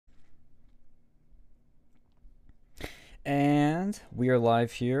And we are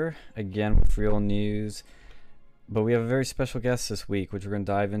live here again with real news. But we have a very special guest this week, which we're going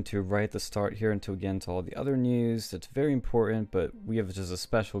to dive into right at the start here until we get into all the other news. That's very important, but we have just a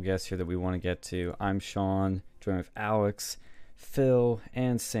special guest here that we want to get to. I'm Sean, joined with Alex, Phil,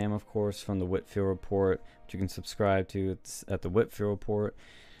 and Sam, of course, from the Whitfield Report, which you can subscribe to at the Whitfield Report.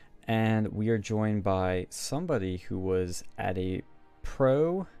 And we are joined by somebody who was at a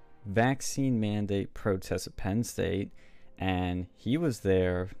pro-vaccine mandate protest at Penn State, and he was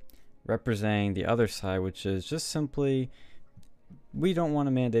there representing the other side, which is just simply, we don't want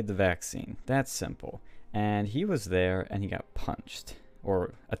to mandate the vaccine. That's simple. And he was there and he got punched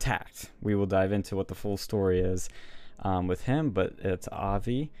or attacked. We will dive into what the full story is with him, but it's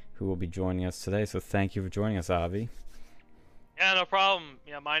Avi who will be joining us today. So thank you for joining us, Avi. Yeah, no problem.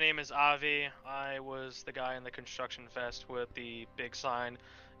 Yeah, my name is Avi. I was the guy in the construction fest with the big sign.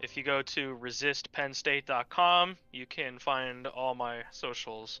 If you go to resistpennstate.com, you can find all my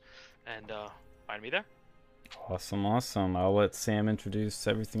socials and find me there. Awesome. I'll let Sam introduce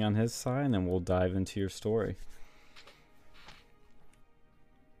everything on his side, and then we'll dive into your story.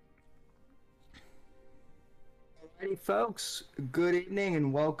 Alrighty, folks. Good evening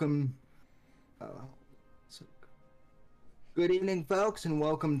and welcome. Good evening, folks, and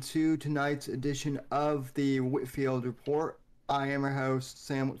welcome to tonight's edition of the Whitfield Report. I am your host,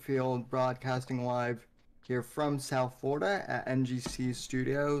 Sam Whitfield, broadcasting live here from South Florida at NGC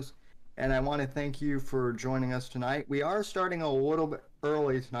Studios, and I want to thank you for joining us tonight. We are starting a little bit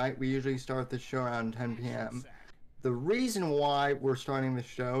early tonight. We usually start the show around 10 p.m. The reason why we're starting the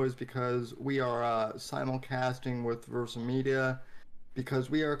show is because we are simulcasting with Versa Media, because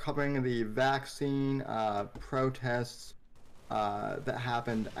we are covering the vaccine protests that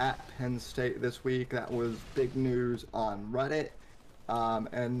happened at Penn State this week. That was big news on Reddit,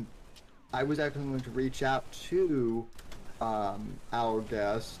 and I was actually going to reach out to our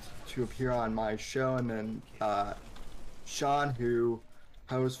guest to appear on my show, and then Sean, who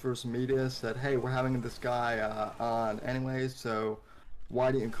hosts Versa Media, said, hey, we're having this guy on anyways, so why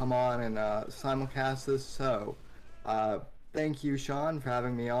don't you come on and simulcast this? So thank you, Sean, for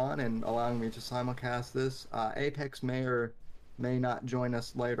having me on and allowing me to simulcast this. Apex may not join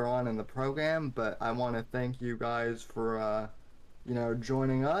us later on in the program, but I want to thank you guys for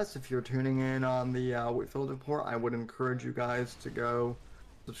joining us. If you're tuning in on the Whitfield Report, I would encourage you guys to go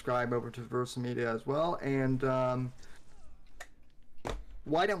subscribe over to Versa Media as well. And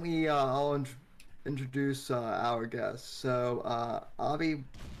why don't we all introduce our guests? So Avi,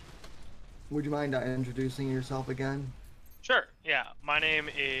 would you mind introducing yourself again? Sure. Yeah, my name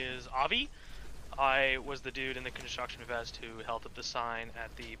is Avi. I was the dude in the construction vest who held up the sign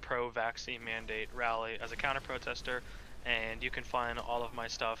at the pro-vaccine mandate rally as a counter-protester, and you can find all of my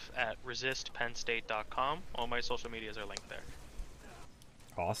stuff at resistpennstate.com. All my social medias are linked there.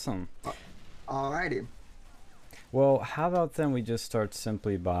 Awesome. Alrighty. Well, how about then we just start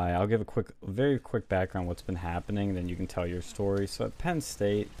simply by, I'll give a very quick background on what's been happening, then you can tell your story. So at Penn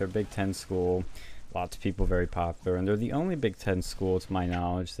State, their Big Ten school, lots of people very popular, and they're the only Big Ten school, to my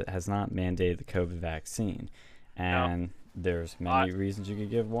knowledge, that has not mandated the COVID vaccine. And there's many reasons you could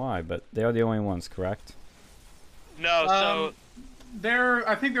give why, but they are the only ones, correct? No, so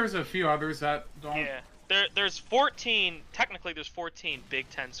I think there's a few others that don't. Yeah, there's 14. Technically, there's 14 Big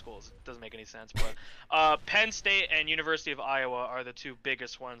Ten schools. Doesn't make any sense, but Penn State and University of Iowa are the two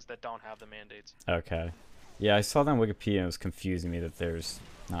biggest ones that don't have the mandates. Okay. Yeah, I saw that on Wikipedia, and it was confusing me that there's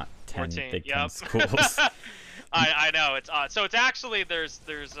not 10 Big Ten schools. I know, it's odd. So it's actually, there's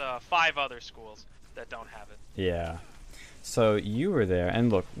 5 other schools that don't have it. Yeah. So you were there,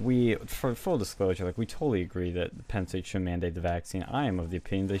 and look, for full disclosure, we totally agree that Penn State should mandate the vaccine. I am of the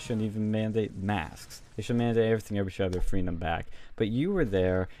opinion they shouldn't even mandate masks. They should mandate everything. Everybody should have their freedom back. But you were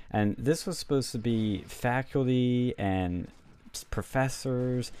there, and this was supposed to be faculty and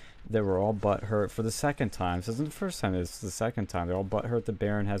professors that were all butthurt for the second time. This isn't the first time, it's the second time. They're all butthurt that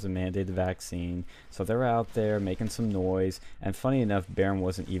Barron hasn't mandated the vaccine. So they're out there making some noise. And funny enough, Barron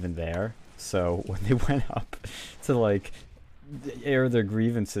wasn't even there. So when they went up to air their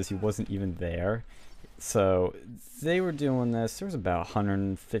grievances, he wasn't even there. So they were doing this. There was about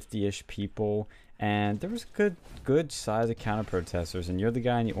 150-ish people. And there was a good size of counter-protesters. And you're the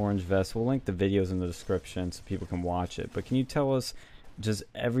guy in the orange vest. We'll link the videos in the description so people can watch it. But can you tell us just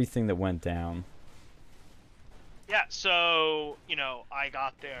everything that went down? Yeah, so, I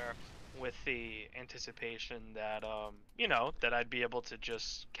got there with the anticipation that, that I'd be able to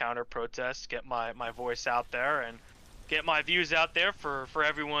just counter-protest, get my voice out there, and get my views out there for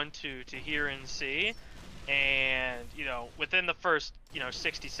everyone to hear and see. And, within the first,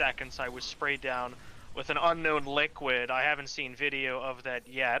 60 seconds, I was sprayed down with an unknown liquid. I haven't seen video of that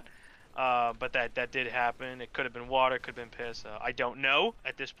yet, but that did happen. It could have been water, could have been piss. I don't know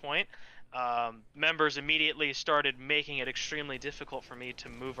at this point. Members immediately started making it extremely difficult for me to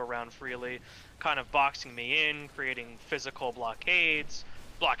move around freely, kind of boxing me in, creating physical blockades,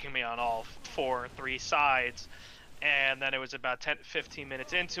 blocking me on all three sides. And then it was about 10-15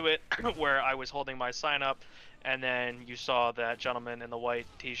 minutes into it where I was holding my sign up, and then you saw that gentleman in the white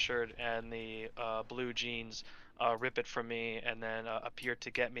t-shirt and the blue jeans rip it from me, and then appeared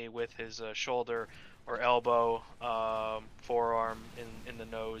to get me with his shoulder or elbow, forearm in the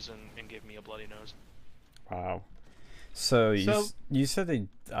nose, and give me a bloody nose. Wow. So you said they.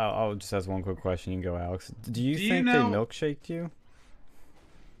 I'll just ask one quick question. You can go, Alex. Do you think they milkshaked you?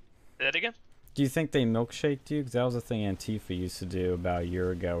 Say that again? Do you think they milkshaked you? Because that was a thing Antifa used to do about a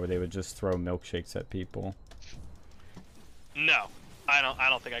year ago, where they would just throw milkshakes at people. No, I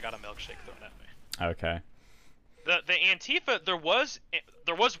don't think I got a milkshake thrown at me. Okay. The Antifa, there was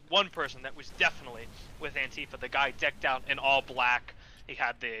one person that was definitely with Antifa. The guy decked out in all black. He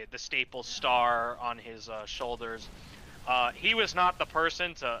had the Staples star on his shoulders. He was not the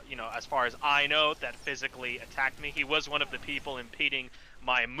person to, as far as I know, that physically attacked me. He was one of the people impeding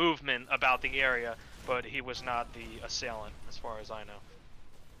my movement about the area, but he was not the assailant, as far as I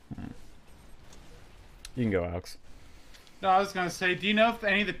know. You can go, Alex. No, I was going to say, do you know if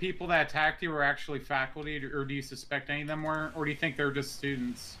any of the people that attacked you were actually faculty, or do you suspect any of them were, or do you think they're just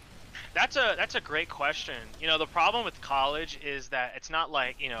students? That's a great question. The problem with college is that it's not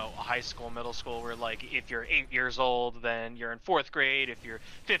like, a high school, middle school, where like if you're 8 years old, then you're in 4th grade. If you're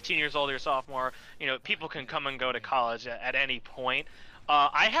 15 years old, you're a sophomore. People can come and go to college at any point.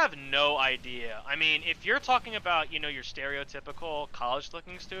 I have no idea. I mean, if you're talking about, your stereotypical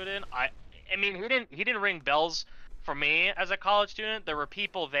college-looking student, I mean, he didn't ring bells for me as a college student. There were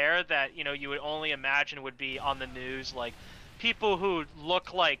people there that, you would only imagine would be on the news, like people who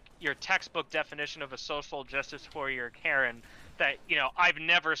look like your textbook definition of a social justice warrior Karen that, I've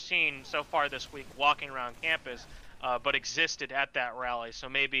never seen so far this week walking around campus, but existed at that rally. So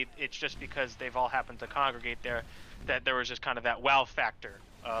maybe it's just because they've all happened to congregate there that there was just kind of that wow factor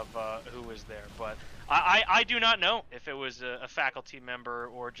of who was there. But I do not know if it was a faculty member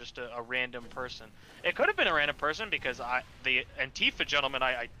or just a random person. It could have been a random person, because the Antifa gentleman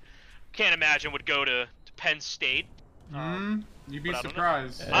I can't imagine would go to Penn State. You'd be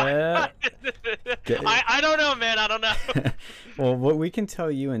surprised. I don't know, man. I don't know. Well, what we can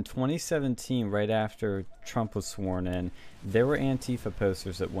tell you, in 2017, right after Trump was sworn in, there were Antifa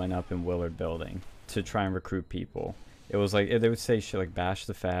posters that went up in Willard Building to try and recruit people. It was like, they would say shit like, bash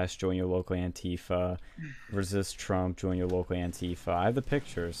the fast, join your local Antifa, resist Trump, join your local Antifa. I have the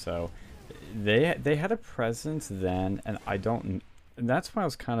pictures, so they had a presence then, and and that's why I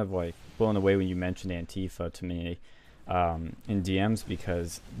was kind of like blown away when you mentioned Antifa to me in DMs,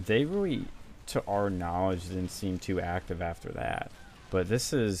 because they really, to our knowledge, didn't seem too active after that. But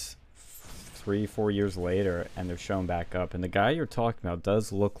this is 3-4 years later, and they're showing back up, and the guy you're talking about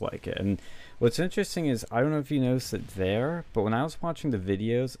does look like it. And what's interesting is, I don't know if you noticed it there, but when I was watching the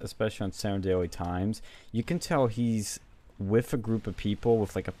videos, especially on Sound Daily Times, you can tell he's with a group of people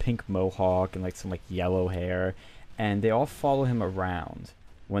with like a pink mohawk and like some like yellow hair, and they all follow him around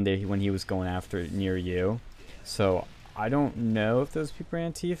when he was going after near you. So I don't know if those people are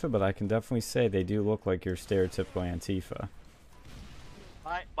Antifa, but I can definitely say they do look like your stereotypical Antifa.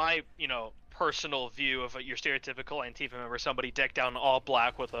 My personal view of your stereotypical Antifa member, somebody decked out in all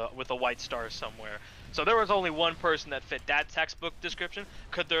black with a white star somewhere. So there was only one person that fit that textbook description.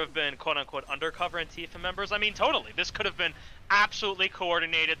 Could there have been quote-unquote undercover Antifa members? I mean, totally. This could have been absolutely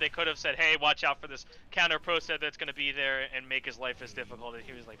coordinated. They could have said, hey, watch out for this counter-protest that's going to be there, and make his life as difficult as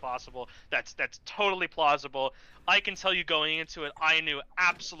humanly possible. That's totally plausible. I can tell you, going into it, I knew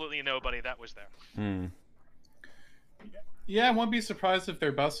absolutely nobody that was there. Yeah, I won't be surprised if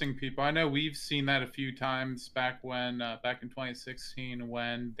they're busing people. I know we've seen that a few times back in 2016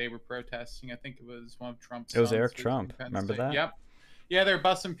 when they were protesting. I think it was one of Trump's. It was Eric Trump. Remember that? Yep. Yeah, they're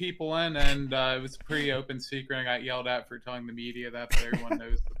busing people in, and it was a pretty open secret. I got yelled at for telling the media that, but everyone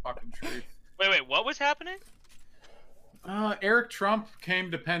knows the fucking truth. Wait, what was happening? Eric Trump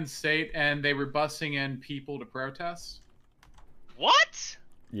came to Penn State, and they were busing in people to protest. What?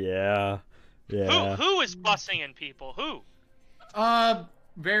 Yeah. Who is busing in people? Who?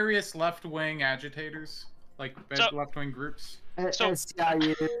 Various left-wing agitators, like left-wing groups.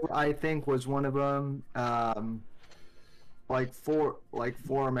 SCIU, I think, was one of them.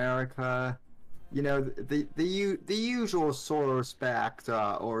 For America, the usual Soros-backed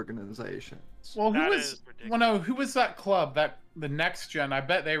organizations. Well, That is ridiculous. Well, no, who was that club? The Next Gen. I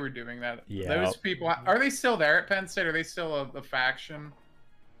bet they were doing that. Yeah. Those people, are they still there at Penn State? Are they still a faction?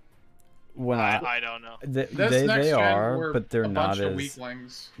 When I don't know. Those they Next Gen are, were but they're a not bunch of as.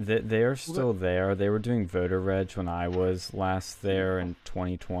 weaklings. They are still there. They were doing voter reg when I was last there in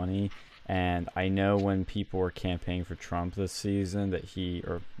 2020, and I know when people were campaigning for Trump this season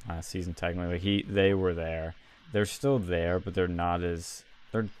or last season technically, they were there. They're still there, but they're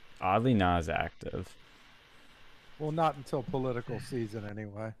oddly not as active. Well, not until political season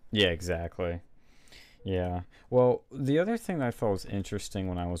anyway. Yeah, exactly. Yeah. Well, the other thing that I thought was interesting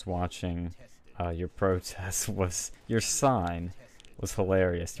when I was watching your protest was your sign was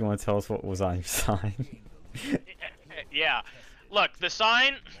hilarious. Do you want to tell us what was on your sign? Yeah. Look, the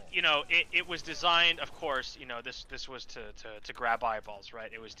sign, it was designed, of course, this was to grab eyeballs,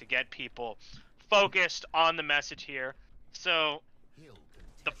 right? It was to get people focused on the message here. So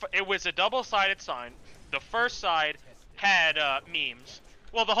it was a double-sided sign. The first side had memes.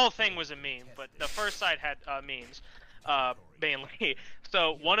 Well, the whole thing was a meme, but the first side had memes, mainly.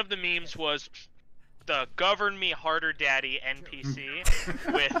 So one of the memes was the "Govern Me Harder, Daddy" NPC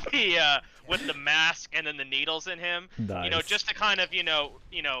with the mask and then the needles in him. Nice. Just to kind of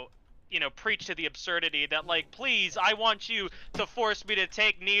preach to the absurdity that, like, please, I want you to force me to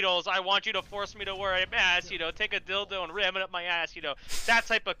take needles. I want you to force me to wear a mask. Take a dildo and ram it up my ass. That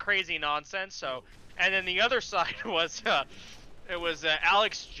type of crazy nonsense. So, and then the other side was. It was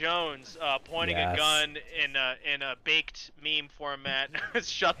Alex Jones pointing a gun in a baked meme format.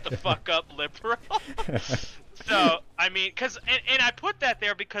 Shut the fuck up, liberal. So I mean, and I put that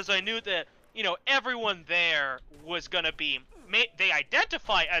there because I knew that everyone there was gonna be. They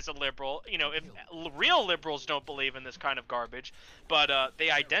identify as a liberal. If real liberals don't believe in this kind of garbage, but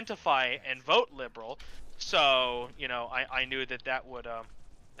they identify and vote liberal. So I knew that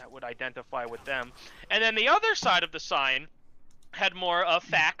would identify with them. And then the other side of the sign had more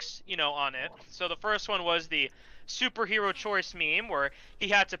facts, on it. So the first one was the superhero choice meme, where he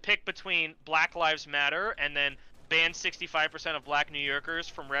had to pick between Black Lives Matter and then ban 65% of Black New Yorkers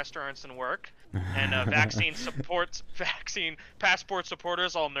from restaurants and work, and vaccine passport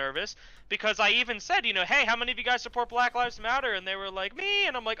supporters all nervous because I even said, hey, how many of you guys support Black Lives Matter? And they were like, me.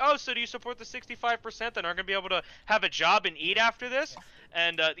 And I'm like, oh, so do you support the 65% that aren't gonna be able to have a job and eat after this?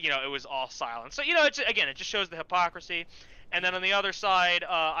 And it was all silent. So it just shows the hypocrisy. And then on the other side,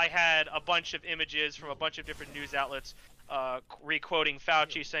 I had a bunch of images from a bunch of different news outlets re-quoting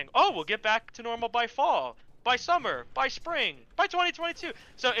Fauci saying, oh, we'll get back to normal by fall, by summer, by spring, by 2022.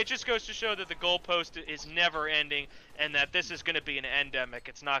 So it just goes to show that the goalpost is never ending and that this is going to be an endemic.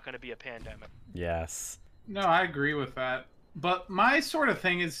 It's not going to be a pandemic. Yes. No, I agree with that. But my sort of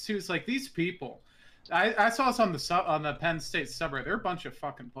thing is, too, is like these people. I saw this on the Penn State subreddit. They're a bunch of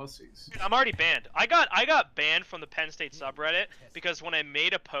fucking pussies. Dude, I'm already banned. I got banned from the Penn State subreddit because when I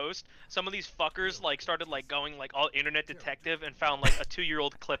made a post, some of these fuckers started going all internet detective and found a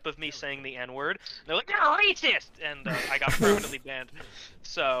 2-year-old clip of me saying the N-word. They're like, no, racist, and I got permanently banned.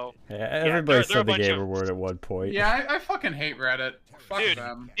 So yeah, everybody said the gamer of... word at one point. Yeah, I fucking hate Reddit. Fuck Dude,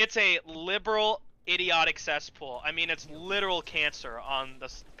 them. It's a liberal idiotic cesspool. I mean, it's literal cancer on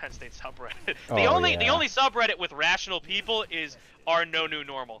the Penn State subreddit. The only subreddit with rational people is our no new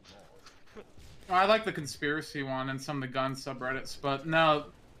normal. I like the conspiracy one and some of the gun subreddits, but no,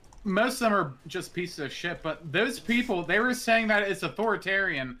 most of them are just pieces of shit. But those people, they were saying that it's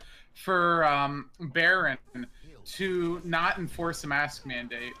authoritarian for Barron to not enforce the mask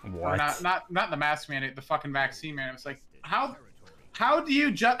mandate. What? Or not the mask mandate, the fucking vaccine mandate. It's like, how do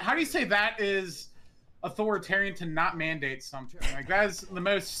you say that is authoritarian to not mandate something? Like, that is the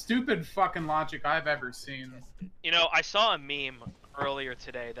most stupid fucking logic I've ever seen. I saw a meme earlier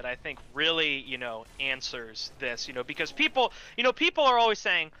today that I think really, answers this, because people are always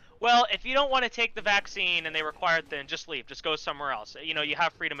saying, well, if you don't want to take the vaccine and they require it, then just leave, just go somewhere else. You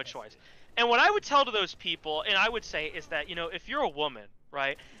have freedom of choice. And what I would tell to those people, and I would say, is that, if you're a woman,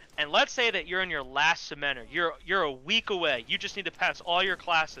 right, and let's say that you're in your last semester, you're a week away, you just need to pass all your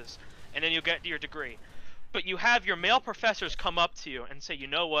classes, and then you'll get your degree. But you have your male professors come up to you and say, you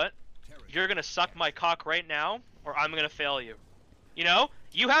know what, you're going to suck my cock right now, or I'm going to fail you.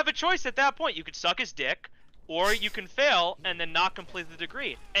 You have a choice at that point. You could suck his dick, or you can fail and then not complete the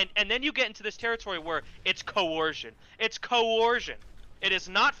degree. And then you get into this territory where it's coercion. It's coercion. It is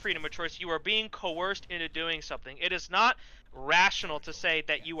not freedom of choice. You are being coerced into doing something. It is not rational to say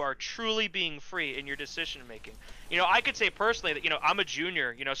that you are truly being free in your decision making. I could say personally that I'm a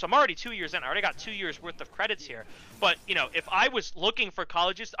junior, so I'm already 2 years in. I already got 2 years worth of credits here. But if I was looking for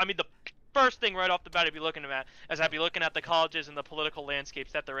colleges, I mean, first thing right off the bat I'd be looking at is I'd be looking at the colleges and the political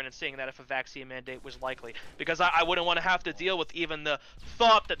landscapes that they're in and seeing that if a vaccine mandate was likely, because I wouldn't want to have to deal with even the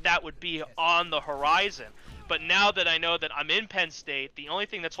thought that that would be on the horizon. But now that I know that I'm in Penn State, the only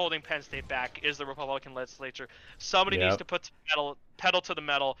thing that's holding Penn State back is the Republican legislature. Somebody needs to put pedal to the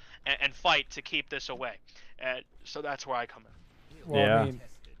metal and fight to keep this away. So that's where I come in. Well, Yeah.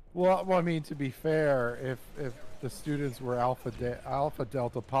 I mean, to be fair, if the students were Alpha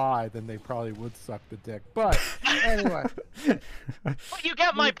Delta Pi, then they probably would suck the dick. But anyway, But you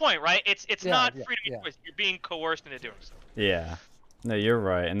get my point, right? It's not yeah, freedom of choice. You're being coerced into doing so. Yeah. No, you're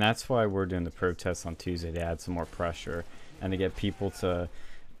right. And that's why we're doing the protests on Tuesday, to add some more pressure and to get people to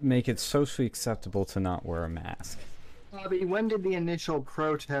make it socially acceptable to not wear a mask. Bobby, when did the initial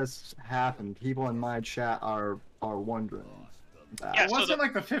protests happen? People in my chat are wondering that. Yeah, so Wasn't it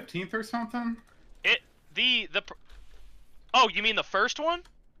like the 15th or something? Oh, you mean the first one?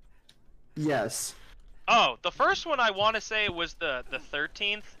 Yes. Oh, the first one I want to say was the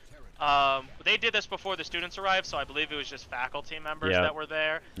 13th. They did this before the students arrived, so I believe it was just faculty members that were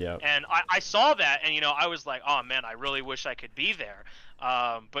there. Yep. And I saw that, and I was like, oh man, I really wish I could be there.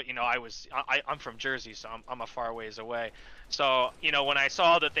 But I'm from Jersey, so I'm a far ways away. So when I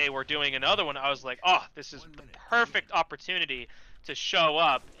saw that they were doing another one, I was like, oh, this is the perfect opportunity to show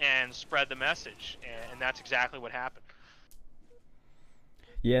up and spread the message, and that's exactly what happened.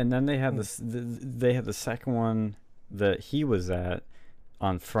 Yeah, and then they had they had the second one that he was at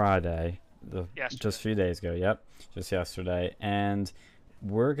on Friday, just a few days ago. Yep, just yesterday. And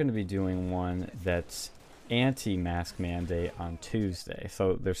we're going to be doing one that's anti-mask mandate on Tuesday.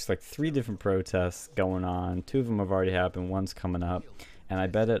 So there's like 3 different protests going on. 2 of them have already happened. One's coming up. And I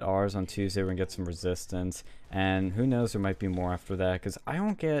bet at ours on Tuesday we're going to get some resistance. And who knows, there might be more after that. Because I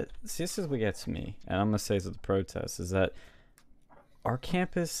don't get... See, this is what gets me. And I'm going to say this at the protest, is that our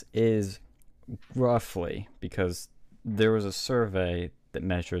campus is roughly, because there was a survey that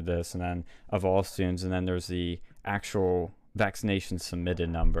measured this, and then of all students, and then there's the actual vaccination submitted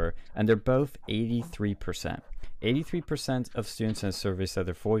number, and they're both 83%. 83% of students in a survey said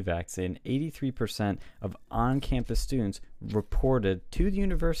they're fully vaccinated. 83% of on-campus students reported to the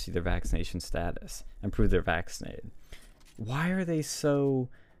university their vaccination status and proved they're vaccinated. Why are they so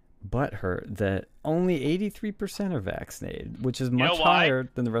butthurt that only 83% are vaccinated, which is much higher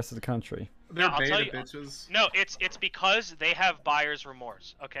than the rest of the country? They're I'll beta tell you, bitches. No, it's because they have buyer's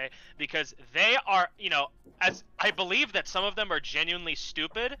remorse, okay? Because they are, as I believe that some of them are genuinely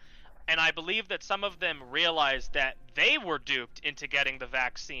stupid, and I believe that some of them realize that they were duped into getting the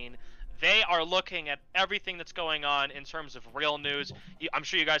vaccine. They are looking at everything that's going on in terms of real news. I'm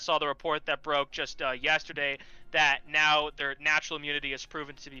sure you guys saw the report that broke just yesterday that now their natural immunity is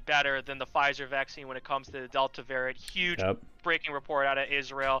proven to be better than the Pfizer vaccine when it comes to the Delta variant. Huge breaking report out of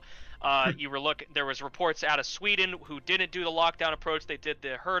Israel. There was reports out of Sweden who didn't do the lockdown approach. They did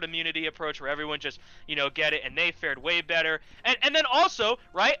the herd immunity approach where everyone just, get it, and they fared way better. And then also,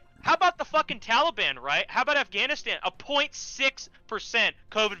 right, how about the fucking Taliban, right? How about Afghanistan? A 0.6%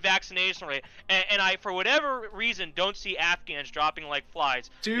 COVID vaccination rate. And I, for whatever reason, don't see Afghans dropping like flies.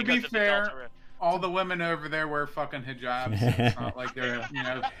 To be fair, all the women over there wear fucking hijabs. So it's not like they're,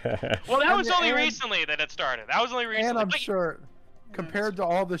 Well, that was only recently that it started. That was only recently. And I'm sure, compared to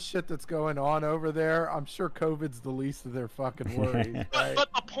all the shit that's going on over there, I'm sure COVID's the least of their fucking worries. Right? But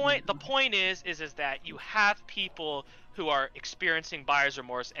the point is that you have people who are experiencing buyer's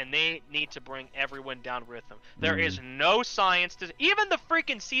remorse, and they need to bring everyone down with them. There is no science to... Even the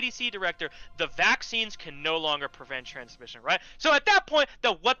freaking CDC director, the vaccines can no longer prevent transmission, right? So at that point,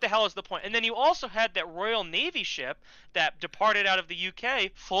 what the hell is the point? And then you also had that Royal Navy ship that departed out of the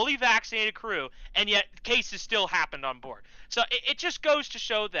UK, fully vaccinated crew, and yet cases still happened on board. So it just goes to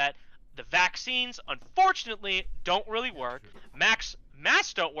show that the vaccines, unfortunately, don't really work. Masks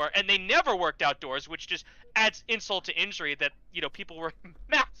don't work, and they never worked outdoors, which just adds insult to injury that people wear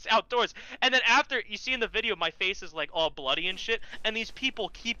masks outdoors. And then after, you see in the video, my face is like all bloody and shit, and these people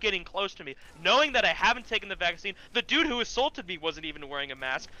keep getting close to me, knowing that I haven't taken the vaccine. The dude who assaulted me wasn't even wearing a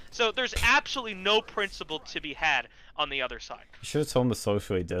mask, so there's absolutely no principle to be had on the other side. You should have told them to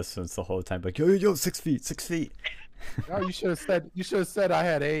socially distance the whole time, like yo, 6 feet, 6 feet. No, you should have said I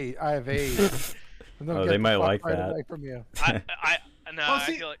have AIDS. Oh, they might like that. Away from you. I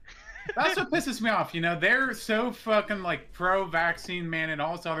feel like that's what pisses me off. They're so fucking like pro-vaccine, man, and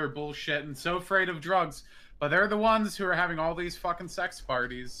all this other bullshit, and so afraid of drugs. But they're the ones who are having all these fucking sex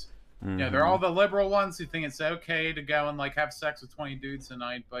parties. They're all the liberal ones who think it's okay to go and like have sex with 20 dudes a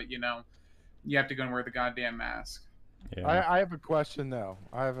night, but you have to go and wear the goddamn mask. Yeah. I have a question though.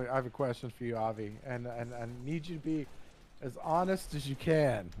 I have a question for you, Avi, and I need you to be as honest as you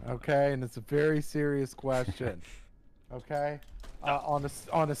can, okay? And it's a very serious question, okay?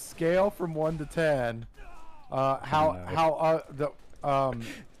 On a scale from 1 to 10, how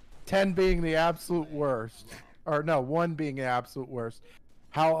 10 being the absolute worst, or no, 1 being the absolute worst,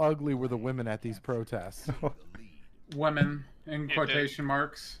 how ugly were the women at these protests? Women in quotation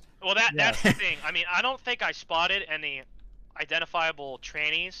marks. Well, that's the thing. I mean, I don't think I spotted any identifiable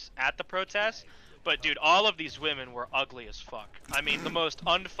trannies at the protest, but dude, all of these women were ugly as fuck. I mean, the most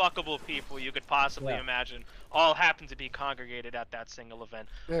unfuckable people you could possibly imagine all happened to be congregated at that single event.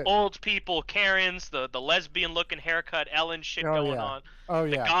 Yeah. Old people, Karens, the lesbian-looking haircut, Ellen shit going on. Oh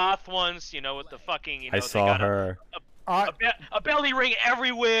The yeah. goth ones, you know, with the fucking, you know, I they saw got her. a belly ring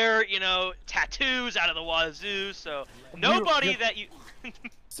everywhere, you know, tattoos out of the wazoo. So nobody that you.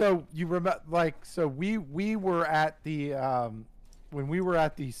 So you remember, like, so we were at the when we were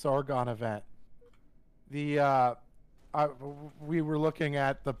at the Sargon event. The we were looking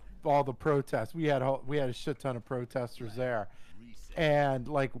at all the protests. We had a shit ton of protesters there, and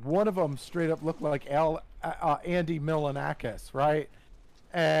like one of them straight up looked like Andy Milonakis, right?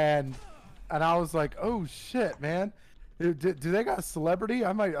 And I was like, oh shit, man. Do they got a celebrity?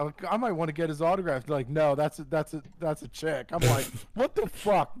 I might want to get his autograph. They're like, no, that's a chick. I'm like, what the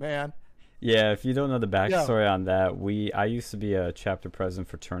fuck, man? Yeah, if you don't know the backstory on that, I used to be a chapter president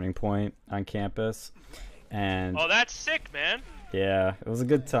for Turning Point on campus, and Oh, that's sick, man. yeah, it was a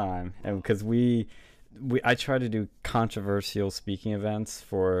good time, and because I try to do controversial speaking events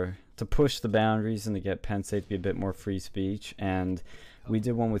to push the boundaries and to get Penn State to be a bit more free speech, and we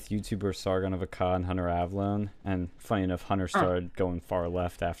did one with YouTuber Sargon of Akkad and Hunter Avlon, and funny enough, Hunter started going far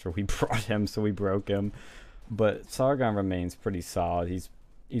left after we brought him, so we broke him. But Sargon remains pretty solid. He's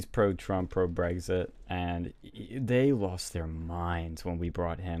pro-Trump, pro-Brexit, and they lost their minds when we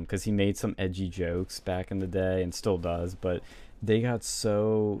brought him because he made some edgy jokes back in the day and still does, but they got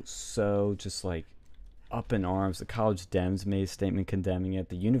so just like up in arms. The college Dems made a statement condemning it.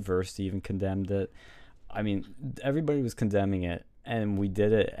 The university even condemned it. I mean, everybody was condemning it. And we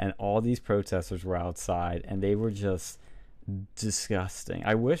did it, and all these protesters were outside, and they were just disgusting.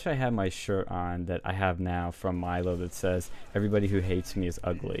 I wish I had my shirt on that I have now from Milo that says, everybody who hates me is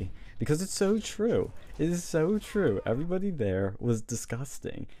ugly. Because it's so true. It is so true. Everybody there was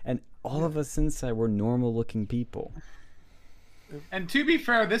disgusting. And all of us inside were normal-looking people. And to be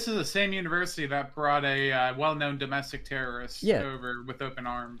fair, this is the same university that brought a well-known domestic terrorist over with open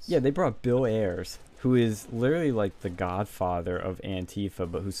arms. Yeah, they brought Bill Ayers, who is literally like the godfather of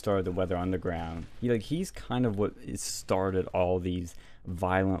Antifa, but who started the Weather Underground. He's kind of what started all these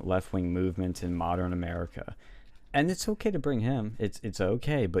violent left-wing movements in modern America. And it's okay to bring him. It's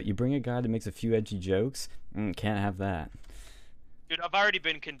okay, but you bring a guy that makes a few edgy jokes, can't have that. Dude, I've already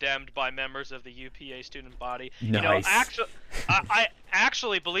been condemned by members of the UPA student body. Nice. You know, I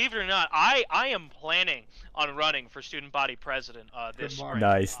actually, believe it or not, I am planning on running for student body president this spring.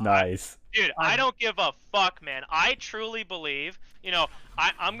 Nice. Dude, I don't give a fuck, man. I truly believe, you know,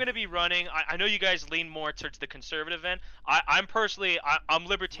 I'm going to be running. I know you guys lean more towards the conservative end. I'm personally, I'm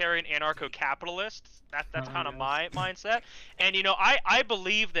libertarian anarcho-capitalist. That's kind of my mindset. And, you know, I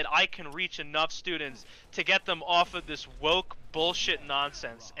believe that I can reach enough students to get them off of this woke bullshit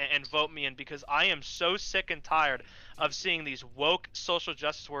nonsense and vote me in, because I am so sick and tired of seeing these woke social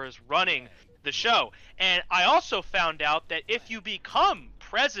justice warriors running the show. And I also found out that if you become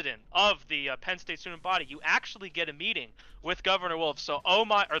president of the Penn State student body, you actually get a meeting with Governor Wolf. So,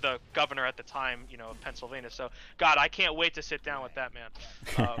 or the governor at the time, you know, of Pennsylvania. So, God, I can't wait to sit down with that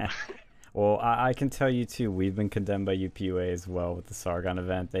man. Well, I can tell you too, we've been condemned by UPUA as well with the Sargon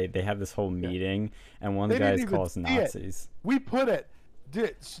event. They have this whole meeting, and one of the guys calls Nazis. We put it.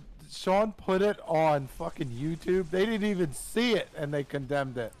 Sean put it on fucking YouTube. They didn't even see it, and they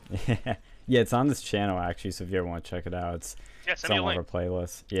condemned it. Yeah, it's on this channel actually, so if you ever want to check it out, it's on one of our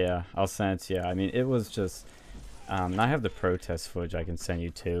playlists. Yeah, I'll send it to you. I mean, it was just I have the protest footage I can send you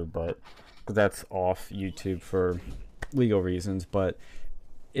too, but that's off YouTube for legal reasons. But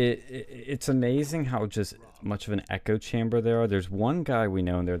it's amazing how just much of an echo chamber there are. There's one guy we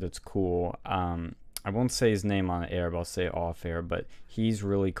know in there that's cool. I won't say his name on air, but I'll say it off air. But he's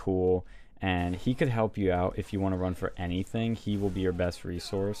really cool, and he could help you out if you want to run for anything. He will be your best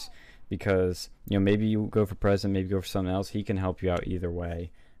resource, because, you know, maybe you go for president, maybe you go for something else. He can help you out either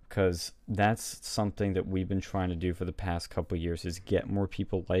way, because that's something that we've been trying to do for the past couple of years, is get more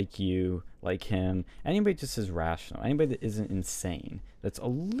people like you, like him, anybody just as rational, anybody that isn't insane, that's a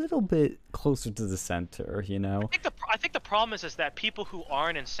little bit closer to the center, you know. I think the problem is that people who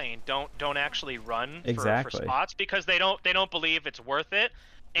aren't insane don't actually run Exactly. for spots, because they don't believe it's worth it.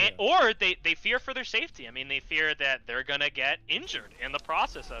 And, or they fear for their safety. I mean, they fear that they're gonna get injured in the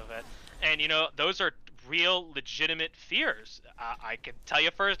process of it, and you know those are real, legitimate fears. I can tell you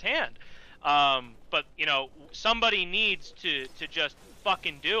firsthand. But you know, somebody needs to just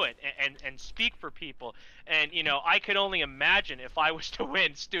fucking do it and speak for people. And you know, I could only imagine if I was to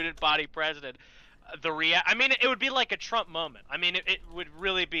win student body president, I mean, it would be like a Trump moment. I mean, it would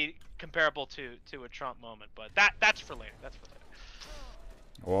really be comparable to a Trump moment. But that's for later. That's for later.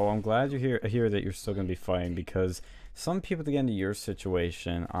 Well, I'm glad you hear that you're still going to be fighting, because some people that get into your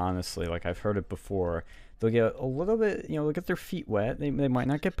situation, honestly, like I've heard it before, they'll get a little bit, you know, they'll get their feet wet. They might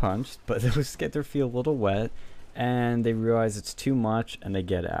not get punched, but they'll just get their feet a little wet, and they realize it's too much, and they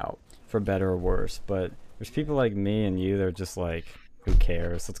get out, for better or worse. But there's people like me and you that are just like, who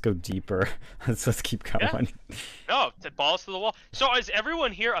cares? Let's go deeper. let's keep going. Yeah. No, balls to the wall. So is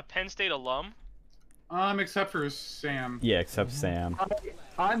everyone here a Penn State alum? Except for Sam. Yeah, except Sam.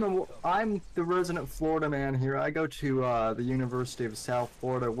 I'm the resident Florida man here. I go to the University of South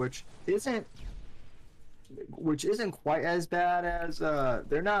Florida, which isn't quite as bad as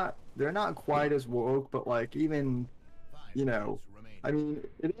they're not quite as woke, but like even, you know, I mean,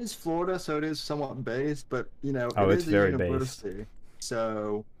 it is Florida, so it is somewhat based, but you know, it it's is a very university. based.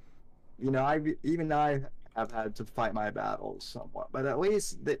 So, you know, I have had to fight my battles somewhat, but at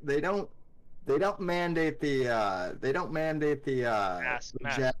least they don't mandate the Mask.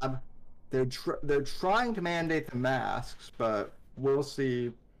 jab. They're trying to mandate the masks, but we'll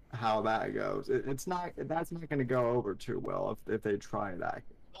see how that goes. That's not going to go over too well if they try that.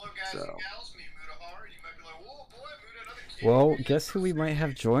 Hello, guys So. and gals. Me, Mudahar. You might be like, whoa, boy, Muda, another kid. Well, guess who we might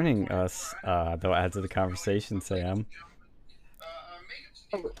have joining us, that'll add to the conversation, Sam.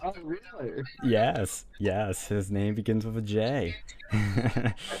 Oh, really? Yes, his name begins with a J.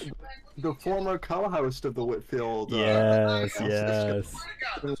 The former co-host of the Whitfield. Yes. Going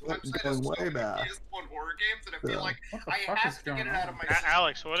way back. Horror games, and I feel like What the I fuck is have to going get it on? out of my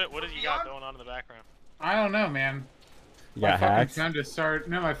Alex, what have you got going on in the background? I don't know, man. You My got fucking hacked? phone just started.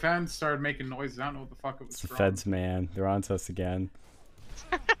 No, my phone started making noises. I don't know what the fuck it was It's the from. feds, man. They're on to us again.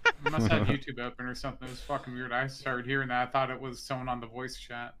 I must have YouTube open or something. It was fucking weird. I started hearing that. I thought it was someone on the voice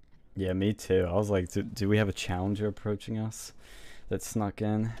chat. Yeah, me too. I was like, do we have a challenger approaching us that snuck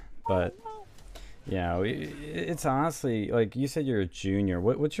in? But yeah, it's honestly, like you said, you're a junior.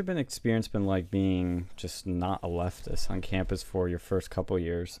 What's your experience been like being just not a leftist on campus for your first couple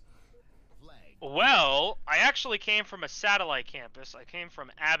years? Well, I actually came from a satellite campus. I came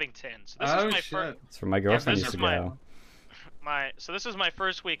from Abington. So this Oh is my shit! first. It's where my girlfriend this used is to go. So this is my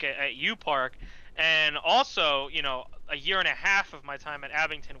first week at U Park, and also, you know, a year and a half of my time at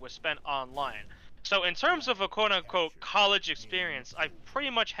Abington was spent online. So in terms of a quote-unquote college experience, I pretty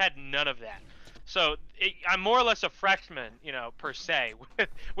much had none of that. So I'm more or less a freshman, you know, per se,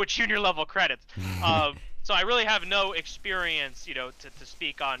 with junior level credits. So I really have no experience, you know, to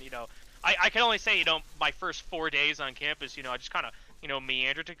speak on, you know. I can only say, you know, my first 4 days on campus, you know, I just kind of, you know,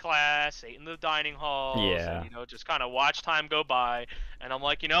 meandered to class, ate in the dining halls, Yeah. and, you know, just kind of watch time go by. And I'm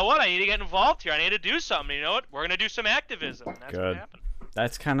like, you know what? I need to get involved here. I need to do something. You know what? We're going to do some activism. And that's Good. what happened.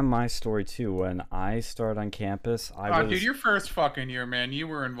 That's kind of my story too. When I started on campus, I Oh, was... dude, your first fucking year, man. You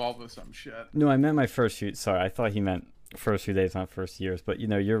were involved with some shit. No, I meant my first few... Sorry, I thought he meant first few days, not first years. But, you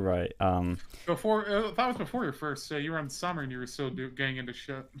know, you're right. Before, that was before your first. So you were in summer and you were still getting into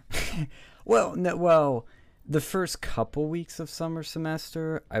shit. Well, the first couple weeks of summer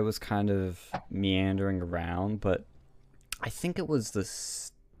semester, I was kind of meandering around, but I think it was the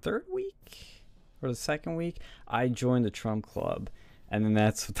third week or the second week, I joined the Trump Club, and then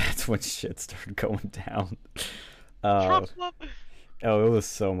that's when shit started going down. Trump Club. Oh, it was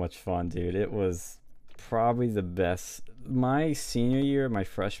so much fun, dude. It was probably the best. My senior year, my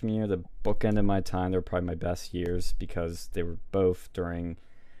freshman year, the bookend of my time, they were probably my best years because they were both during...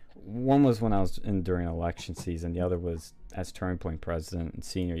 One was when I was during election season. The other was as Turning Point president in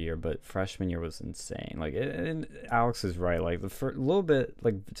senior year. But freshman year was insane. Like, and Alex is right. Like, the first little bit,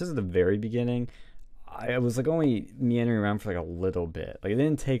 like just at the very beginning, I was like only meandering around for like a little bit. Like, it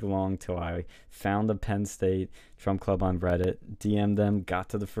didn't take long till I found the Penn State Trump Club on Reddit, DM'd them, got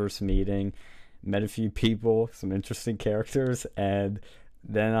to the first meeting, met a few people, some interesting characters, and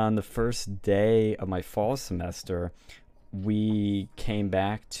then on the first day of my fall semester, we came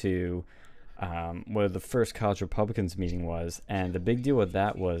back to where the first College Republicans meeting was, and the big deal with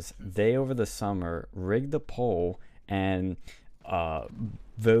that was they, over the summer, rigged the poll and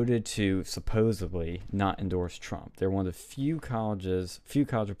voted to supposedly not endorse Trump. They're one of the few college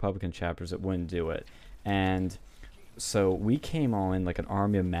Republican chapters that wouldn't do it. And So we came on like an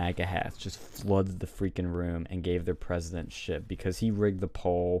army of MAGA hats, just flooded the freaking room and gave their president shit because he rigged the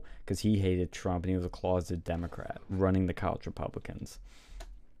poll, because he hated Trump and he was a closeted Democrat running the college Republicans.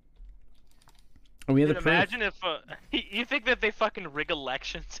 And we had Dude, the proof. imagine if you think that they fucking rig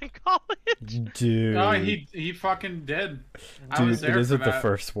elections in college. Dude. Oh, he fucking did. I Dude, was there it for isn't the that.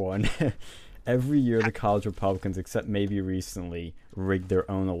 first one. Every year, the college Republicans, except maybe recently, rig their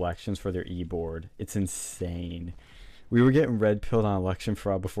own elections for their e-board. It's insane. We were getting red pilled on election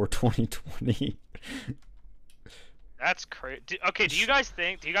fraud before 2020. That's crazy. Okay, do you guys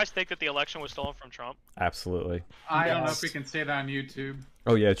think that the election was stolen from Trump? Absolutely. I don't know Yes. if we can say that on YouTube.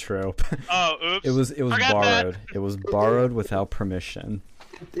 Oh yeah, true. Oh, oops. It was Forgot borrowed. that. It was borrowed without permission.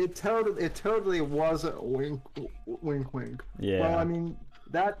 It totally was a wink, wink. Yeah. Well, I mean,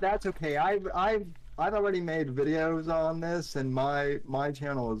 that's okay. I've already made videos on this, and my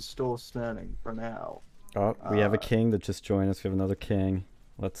channel is still standing for now. Oh, we have a king that just joined us. We have another king.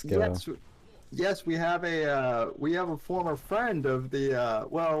 Let's go. Yes, we have a former friend of the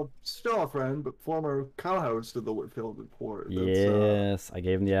well, still a friend, but former co-host of the Whitfield Report. Yes, I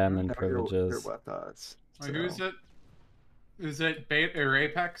gave him the admin Now you're privileges. with us. Wait, who is so. it? Is it Bait or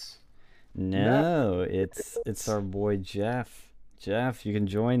Apex? No, it's our boy Jeff. Jeff, you can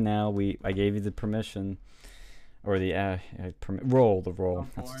join now. I gave you the permission, or the roll. The roll. Oh,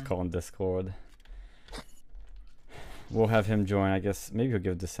 That's what it's boy. called in Discord. We'll have him join. I guess maybe he'll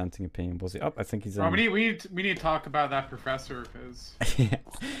give a dissenting opinion. We'll see. Oh, I think he's in. Oh, we need to talk about that professor because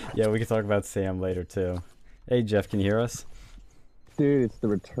Yeah, we can talk about Sam later too. Hey Jeff, can you hear us? Dude, it's the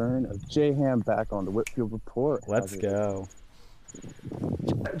return of J-Ham back on the Whitfield Report. Let's How's it- go.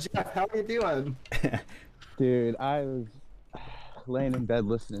 Jeff, how you doing? Dude, I was laying in bed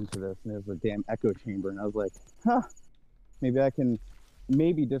listening to this, and there's a damn echo chamber, and I was like, huh, maybe I can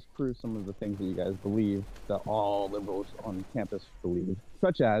disprove some of the things that you guys believe that all liberals on campus believe,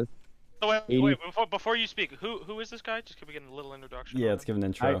 such as Oh, wait, 80 before you speak, who is this guy? Just can we get a little introduction? Yeah, on let's him? give an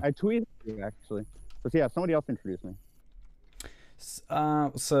intro. I tweeted you actually, but yeah, somebody else introduced me.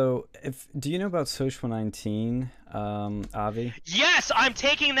 So do you know about Social 19, Avi? Yes, I'm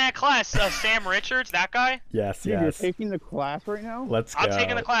taking that class. Sam Richards, that guy. Yes, Dude, yes. you're taking the class right now? Let's go. I'm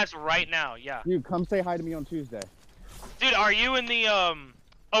taking the class right now. Yeah. Dude, come say hi to me on Tuesday. Dude, are you in the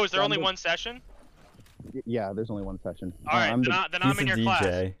Oh, is there Yeah, only I'm the- one session? Yeah, there's only one session. All right, I'm then, the, then He's I'm in a your DJ.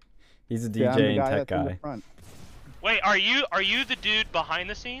 class. He's a DJ yeah, I'm the and guy tech that's in the guy. front. Wait, are you the dude behind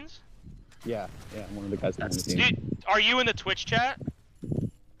the scenes? Yeah, I'm one of the guys behind the scenes. Dude, are you in the Twitch chat?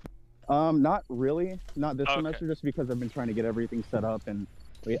 Not really. Not this Okay. semester, just because I've been trying to get everything set up, and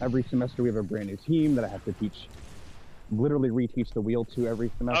every semester we have a brand new team that I have to teach, literally reteach the wheel to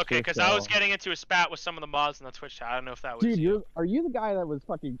every semester. Okay, because I was getting into a spat with some of the mods in the Twitch chat. I don't know if that was Dude, you. are you the guy that was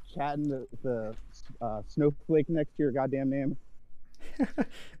fucking chatting the snowflake next to your goddamn name?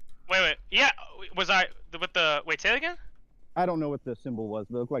 Wait. Yeah, was I with the? Wait, say it again. I don't know what the symbol was,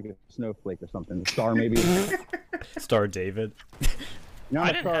 but it looked like a snowflake or something. A star, maybe. Star David. I Not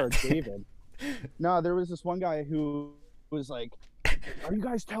a didn't star, have- David. No, there was this one guy who was like, "Are you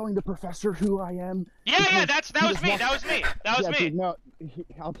guys telling the professor who I am?" Yeah, that he was just me. walked- That was me. That was Yeah, me. dude, no,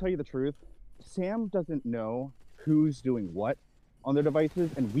 I'll tell you the truth. Sam doesn't know who's doing what on their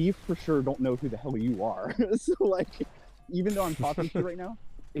devices, and we for sure don't know who the hell you are. So, like, even though I'm talking to you right now,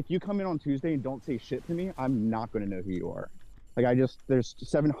 if you come in on Tuesday and don't say shit to me, I'm not going to know who you are. Like, there's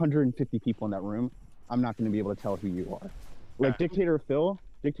 750 people in that room. I'm not going to be able to tell who you are. Like, Dictator Phil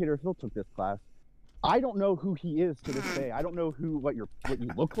took this class. I don't know who he is to this day. I don't know what you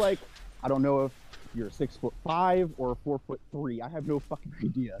look like. I don't know if you're 6'5" or 4'3". I have no fucking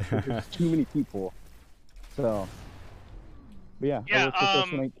idea. There's too many people. So, but yeah. I Yeah. work for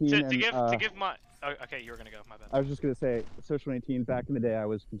Social 19 To and, give my. Oh, okay, you were gonna go. My bad. I was just gonna say, Social 19. Back in the day, I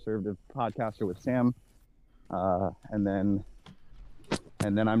was conservative podcaster with Sam, and then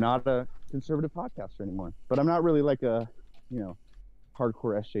I'm not a conservative podcaster anymore. But I'm not really like a,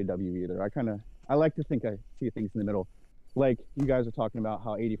 hardcore SJW either. I like to think I see things in the middle. Like you guys are talking about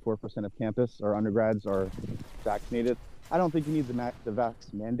how 84% of campus or undergrads are vaccinated. I don't think you need the vax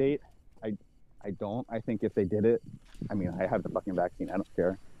mandate. I don't. I think if they did it, I mean, I have the fucking vaccine. I don't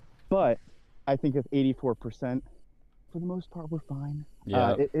care. But I think if 84%, for the most part, we're fine.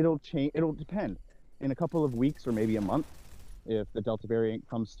 Yeah. It'll change. It'll depend. In a couple of weeks or maybe a month, if the Delta variant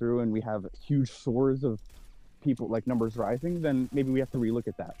comes through and we have huge soars of people, like numbers rising, then maybe we have to relook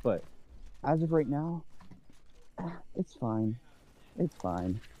at that. But as of right now, it's fine. It's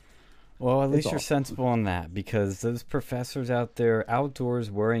fine. Well, at least It's you're awesome. sensible on that, because those professors out there outdoors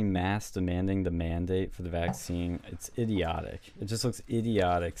wearing masks demanding the mandate for the vaccine, it's idiotic. It just looks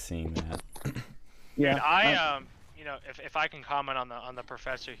idiotic seeing that. Yeah. Dude, you know, if I can comment on the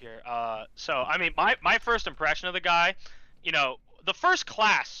professor here. So I mean, my first impression of the guy, you know, the first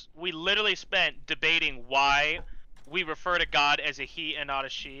class we literally spent debating why we refer to God as a he and not a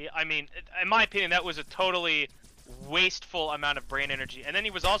she. I mean, in my opinion, that was a totally wasteful amount of brain energy. And then he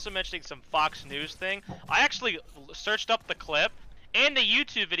was also mentioning some Fox News thing. I actually searched up the clip and the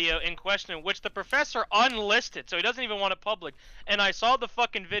YouTube video in question, in which the professor unlisted, so he doesn't even want it public. And I saw the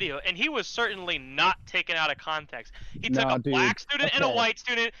fucking video, and he was certainly not taken out of context. He took Nah, a dude. black student and a Okay. white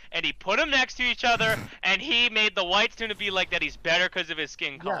student, and he put them next to each other, and he made the white student be like that he's better because of his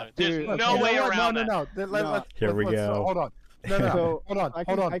skin color. There's dude, no okay. way You know what? around that. No. Here we go. Hold on. No. So, hold on. I Hold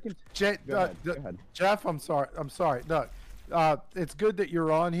can, on. I can. Go ahead. Jeff, I'm sorry. Look, it's good that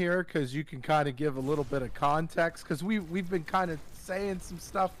you're on here because you can kind of give a little bit of context, because we've been kind of saying some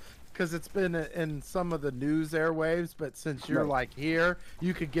stuff because it's been in some of the news airwaves, but since you're Right. like here,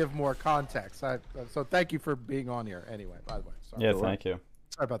 you could give more context. So thank you for being on here anyway, by the way. Sorry. Yeah, thank you.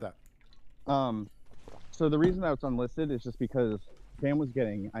 Sorry about that. So the reason that it's unlisted is just because Sam was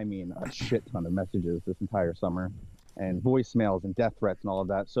getting, I mean, a shit ton of messages this entire summer, and voicemails and death threats and all of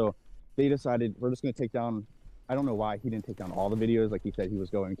that. So they decided we're just going to take down. I don't know why he didn't take down all the videos like he said he was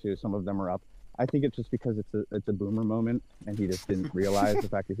going to. Some of them are up. I think it's just because it's a boomer moment, and he just didn't realize the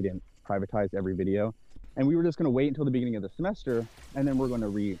fact that he didn't privatize every video. And we were just going to wait until the beginning of the semester, and then we're going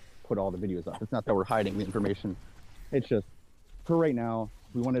to put all the videos up. It's not that we're hiding the information. It's just, for right now,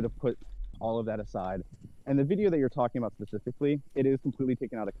 we wanted to put all of that aside. And the video that you're talking about specifically, it is completely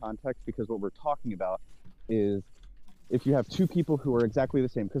taken out of context, because what we're talking about is if you have two people who are exactly the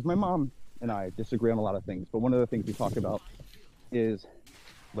same, because my mom and I disagree on a lot of things, but one of the things we talk about is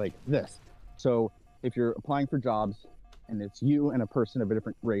like this. So if you're applying for jobs and it's you and a person of a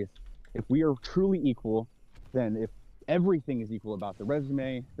different race, if we are truly equal, then if everything is equal about the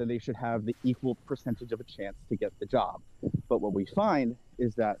resume, then they should have the equal percentage of a chance to get the job. But what we find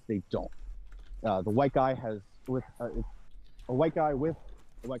is that they don't. The white guy has a white guy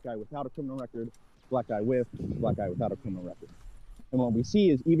without a criminal record, black guy without a criminal record. And what we see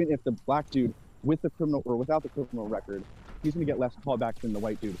is even if the black dude with the criminal or without the criminal record, he's going to get less callbacks than the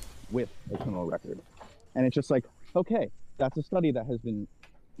white dude with a criminal record. And it's just like, okay, that's a study that has been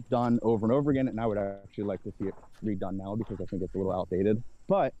done over and over again, and I would actually like to see it redone now because I think it's a little outdated.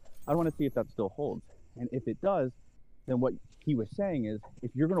 But I want to see if that still holds. And if it does, then what he was saying is,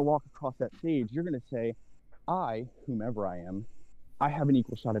 if you're going to walk across that stage, you're going to say, I, whomever I am, I have an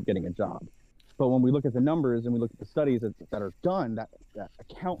equal shot of getting a job. But when we look at the numbers and we look at the studies that are done that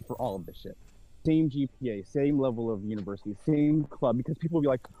account for all of this shit, same GPA, same level of university, same club, because people will be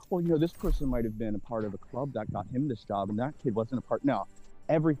like, well, you know, this person might have been a part of a club that got him this job and that kid wasn't a part. No,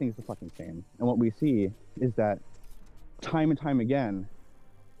 everything's the fucking same. And what we see is that time and time again,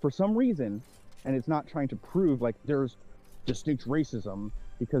 for some reason, and it's not trying to prove like there's distinct racism,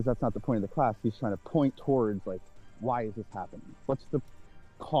 because that's not the point of the class. He's trying to point towards like, why is this happening? What's the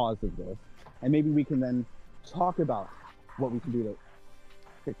cause of this? And maybe we can then talk about what we can do to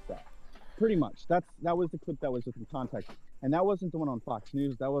fix that. Pretty much. That was the clip that was within context. And that wasn't the one on Fox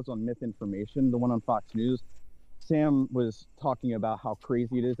News. That was on Myth Information, the one on Fox News. Sam was talking about how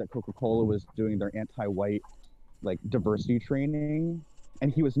crazy it is that Coca-Cola was doing their anti-white like diversity training.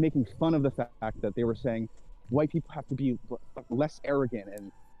 And he was making fun of the fact that they were saying white people have to be less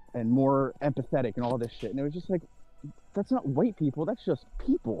arrogant and more empathetic and all this shit. And it was just like, that's not white people, that's just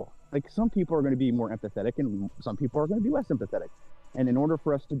people. Like, some people are going to be more empathetic and some people are going to be less empathetic. And in order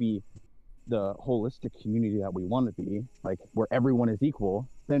for us to be the holistic community that we want to be, like where everyone is equal,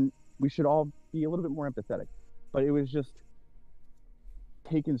 then we should all be a little bit more empathetic. But it was just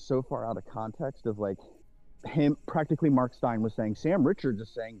taken so far out of context of like him, practically Mark Stein was saying, Sam Richards is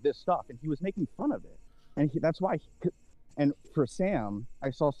saying this stuff, and he was making fun of it. And that's why, and for Sam, I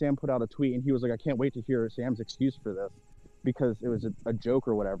saw Sam put out a tweet and he was like, I can't wait to hear Sam's excuse for this, because it was a joke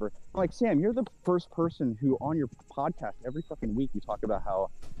or whatever. I'm like, Sam, you're the first person who on your podcast every fucking week you talk about how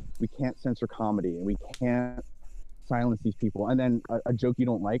we can't censor comedy and we can't silence these people, and then a joke you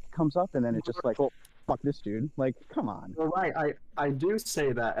don't like comes up, and then it's just like, well, fuck this dude. Like, come on. Well, right, I do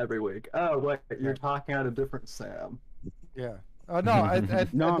say that every week. Oh, wait, you're talking out a different Sam. Yeah. No, No, the I'm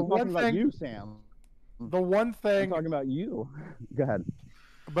talking one about thing, you, Sam. the one I'm thing, talking about you. Go ahead.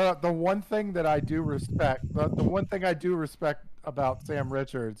 but the one thing that I do respect, the one thing I do respect about Sam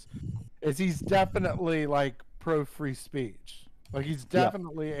Richards is he's definitely like pro free speech. Like, he's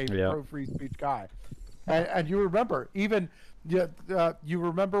definitely a pro free speech guy. And you remember even you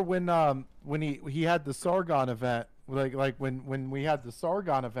remember when he had the Sargon event, like when we had the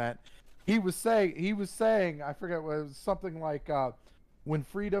Sargon event, he was saying I forget what it was, something like when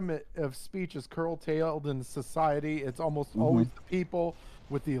freedom of speech is curtailed in society, it's almost always the people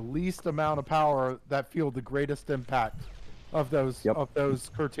with the least amount of power that feel the greatest impact of those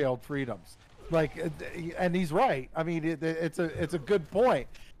curtailed freedoms. Like, and he's right. I mean, it's a good point,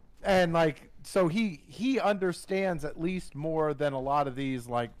 and like, so he understands at least more than a lot of these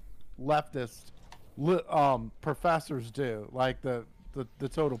like leftist professors do, like the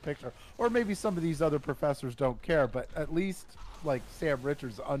total picture, or maybe some of these other professors don't care, but at least like Sam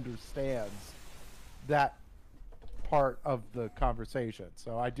Richards understands that part of the conversation,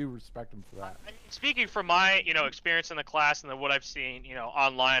 so I do respect him for that. I mean, speaking from my experience in the class and then what I've seen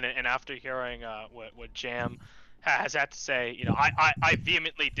online and after hearing what Jam has had to say, I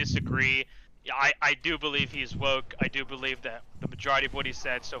vehemently disagree. I do believe he's woke. I do believe that the majority of what he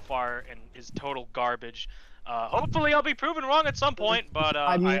said so far is total garbage. Hopefully I'll be proven wrong at some point, but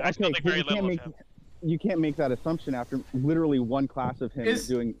I still think very little of him. You can't make that assumption after literally one class of him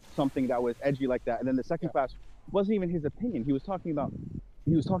doing something that was edgy like that, and then the second class wasn't even his opinion. He was talking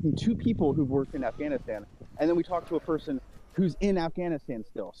to people who've worked in Afghanistan, and then we talked to a person who's in Afghanistan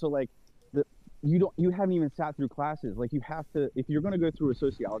still. So like, you haven't even sat through classes. Like, you have to, if you're going to go through a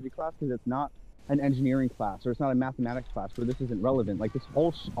sociology class, because it's not an engineering class or it's not a mathematics class where this isn't relevant. Like, this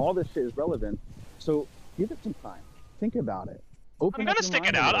all this shit is relevant. So give it some time. Think about it. I'm gonna stick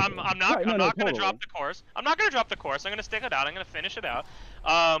it out. I'm not gonna drop the course. I'm not gonna drop the course. I'm gonna stick it out. I'm gonna finish it out.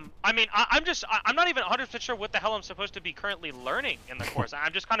 I mean, I'm not even 100% sure what the hell I'm supposed to be currently learning in the course.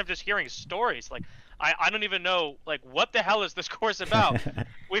 I'm just kind of hearing stories. Like, I don't even know, like, what the hell is this course about?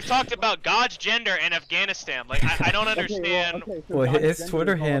 We've talked about God's gender in Afghanistan. Like, I don't understand. Well, his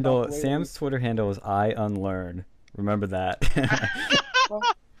Twitter handle, Sam's Twitter handle is I Unlearn. Remember that.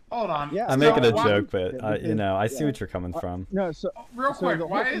 Hold on. Yeah, I'm making a joke, but I see what you're coming from. No, so real quick,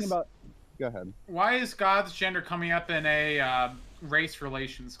 go ahead. Why is God's gender coming up in a race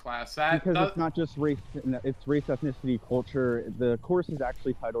relations class? Because it's not just race; it's race, ethnicity, culture. The course is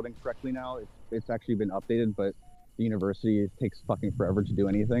actually titled incorrectly now. It's actually been updated, but the university takes fucking forever to do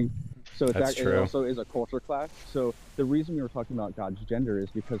anything. So it also is a culture class. So the reason we were talking about God's gender is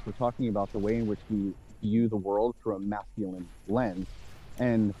because we're talking about the way in which we view the world through a masculine lens.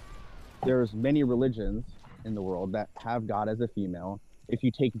 And there's many religions in the world that have God as a female. If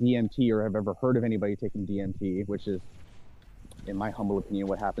you take DMT or have ever heard of anybody taking DMT, which is, in my humble opinion,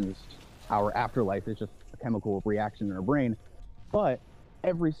 what happens, our afterlife is just a chemical reaction in our brain. But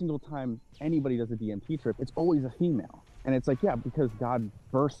every single time anybody does a DMT trip, it's always a female. And it's like, yeah, because God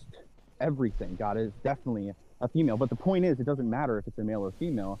burst everything. God is definitely a female. But the point is, it doesn't matter if it's a male or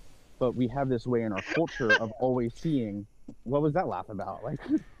female, but we have this way in our culture of always seeing. What was that laugh about? Like,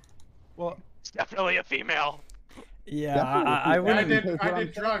 well, it's definitely a female. Yeah, I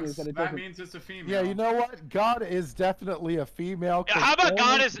did drugs. That means it's a female. Yeah, you know what? God is definitely a female. Yeah, how about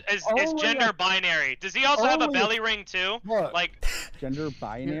God is gender binary? Does he also have a belly ring too? Look, like gender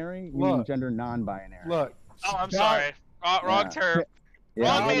binary? You mean gender non-binary? Look. Oh, I'm sorry. Wrong term.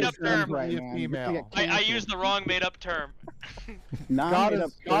 Yeah, wrong made-up term. Female. I used the wrong made-up term. God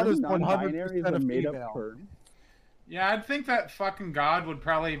is 100% a made-up female. term. Yeah, I'd think that fucking God would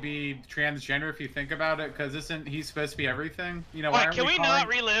probably be transgender if you think about it, because isn't he supposed to be everything? You know, can we not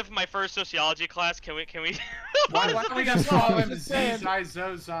relive my first sociology class? Can we? Why don't we just call him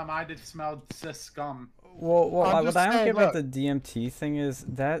Zizizozum? I did smell scum. Well, what I don't get about look. the DMT thing is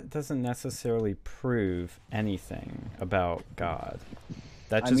that doesn't necessarily prove anything about God.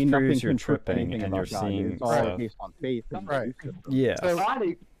 That just proves you're tripping and you're seeing it's all based on faith. Right. Yeah.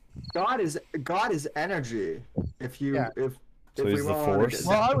 God is energy. If so we he's the want to force? get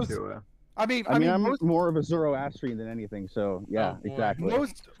Well, into it. I mean, I'm more of a Zoroastrian than anything, so yeah, exactly.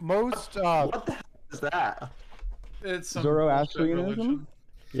 Most What the hell is that? It's some Zoroastrianism?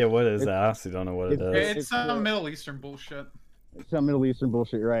 Yeah, what is that? I honestly don't know what it is. It's some Middle Eastern bullshit. Some Middle Eastern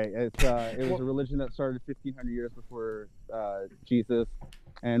bullshit, right? It was a religion that started 1,500 years before Jesus,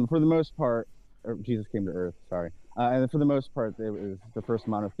 and for the most part, Jesus came to Earth. Sorry, and for the most part, it was the first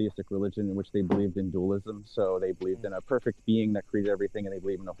monotheistic religion in which they believed in dualism. So they believed in a perfect being that created everything, and they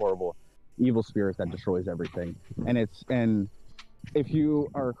believe in a horrible, evil spirit that destroys everything. And if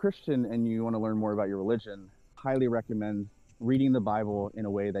you are a Christian and you want to learn more about your religion, highly recommend reading the Bible in a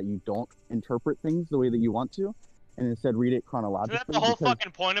way that you don't interpret things the way that you want to, and instead read it chronologically. Isn't that the whole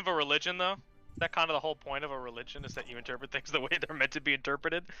fucking point of a religion, though? Is that kind of the whole point of a religion, is that you interpret things the way they're meant to be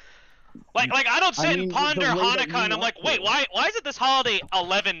interpreted? Like I don't sit and ponder Hanukkah and I'm like, wait, why is it this holiday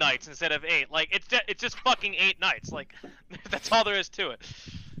 11 nights instead of 8? Like, it's just fucking 8 nights. Like, that's all there is to it.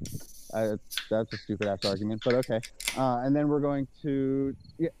 That's a stupid ass argument, but okay. And then we're going to,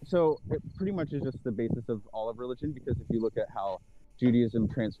 so it pretty much is just the basis of all of religion, because if you look at how Judaism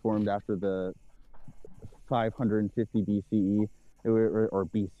transformed after the 550 BCE or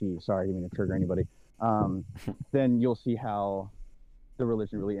BC. Sorry, I didn't mean to trigger anybody. Then you'll see how the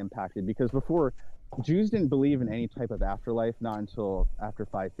religion really impacted. Because before, Jews didn't believe in any type of afterlife, not until after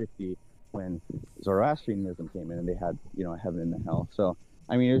 550, when Zoroastrianism came in and they had, you know, a heaven and a hell. So,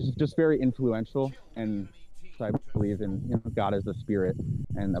 I mean, it was just very influential, and so I believe in, you know, God as a spirit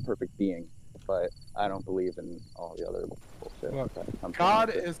and a perfect being, but I don't believe in all the other bullshit. Look, that comes God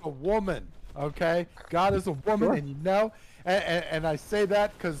from it. is a woman, okay? God is a woman, Sure. and you know, and I say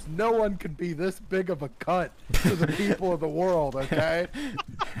that because no one can be this big of a cunt to the people of the world, okay?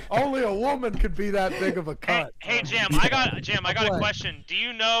 Only a woman could be that big of a cunt. Hey, Jam, I got a What? question. Do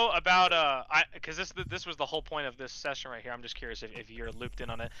you know about because this was the whole point of this session right here. I'm just curious if you're looped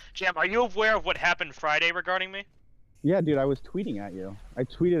in on it. Jam, are you aware of what happened Friday regarding me? Yeah, dude, I was tweeting at you. I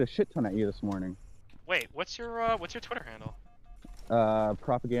tweeted a shit ton at you this morning. Wait, what's your Twitter handle?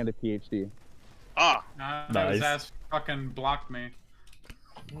 Propaganda PhD. Ah, His Nice. ass fucking blocked me.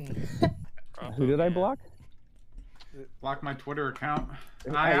 Who did I block? Blocked my Twitter account.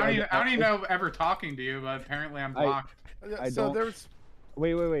 I- I don't I- even know ever talking to you, but apparently I'm blocked. I So don't- there's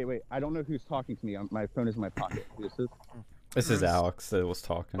Wait. I don't know who's talking to me. My phone is in my pocket. Who is this? This is Alex that was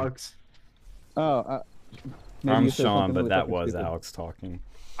talking. Bugs. Oh, maybe I'm you said Sean, something but really that fucking was stupid. Alex talking.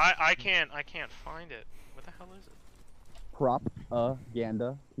 I can't find it. What the hell is it?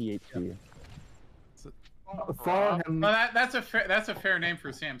 Propaganda PhD. Follow him. Well, that's a fair name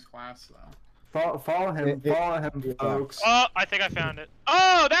for Sam's class, though. Follow him. It- Follow him, yeah. folks. Oh, I think I found it.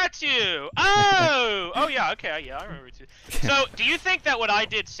 Oh, that's you. Oh yeah. Okay, yeah, I remember too. So, do you think that what I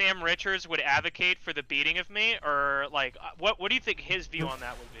did, Sam Richards would advocate for the beating of me, or like, what do you think his view on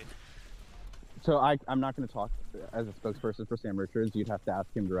that would be? So I'm not going to talk as a spokesperson for Sam Richards. You'd have to ask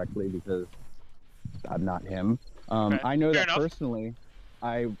him directly because I'm not him. Okay, I know fair that enough. personally,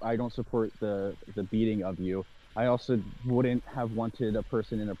 I don't support the beating of you. I also wouldn't have wanted a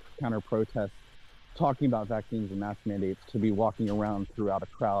person in a counter protest talking about vaccines and mask mandates to be walking around throughout a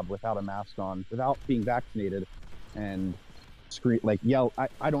crowd without a mask on, without being vaccinated, and yell.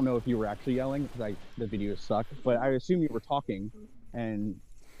 I don't know if you were actually yelling because the videos suck, but I assume you were talking and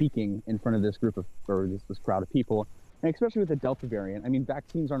speaking in front of this group of, or this crowd of people, and especially with the Delta variant. I mean,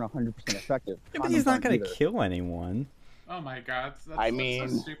 vaccines aren't 100% effective. Yeah, but he's not Condoms gonna aren't either. kill anyone. Oh my god, that's I so mean-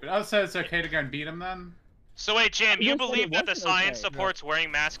 stupid. Oh, so it's okay to go and beat him then? So wait, Jam, you You said believe it that the wasn't science okay. supports wearing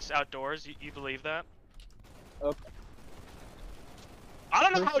masks outdoors? You believe that? Okay. I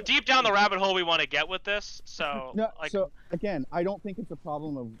don't know how deep down the rabbit hole we want to get with this. So, No, like, so again, I don't think it's a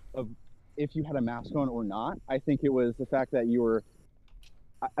problem of if you had a mask on or not. I think it was the fact that you were.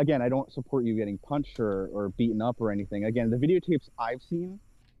 Again, I don't support you getting punched or beaten up or anything. Again, the videotapes I've seen,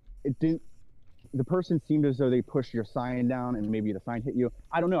 it didn't. The person seemed as though they pushed your sign down and maybe the sign hit you.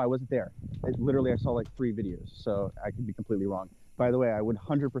 I don't know. I wasn't there. I saw like 3 videos, so I could be completely wrong. By the way, I would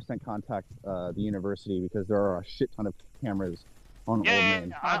 100% contact the university because there are a shit ton of cameras on Old Man.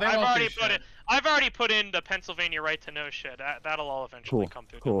 They I've won't already do put shit. it. I've already put in the Pennsylvania right to know shit. That'll all eventually come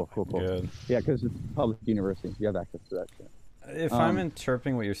through. Cool. Good. Yeah, because it's public university. You have access to that shit. If I'm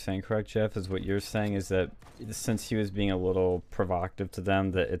interpreting what you're saying correct, Jeff, is what you're saying is that since he was being a little provocative to them,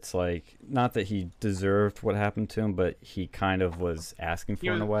 that it's like, not that he deserved what happened to him, but he kind of was asking for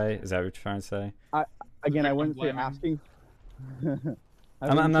it in a way. Is that what you're trying to say? Again, I Victim wouldn't say blaming. asking.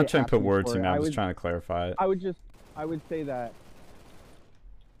 I'm not trying to put asking words for in it. your mouth. I'm just trying to clarify it. I would say that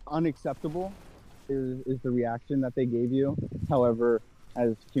unacceptable is the reaction that they gave you. However,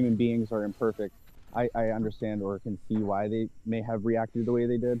 as human beings are imperfect, I understand or can see why they may have reacted the way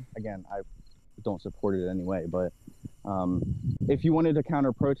they did. Again, I don't support it anyway, but if you wanted to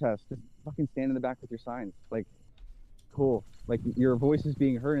counter protest, just fucking stand in the back with your signs. Like, cool. Like, your voice is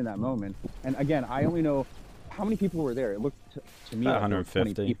being heard in that moment. And again, I only know how many people were there. It looked to me About like there were 20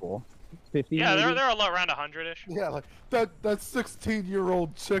 150. people. 50 Yeah, maybe? they're a lot around 100ish. Yeah, like that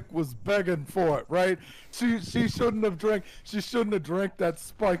 16-year-old chick was begging for it, right? She shouldn't have drank that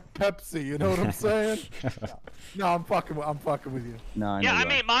spiked Pepsi, you know what I'm saying? No, I'm fucking with you. No, I know Yeah, I you are.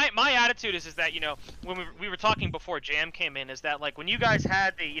 mean, my attitude is that, you know, when we were talking before Jam came in, is that like when you guys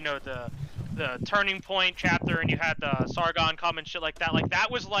had the Turning Point chapter and you had the Sargon come and shit like that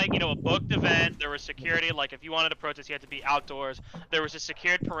was like, you know, a booked event. There was security. Like if you wanted to protest, you had to be outdoors. There was a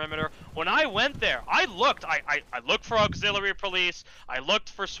secured perimeter. When I went there, I looked for auxiliary police. I looked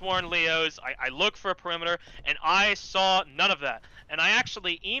for sworn Leos. I looked for a perimeter, and I saw none of that. And I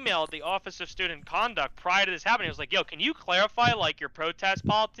actually emailed the Office of Student Conduct prior to this happening. I was like, yo, can you clarify, like, your protest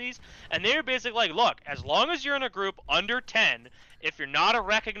policies? And they were basically like, look, as long as you're in a group under 10 if you're not a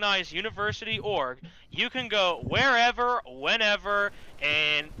recognized university org, you can go wherever, whenever,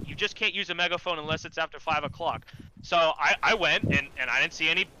 and you just can't use a megaphone unless it's after 5 o'clock. So I went, and I didn't see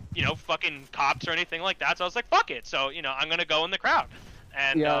any, you know, fucking cops or anything like that, so I was like, fuck it. So, you know, I'm gonna go in the crowd.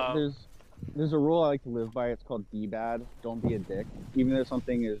 And, Yeah, there's a rule I like to live by. It's called be bad, don't be a dick. Even if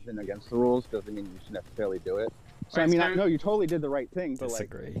something isn't against the rules, doesn't mean you should necessarily do it. So, Right, I mean, so- no, you totally did the right thing, but, like,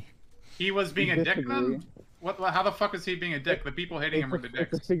 Disagree. He was being a dick disagree. then? What? How the fuck is he being a dick? The people hitting him are the it's a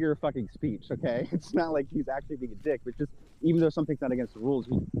dicks. figure of fucking speech, okay? It's not like he's actually being a dick, but just, even though something's not against the rules,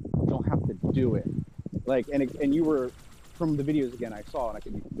 you don't have to do it. Like, and you were, from the videos again I saw, and I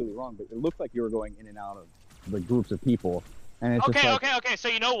could be completely wrong, but it looked like you were going in and out of the groups of people. And it's just like, Okay. So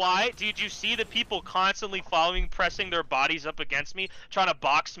you know why? Did you see the people constantly following, pressing their bodies up against me, trying to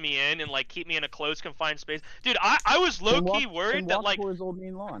box me in and like keep me in a closed, confined space? Dude, I was low key worried that like, towards Old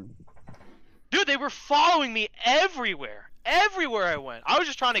Main Lawn. dude, they were following me everywhere, everywhere I went. I was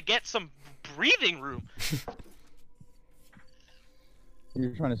just trying to get some breathing room.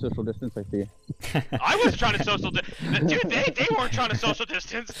 You're trying to social distance, I see. I wasn't trying to social dude, they weren't trying to social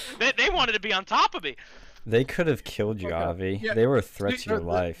distance. They wanted to be on top of me. They could have killed you, Okay. Avi. Yeah. They were a threat to They're, your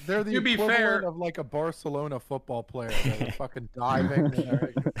life. they're the To be equivalent fair- of like a Barcelona football player. They're fucking diving.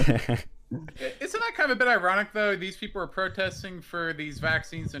 And Isn't that kind of a bit ironic though? These people are protesting for these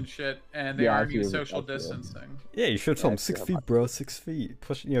vaccines and shit, and they Yeah, I argue see what- social I see it. distancing. Yeah, you should have told him Yeah, 6 yeah. feet, bro. 6 feet.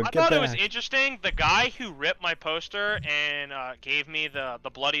 Push, you know, I get thought back. it was interesting. The guy who ripped my poster and gave me the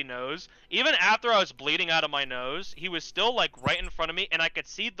bloody nose, even after I was bleeding out of my nose, he was still like right in front of me, and I could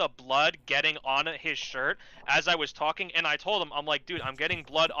see the blood getting on his shirt as I was talking. And I told him, I'm like, dude, I'm getting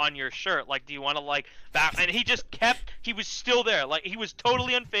blood on your shirt. Like, do you want to like back? And he just kept. He was still there. Like, he was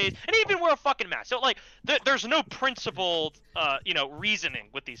totally unfazed, and he even wore a fucking mask. So like, there's no principled, you know, reasoning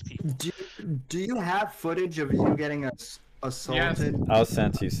with these people. Do you have footage of you getting assaulted? I'll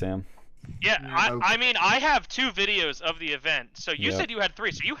send to you, Sam. Yeah, Yeah. I mean, I have 2 videos of the event. So you Yeah. said you had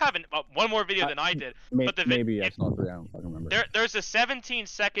 3, so you haven't one more video than I did. But the Maybe I if- saw 3. I don't fucking remember. There's a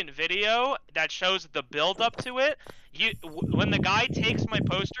 17-second video that shows the build up to it. When the guy takes my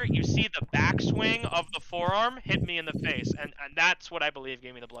poster, you see the backswing of the forearm hit me in the face, and that's what I believe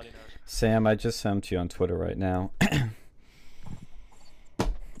gave me the bloody nose. Sam, I just sent to you on Twitter right now.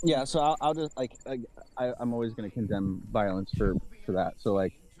 Yeah, so I'll just like I'm always gonna condemn violence for that. So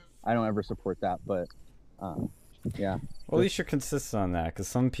like, I don't ever support that. But yeah. Well, at least you're consistent on that, because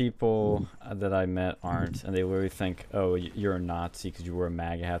some people that I met aren't, and they literally think, oh, you're a Nazi because you wear a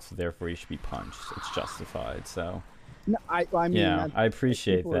MAGA hat, so therefore you should be punched. It's justified, so... No, I mean, Yeah, that's- I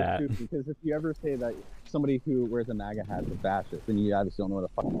appreciate people are that. stupid, because if you ever say that somebody who wears a MAGA hat is a fascist, then you obviously don't know what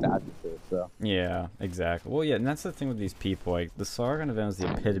a fucking fascist is. So Yeah, exactly. Well, yeah, and that's the thing with these people. Like, the Sargon event is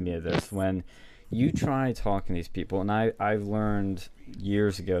the epitome of this. When you try talking to these people, and I've learned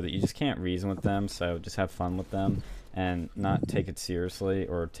years ago that you just can't reason with them, so just have fun with them and not take it seriously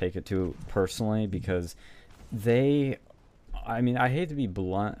or take it too personally, because they... I mean, I hate to be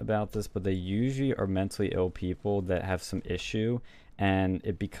blunt about this, but they usually are mentally ill people that have some issue, and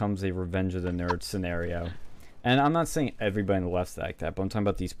it becomes a Revenge of the Nerds scenario. And I'm not saying everybody on the left's like that, but I'm talking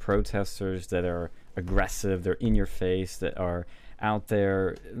about these protesters that are aggressive, they're in your face, that are out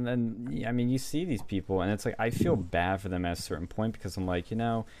there. And then, I mean, you see these people, and it's like, I feel bad for them at a certain point, because I'm like, you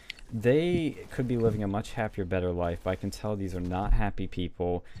know, they could be living a much happier, better life, but I can tell these are not happy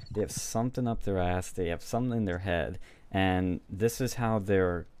people. They have something up their ass, they have something in their head, and this is how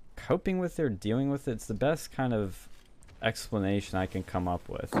they're coping with it, or dealing with it. It's the best kind of explanation I can come up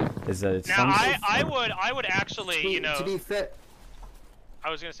with, is that it's Now, some I would actually, you know, To be fit, I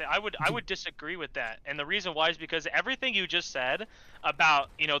was gonna say I would disagree with that, and the reason why is because everything you just said about,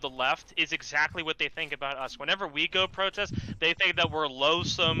 you know, the left is exactly what they think about us. Whenever we go protest, they think that we're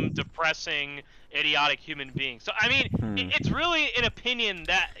loathsome, depressing, idiotic human beings. So I mean, it's really an opinion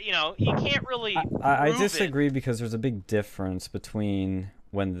that, you know, you can't really. I prove it. disagree, because there's a big difference between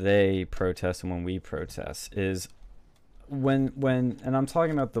when they protest and when we protest. Is when and I'm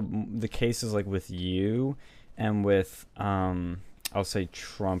talking about the cases like with you and with I'll say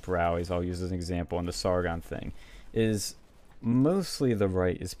Trump rallies, I'll use as an example, and the Sargon thing, is mostly the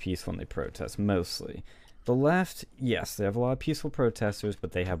right is peaceful when they protest, mostly. The left, yes, they have a lot of peaceful protesters,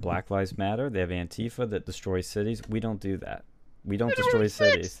 but they have Black Lives Matter, they have Antifa that destroys cities. We don't do that. We don't destroy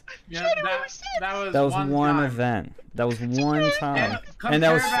cities. Yeah, January that was That was one time. event. That was one time. And And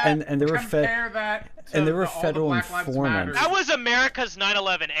that was compare and there were compare that to and there were all the federal Black Lives informants. Matter. That was America's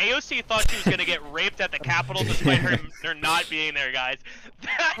 9/11. AOC thought she was gonna get raped at the Capitol despite her not being there, guys.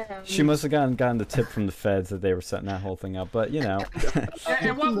 She must have gotten the tip from the feds that they were setting that whole thing up, but you know. Yeah,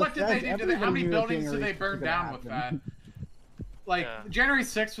 and what did they do to Everybody How many knew that buildings did they January burn was gonna down with that? happen. Like Yeah. January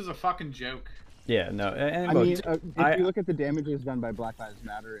 6th was a fucking joke. Yeah, no, and I look, mean, if I- you look at the damages done by Black Lives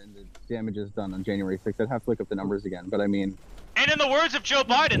Matter and the damages done on January 6th, I'd have to look up the numbers again. But I mean, And in the words of Joe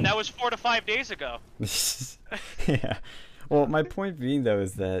Biden, that was 4 to 5 days ago. yeah. Well, my point being though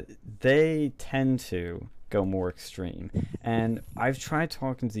is that they tend to go more extreme, and I've tried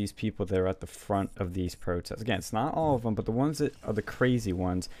talking to these people that are at the front of these protests. Again, it's not all of them, but the ones that are the crazy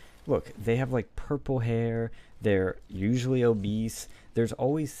ones. Look, they have like purple hair. They're usually obese. There's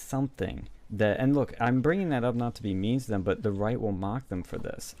always something that, and look, I'm bringing that up not to be mean to them, but the right will mock them for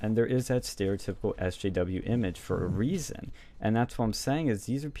this, and there is that stereotypical SJW image for a reason, and that's what I'm saying is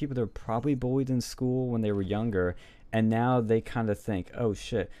these are people that were probably bullied in school when they were younger, and now they kind of think, oh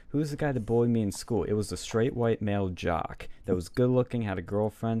shit, who's the guy that bullied me in school? It was the straight white male jock that was good looking, had a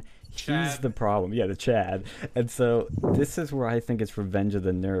girlfriend. He's Chad. the problem. Yeah, the Chad. And so this is where I think it's revenge of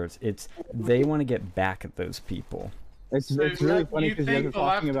the nerds. It's they want to get back at those people. it's So really you funny because you guys think are the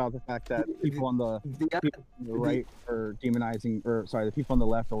talking left- about the fact that people on the The, people on the right are demonizing, or sorry, the people on the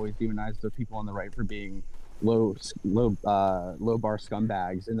left always demonize the people on the right for being low bar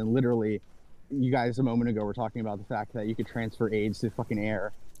scumbags, and then literally, you guys a moment ago were talking about the fact that you could transfer AIDS to fucking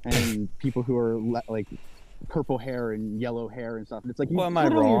air, and people who are like purple hair and yellow hair and stuff. And it's like, Well, am I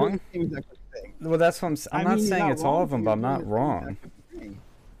literally are wrong? doing the same exact thing. Well, that's what I'm I not mean, you're saying not it's all wrong, of them, you're but I'm doing not the same wrong. exact thing.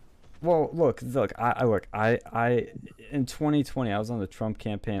 Well, look, I in 2020 I was on the Trump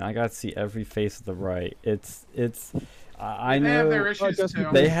campaign. I got to see every face of the right. I They have know their Well, issues just too. they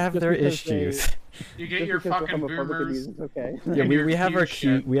because- have just their because they- issues. You get Just your because they're fucking homophobic boomers. it's okay. Yeah, and we your have our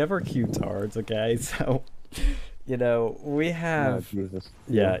cute cute tards, okay? So, you know, we Oh, have Jesus.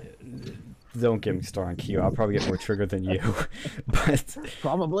 yeah. Don't get me started on Q. I'll probably get more triggered than you, but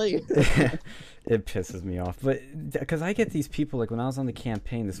Probably. it pisses me off. But because I get these people, like when I was on the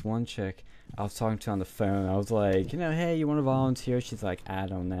campaign, this one chick I was talking to on the phone, I was like, hey, you want to volunteer? She's like, I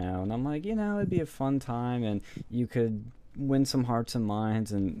don't know. And I'm like, it'd be a fun time, and you could win some hearts and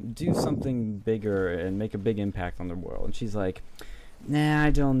minds and do something bigger and make a big impact on the world. And she's like, nah,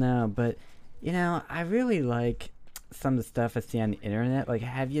 I don't know, but I really like some of the stuff I see on the internet. Like,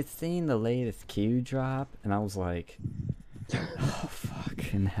 have you seen the latest Q drop? And I was like, oh,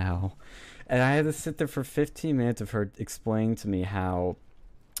 fucking hell. And I had to sit there for 15 minutes of her explaining to me how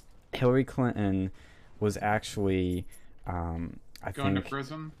Hillary Clinton was actually, I Going to think,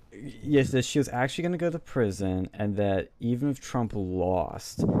 prison. yes, that she was actually going to go to prison, and that even if Trump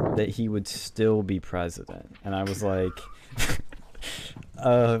lost, that he would still be president. And I was like,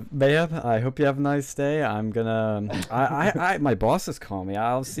 ma'am, I hope you have a nice day. I'm gonna, my boss is calling me.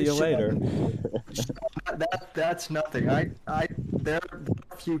 I'll see you later. that's nothing. There are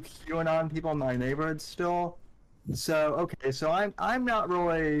a few QAnon people in my neighborhood still. So okay, so I'm not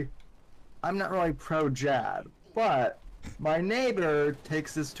really pro Jad, but my neighbor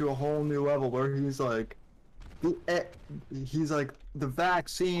takes this to a whole new level where he's like, the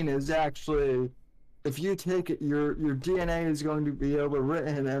vaccine is actually, if you take it, your DNA is going to be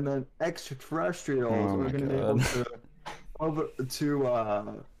overwritten, and then extraterrestrials Oh are my going to be able to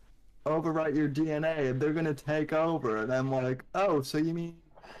overwrite your DNA, and they're going to take over. And I'm like, oh, so you mean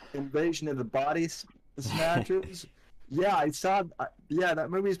Invasion of the Body Snatchers? Yeah, I saw. Yeah, that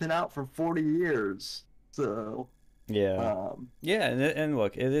movie's been out for 40 years. So. Yeah. Yeah, and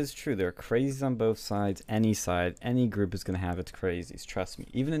look, it is true. There are crazies on both sides. Any side, any group is going to have its crazies. Trust me.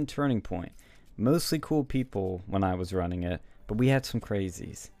 Even in Turning Point, mostly cool people when I was running it, but we had some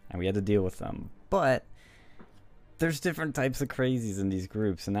crazies, and we had to deal with them. But there's different types of crazies in these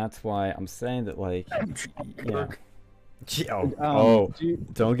groups, and that's why I'm saying that, like, yeah.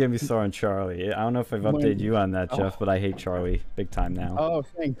 Don't get me started on Charlie. I don't know if I've updated you on that, Jeff, but I hate Charlie big time now. Oh,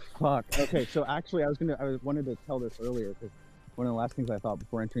 thank fuck. Okay, so actually, I wanted to tell this earlier because one of the last things I thought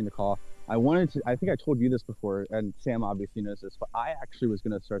before entering the call, I think I told you this before, and Sam obviously knows this, but I actually was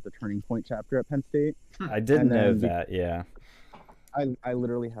going to start the Turning Point chapter at Penn State. I did know then that, yeah. I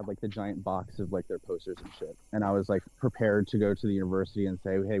literally had like the giant box of like their posters and shit, and I was like prepared to go to the university and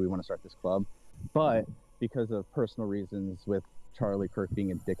say, hey, we want to start this club, but because of personal reasons with Charlie Kirk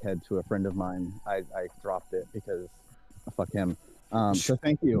being a dickhead to a friend of mine, I dropped it because fuck him. So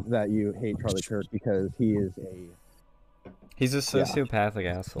thank you that you hate Charlie Kirk because he is He's a sociopathic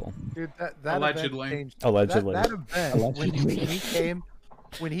asshole. Dude, that Allegedly. event changed. Allegedly. That event Allegedly.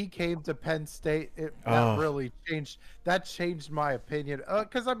 when he came to Penn State, that Oh. really changed. That changed my opinion.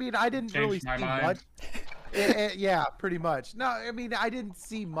 Because I mean, I didn't really Changed my see mind. much. Yeah, pretty much. No, I mean, I didn't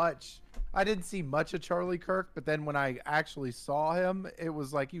see much. I didn't see much of Charlie Kirk, but then when I actually saw him, it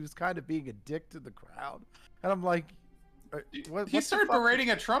was like he was kind of being a dick to the crowd, and I'm like, what He the started fuck? berating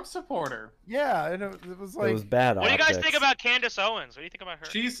a Trump supporter. Yeah, and it was like it was bad What do you guys think optics. about Candace Owens? What do you think about her?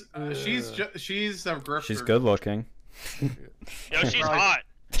 She's she's a grifter. She's good looking. Yo, she's Right. hot.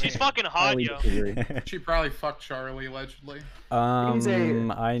 She's fucking hot, Highly yo. disagree. She probably fucked Charlie allegedly. I Dude,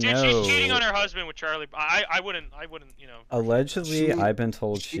 know. she's cheating on her husband with Charlie. I wouldn't, you know. Allegedly, She- I've been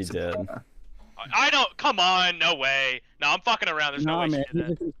told she she's a- did. I don't. Come on, no way. No, I'm fucking around. There's no Nah, way man, she did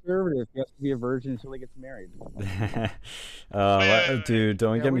he's a that. conservative. He has to be a virgin until he gets married. wait. Dude,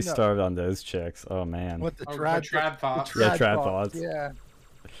 don't Yeah, get we me know. stared on those chicks. Oh man. what the Oh, trad, trad thoughts. Yeah, trad trad thoughts. thoughts. Yeah.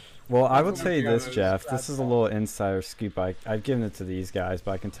 Well, I will That's tell what you we this, got is Jeff. bad This is a thought. little insider scoop. I've given it to these guys,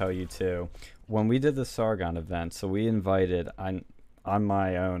 but I can tell you too. When we did the Sargon event, so we invited on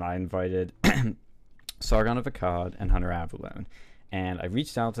my own. I invited Sargon of Akkad and Hunter Avalon, and I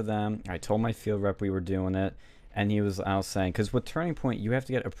reached out to them. I told my field rep we were doing it, and I was saying, because with Turning Point, you have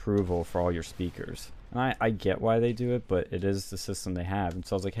to get approval for all your speakers. And I get why they do it, but it is the system they have. And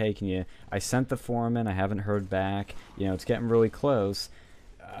so I was like, hey, I sent the form in. I haven't heard back. You know, it's getting really close.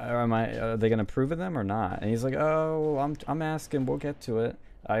 Are they gonna approve of them or not? And he's like, oh, I'm asking. We'll get to it.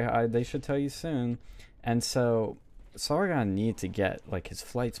 They should tell you soon. And so Sargon needed to get like his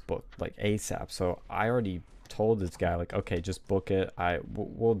flights booked like ASAP. So I already told this guy like, okay, just book it.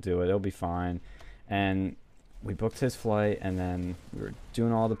 We'll do it. It'll be fine. And we booked his flight, and then we were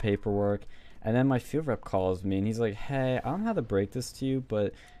doing all the paperwork. And then my field rep calls me, and he's like, hey, I don't know how to break this to you,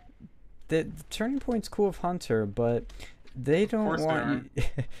 but the Turning Point's cool with Hunter, but they don't course they want you.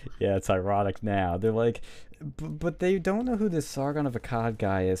 Yeah, it's ironic now. They're like, but they don't know who this Sargon of Akkad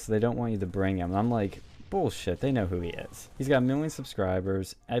guy is, so they don't want you to bring him. And I'm like, bullshit. They know who he is. He's got 1 million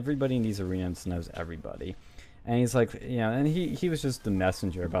subscribers. Everybody in these arenas knows everybody. And he's like, you know, and he was just the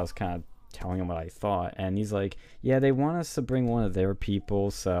messenger, but I was kind of telling him what I thought. And he's like, yeah, they want us to bring one of their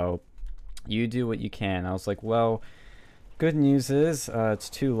people, so you do what you can. I was like, well, good news is it's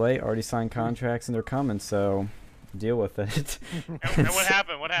too late. Already signed contracts and they're coming, so deal with it. And what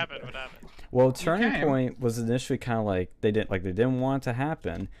happened? What happened? What happened? Well, Turning came. Point was initially kind of like they didn't want it to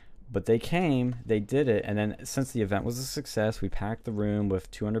happen, but they came, they did it, and then since the event was a success, we packed the room with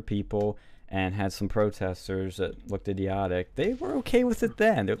 200 people and had some protesters that looked idiotic. They were okay with it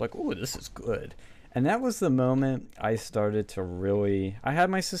then. They're like, "Oh, this is good." And that was the moment I started to really... I had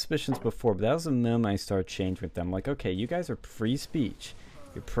my suspicions before, but that was the moment I started changing with them. Like, okay, you guys are free speech.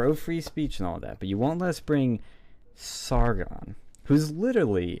 You're pro-free speech and all that, but you won't let us bring Sargon, who's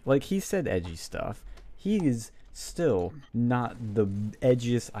literally... Like, he said edgy stuff. He is still not the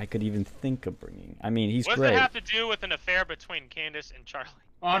edgiest I could even think of bringing. I mean, he's What does great. it have to do with an affair between Candace and Charlie?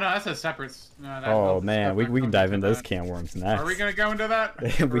 Oh no, that's a separate. No, that's Oh, a man, separate we can dive into those that. can worms next. Are we gonna go into that? We Or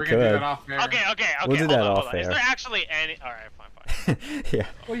are we gonna do could. that off air? Okay. We'll do hold that on, off hold on. Is air. there actually any? All right, fine. Yeah.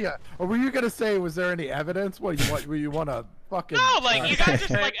 Oh yeah. Or were you gonna say, was there any evidence? What you want to fucking? No, like you guys just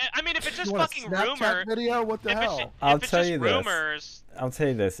Okay. like. I mean, if it's you just want a fucking Snapchat rumor, video? What the if hell? it's, I'll if it's tell just you this. rumors, I'll tell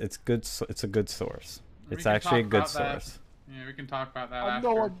you this. It's good. It's a good source. We It's can actually a talk good about that. source. Yeah, we can talk about that I after.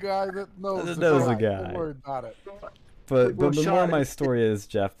 know a guy that knows That a knows a guy. guy. Don't worry about it. But Well, the more Sean, my story is,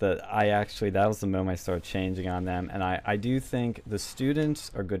 Jeff, that that was the moment I started changing on them, and I do think the students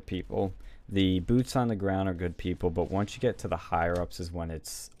are good people, the boots on the ground are good people, but once you get to the higher ups is when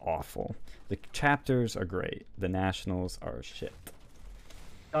it's awful. The chapters are great, the nationals are shit.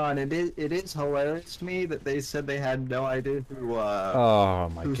 John, it is hilarious to me that they said they had no idea who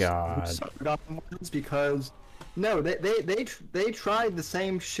Oh my who god. Sargon was, because no, they tried the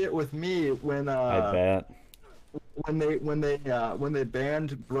same shit with me when I bet. when they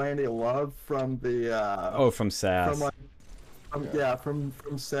banned Brandy Love from the Oh, from SAS. from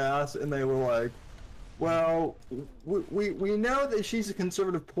SAS, and they were like, well, we know that she's a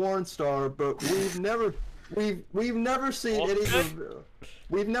conservative porn star, but we've never seen any of her,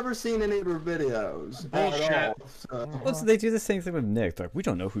 we've never seen any of her videos Bullshit. at all. So. Well, so they do the same thing with Nick. They're like, we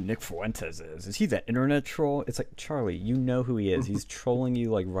don't know who Nick Fuentes is. Is he that internet troll? It's like, Charlie, you know who he is. He's trolling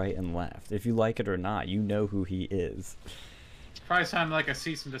you like right and left. If you like it or not, you know who he is. Probably sounded like a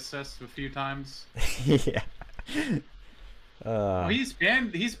cease and desist a few times. Yeah. Well, he's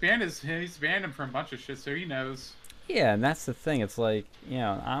banned him from a bunch of shit, so he knows. Yeah, and that's the thing. It's like, you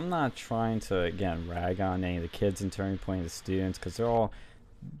know, I'm not trying to, again, rag on any of the kids in Turning Point, the students, because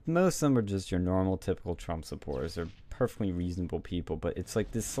most of them are just your normal, typical Trump supporters. They're perfectly reasonable people, but it's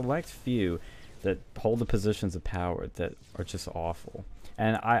like this select few that hold the positions of power that are just awful.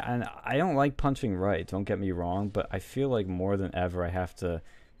 And I don't like punching right, don't get me wrong, but I feel like more than ever I have to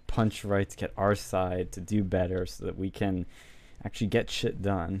punch right to get our side to do better so that we can actually get shit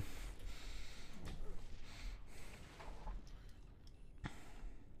done.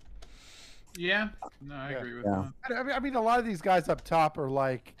 Yeah, no, I Yeah. agree with Yeah. that. I mean, a lot of these guys up top are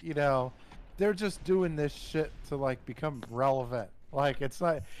like, they're just doing this shit to like become relevant. Like it's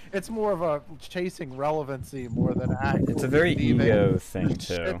not. It's more of a chasing relevancy more than actually. It's a very believing ego the thing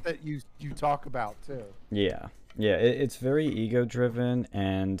too. shit that you talk about too. Yeah, yeah, it's very ego driven,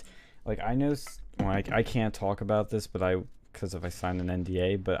 and like I know, like I can't talk about this, but because if I signed an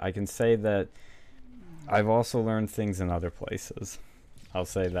NDA, but I can say that I've also learned things in other places. I'll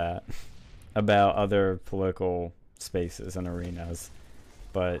say that about other political spaces and arenas,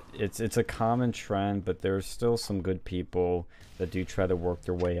 but it's a common trend. But there's still some good people that do try to work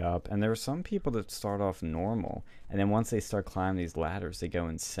their way up, and there are some people that start off normal, and then once they start climbing these ladders, they go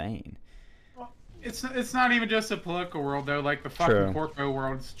insane. It's not even just a political world though. Like the fucking True. corpo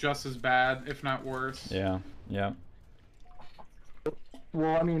world's just as bad, if not worse. Yeah, yeah.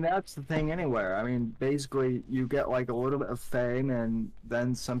 Well, I mean, that's the thing anywhere. I mean, basically, you get like a little bit of fame, and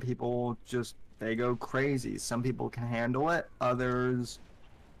then some people just, they go crazy. Some people can handle it, others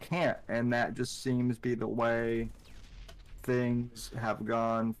can't. And that just seems to be the way things have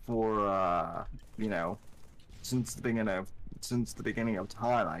gone for, since the beginning of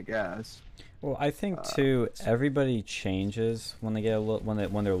time, I guess. Well, I think too, everybody changes when they get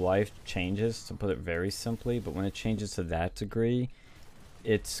when their life changes, to put it very simply. But when it changes to that degree,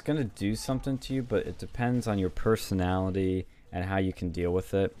 it's gonna do something to you. But it depends on your personality and how you can deal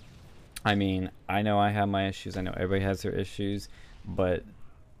with it. I mean, I know I have my issues. I know everybody has their issues, but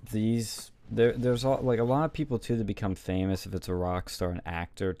there's like a lot of people too that become famous. If it's a rock star, an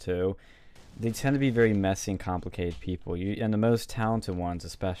actor too, they tend to be very messy and complicated people. And the most talented ones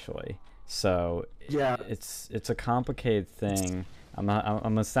especially. So Yeah. it's a complicated thing. I'm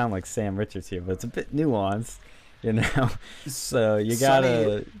gonna sound like Sam Richards here, but it's a bit nuanced, So you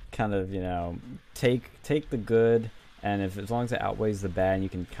gotta kind of take the good, and as long as it outweighs the bad, you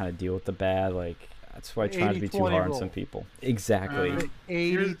can kind of deal with the bad. Like that's why I try not to be too 80-20 hard on rule. some people. Exactly.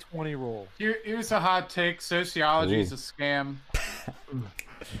 80-20 rule. Here's a hot take: sociology is Ooh. a scam.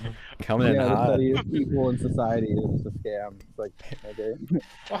 Coming in Yeah, the hot. study of people in society is a scam. It's like, okay.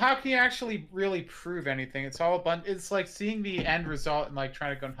 Well, how can you actually really prove anything? It's all it's like seeing the end result and like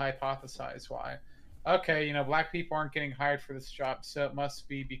trying to go and hypothesize why. Okay, black people aren't getting hired for this job, so it must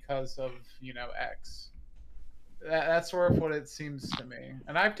be because of X. That's sort of what it seems to me.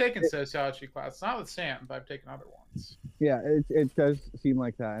 And I've taken sociology class, not with Sam, but I've taken other ones. Yeah, it does seem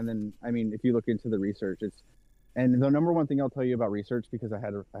like that. And then, I mean, if you look into the research, and the number one thing I'll tell you about research, because I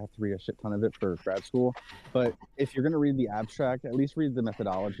have to read a shit ton of it for grad school, but if you're going to read the abstract, at least read the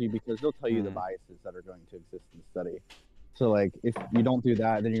methodology, because they'll tell you the biases that are going to exist in the study. So like, if you don't do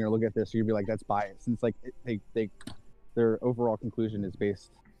that, then you're going to look at this, you're going to be like, that's bias. And it's like, their overall conclusion is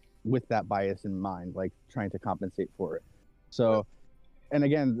based with that bias in mind, like trying to compensate for it. So, and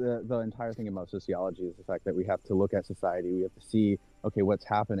again, the entire thing about sociology is the fact that we have to look at society, we have to see, okay, what's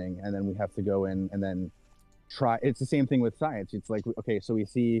happening, and then we have to go in and then try. It's the same thing with science. It's like, okay, so we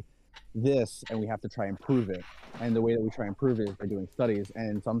see this and we have to try and prove it, and the way that we try and prove it is by doing studies,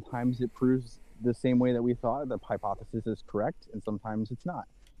 and sometimes it proves the same way that we thought the hypothesis is correct, and sometimes it's not,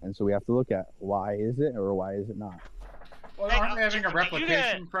 and so we have to look at why is it or why is it not. Well, Hey, aren't they having a you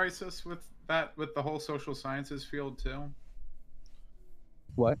replication crisis with the whole social sciences field too?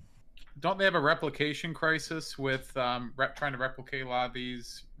 What? Don't they have a replication crisis with trying to replicate a lot of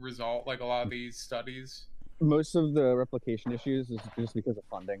these a lot of these studies? Most of the replication issues is just because of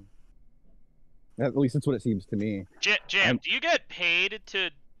funding. At least that's what it seems to me. Jam, do you get paid to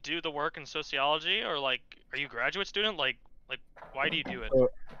do the work in sociology, or like, are you a graduate student? Like, why do you do it?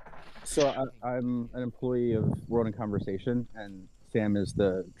 So I'm an employee of World in Conversation, and Sam is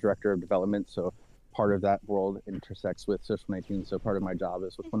the director of development. So part of that world intersects with Social 19. So part of my job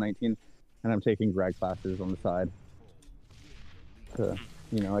is with 119, and I'm taking grad classes on the side to,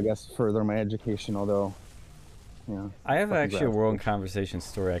 I guess, further my education. Although, I have fucking actually a grad World in school. Conversation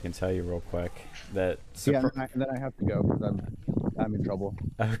story I can tell you real quick. That Yeah, and then I have to go because I'm in trouble.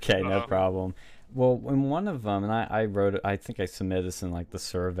 Okay, no Uh-oh. problem. Well, in one of them, and I wrote it, I think I submitted this in like the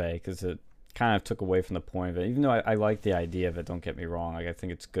survey because it kind of took away from the point of it. Even though I like the idea of it, don't get me wrong. Like I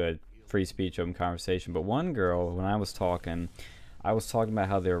think it's good, free speech, open conversation. But one girl, when I was talking about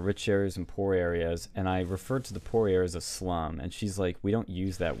how there are rich areas and poor areas, and I referred to the poor areas as slum, and she's like, "We don't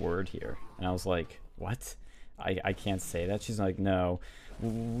use that word here." And I was like, "What? I can't say that." She's like, "No,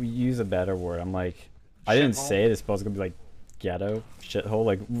 we use a better word." I'm like, I didn't Shithole? say it. It's supposed to be like ghetto, shithole.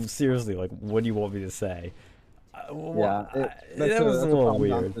 Like seriously, like what do you want me to say? Yeah, that was a little problem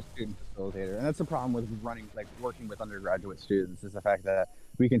not weird. for students, facilitator, and that's the problem with working with undergraduate students is the fact that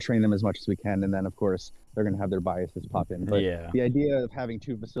we can train them as much as we can, and then of course they're going to have their biases pop in. But Yeah. the idea of having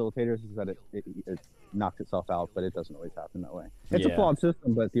 2 facilitators is that it knocks itself out, but it doesn't always happen that way. It's a Yeah. flawed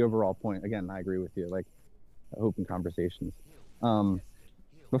system, but the overall point, again, I agree with you. Like open conversations.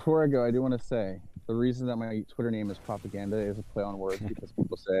 Before I go, I do want to say the reason that my Twitter name is Propaganda is a play on words because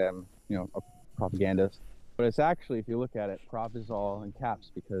people say I'm, a propagandist. But it's actually, if you look at it, prop is all in caps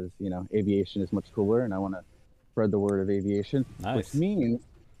because, aviation is much cooler and I want to spread the word of aviation. Nice. Which means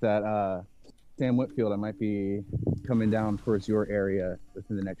that Sam Whitfield, I might be coming down towards your area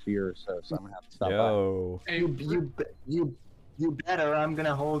within the next year or so. So I'm going to have to stop Yo. Hey, You better. I'm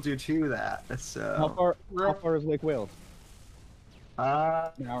gonna hold you to that. by. So. How far is Lake Wales? An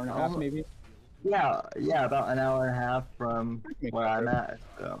hour and a half, Oh. maybe? Yeah, about an hour and a half from Make where it I'm quick. at.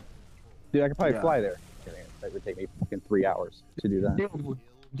 So. Dude, I could probably Yeah. fly there. That would take me fucking 3 hours to do that.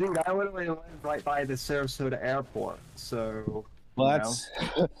 Dude, I literally live right by the Sarasota airport. So. Well,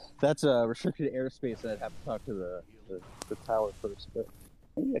 you know. that's a restricted airspace. I'd have to talk to the tower first, but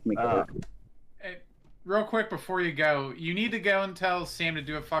maybe I can make that work. hey, real quick before you go, you need to go and tell Sam to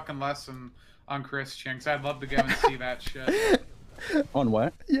do a fucking lesson on Chris Chan, 'cause I'd love to go and see that shit. On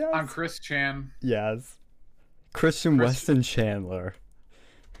what? On Chris Chan. Yes. Christian Weston Chandler.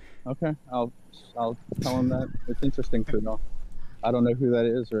 Okay, I'll tell him that. It's interesting for them. I don't know who that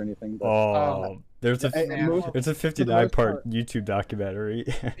is or anything. But Oh, there's a Hey, man. there's a for the 59 most part part- YouTube documentary.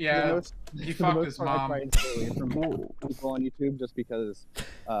 Yeah, for he the fucked most his part, I mom. try and stay away from people on YouTube just because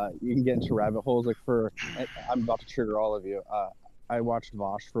you can get into rabbit holes. I'm about to trigger all of you. I watched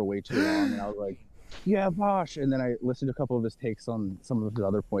Vosh for way too long, and I was like, "Yeah, Vosh," and then I listened to a couple of his takes on some of his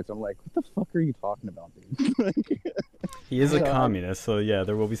other points. I'm like, "What the fuck are you talking about, dude?" He is a So, communist, so yeah,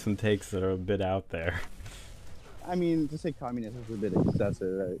 there will be some takes that are a bit out there. I mean, to say communist is a bit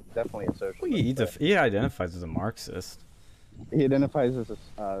excessive. Definitely a socialist. Well, but he identifies as a Marxist. he identifies as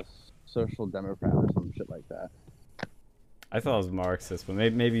a social democrat or some shit like that. I thought it was Marxist, but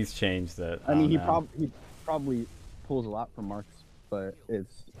maybe he's changed that. I mean, he don't know. probably pulls a lot from Marx, but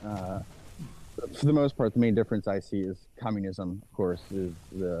it's for the most part, the main difference I see is communism, of course, is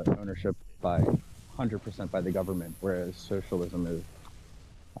the ownership by 100% by the government, whereas socialism is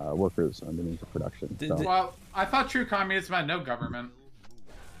workers underneath the production. So Well, I thought true communism had no government.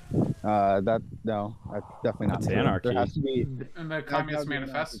 no, definitely not. That's true. anarchy. There has to be. In the Communist be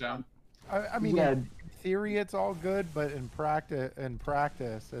Manifesto. I mean, Yeah. in theory it's all good, but in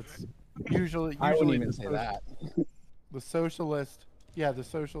practice, it's usually. I wouldn't even the say soc- that. The socialist, yeah, the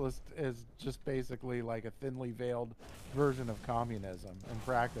socialist is just basically like a thinly veiled version of communism in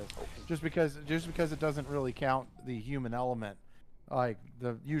practice. Just because it doesn't really count the human element, like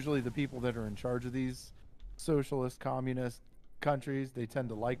usually the people that are in charge of these socialist communist countries, they tend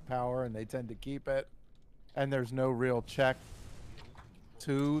to like power and they tend to keep it, and there's no real check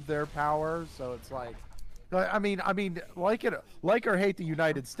to their power. So it's like, I mean, like or hate the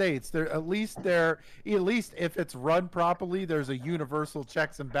United States, at least if it's run properly, there's a universal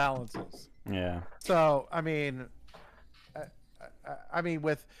checks and balances. Yeah. So I mean,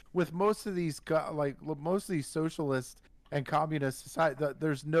 with most of these most of these socialist and communist society,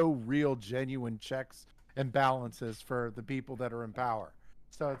 there's no real genuine checks and balances for the people that are in power.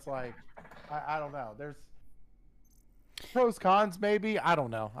 So it's like, I don't know. There's pros cons maybe. I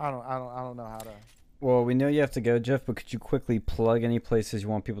don't know. I don't know how to. Well, we know you have to go, Jeff, but could you quickly plug any places you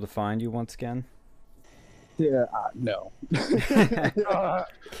want people to find you once again? Yeah, no.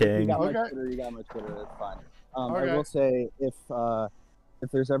 King. You got my Okay. Twitter. You got my Twitter. That's fine. I Okay. will say if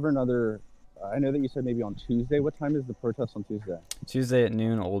there's ever another, I know that you said maybe on Tuesday. What time is the protest on Tuesday? Tuesday at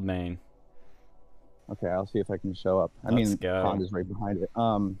noon, Old Main. Okay, I'll see if I can show up. I Let's mean, go. Honda's right behind it.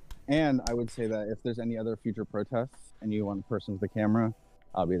 And I would say that if there's any other future protests and you want a person with a camera,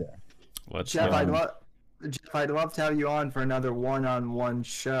 I'll be there. Let's Jeff, go. I'd love to have you on for another one-on-one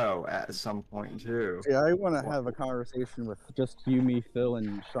show at some point too. Yeah, I want to have a conversation with just you, me, Phil,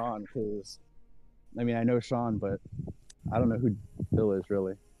 and Sean because, I mean, I know Sean, but I don't know who Phil is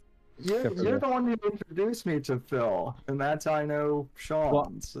really. You're the one who introduced me to Phil, and that's how I know Sean.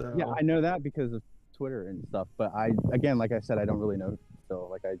 Well, so. Yeah, I know that because of Twitter and stuff. But again, like I said, I don't really know Phil.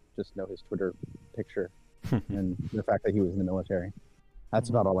 Like I just know his Twitter picture and the fact that he was in the military. That's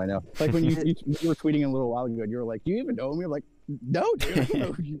about all I know. Like when you were tweeting a little while ago, and you were like, "Do you even know me?" I'm like, "No, dude, I don't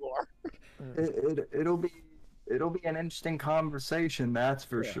know who you are." It'll be an interesting conversation, that's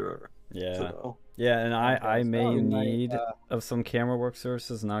for sure. Yeah. So, Yeah, and I may good night, need of some camera work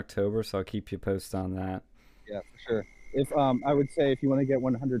services in October, so I'll keep you posted on that. Yeah, for sure. If I would say if you want to get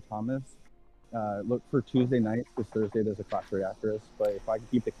 100 Thomas, look for Tuesday night because Thursday there's a class right after us. But if I can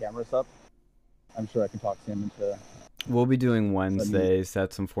keep the cameras up, I'm sure I can talk Sam into. We'll be doing Wednesdays.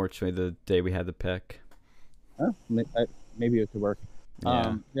 That's unfortunately the day we had to pick. Maybe it could work.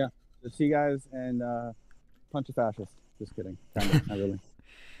 Yeah. Yeah. So see you guys and punch a fascist. Just kidding. Kind of, not really.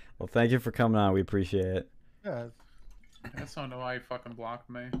 Well, thank you for coming on. We appreciate it. Yeah, I just don't know why you fucking blocked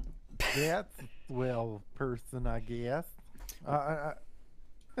me. that's well person, I guess. I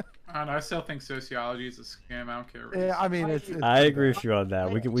don't know. I still think sociology is a scam. I don't care. what you Yeah, say. I mean, it's I agree with you on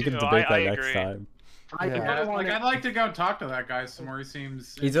that. We can Dude, debate that I next agree. time. Yeah, like I'd like to go and talk to that guy some more. He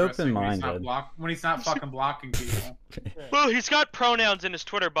seems He's interesting when open-minded. when he's not fucking blocking people. Well, he's got pronouns in his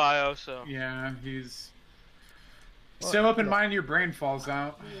Twitter bio, so. Yeah, he's so open-minded your brain falls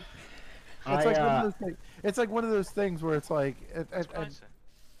out. It's like one of those things. It's like one of those things where it's like, That's what I said.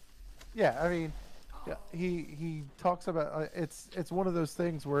 yeah. I mean, yeah, he talks about it's one of those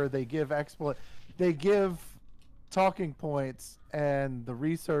things where they give talking points, and the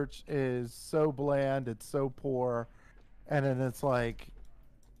research is so bland, it's so poor, and then it's like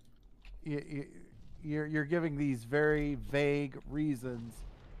you're giving these very vague reasons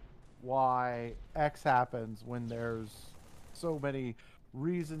why X happens when there's so many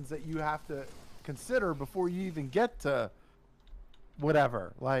reasons that you have to consider before you even get to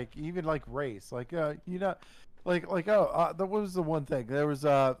whatever, like even like race, like that was the one thing. There was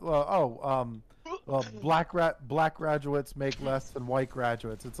black graduates make less than white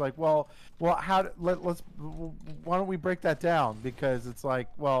graduates. It's like, well, why don't we break that down? Because it's like,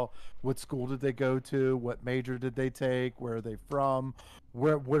 well, what school did they go to? What major did they take? Where are they from?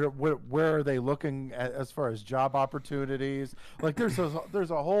 Where are they looking at as far as job opportunities? Like there's a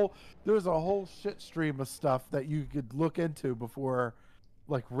whole shit stream of stuff that you could look into before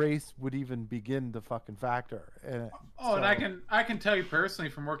like race would even begin to fucking factor. And and I can tell you personally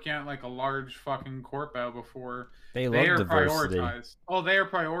from working at like a large fucking corpo before, They they love are diversity. prioritized. Oh, they are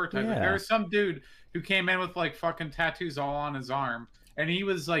prioritized. Like, Yeah. there was some dude who came in with like fucking tattoos all on his arm, and he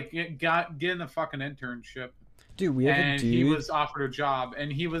was like getting a fucking internship, Dude, we have a and dude. he was offered a job,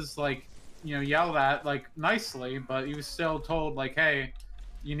 and he was like, yelled at like nicely, but he was still told like, hey,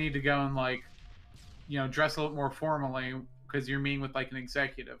 you need to go and like, dress a little more formally because you're meeting with like an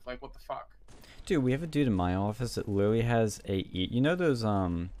executive. Like, what the fuck? Dude, we have a dude in my office that literally has those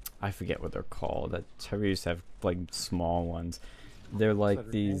I forget what they're called. That we used to have like small ones. They're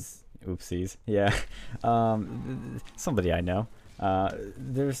like these oopsies. Yeah. Somebody I know.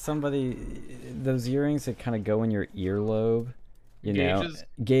 There's somebody, those earrings that kind of go in your earlobe, Gauges?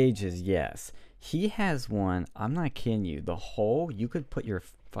 Gauges, yes. He has one, I'm not kidding you, the hole, you could put your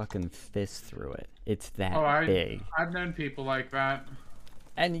fucking fist through it. It's that big. I've known people like that.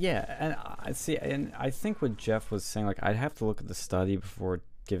 And yeah, and I see, and I think what Jeff was saying, like, I'd have to look at the study before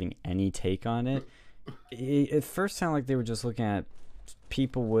giving any take on it. It first sounded like they were just looking at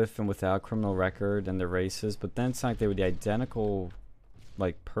people with and without criminal record and their races, but then it's like they were the identical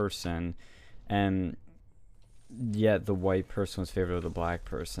like person, and yet the white person was favored of the black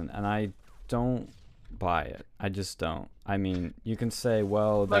person, and I don't buy it. I just don't. I mean, you can say,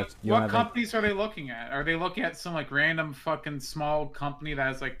 well, Like, that's you what don't have companies are they looking at? Are they looking at some like random fucking small company that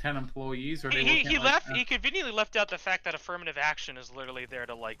has like 10 employees? Or are they He looking at, left. Like, He conveniently left out the fact that affirmative action is literally there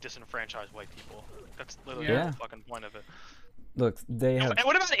to like disenfranchise white people. That's literally Yeah. the fucking point of it. look, they have And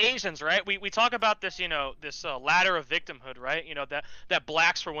what about Asians, right? We talk about this, this ladder of victimhood, right? That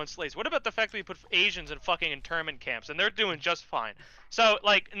blacks were once slaves. What about the fact that we put Asians in fucking internment camps and they're doing just fine? So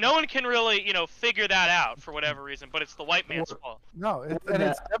like, no one can really, figure that out for whatever reason, but it's the white man's fault. No,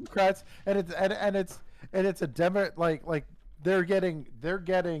 it's Democrats, and it's a demo like they're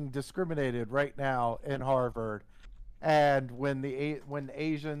getting discriminated right now in Harvard, and when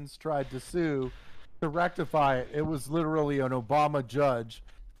Asians tried to sue to rectify it, it was literally an Obama judge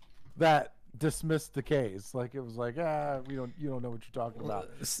that dismissed the case. Like it was like, you don't know what you're talking about.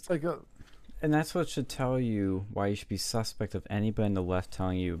 It's like and that's what should tell you why you should be suspect of anybody on the left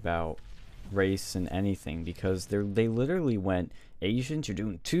telling you about race and anything, because they literally went, Asians, you're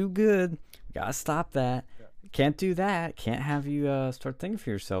doing too good, gotta stop that. Can't do that. Can't have you start thinking for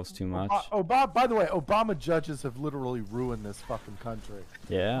yourselves too much. By the way, Obama judges have literally ruined this fucking country.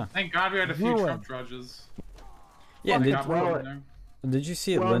 Yeah. Thank God we had a few Ruined. Trump judges. Yeah. Fuck, Did, got rid of them. did you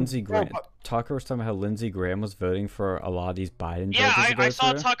see it? Well, Lindsey Graham. well, Tucker was talking about how Lindsey Graham was voting for a lot of these Biden Yeah, judges to go I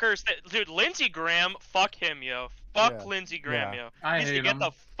saw through. Tucker's. Dude, Lindsey Graham, fuck him, yo. Fuck Yeah. Lindsey Graham, Yeah. yo. I He needs to hate get him.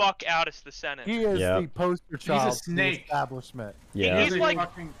 the fuck out of the Senate. He is Yeah. the poster child to the snake. establishment. Yeah. He's like-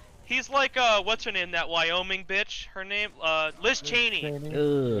 fucking, He's like, what's her name? That Wyoming bitch. Her name, Liz Cheney.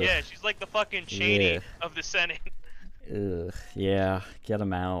 Ugh. Yeah, she's like the fucking Cheney Yeah. of the Senate. Ugh, yeah, get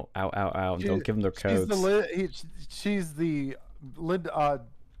them out, out. She- Don't give them their She's codes. she's the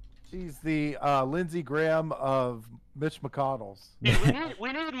Lindsey Graham of Mitch McConnell's. Dude,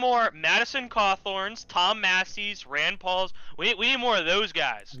 we need more Madison Cawthorns, Tom Massey's, Rand Paul's. We need more of those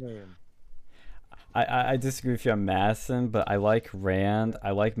guys. Man. I disagree with you on Madison, but I like Rand.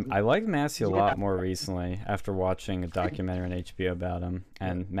 I like Massey a lot more recently after watching a documentary on HBO about him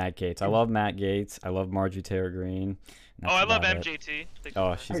and Matt Gaetz. I love Matt Gaetz. I love Marjorie Taylor Greene. Oh, I love That's about it. MJT.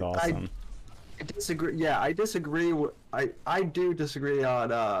 Oh, she's awesome. I disagree. Yeah, I disagree. I do disagree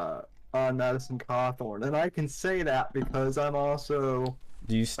on Madison Cawthorn, and I can say that because I'm also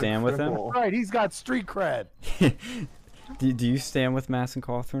Do you stand with him? cripple. Right, he's got street cred. Do you stand with Madison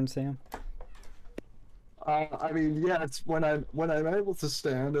Cawthorn, Sam? I mean, yes, when I'm able to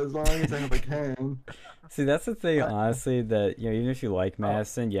stand, as long as I have a cane. See, that's the thing, honestly, that, you know, even if you like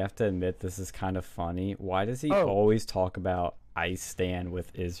Madison, you have to admit this is kind of funny. Why does he always talk about, I stand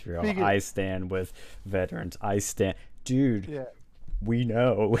with Israel, I stand with veterans, I stand... Dude, Yeah. we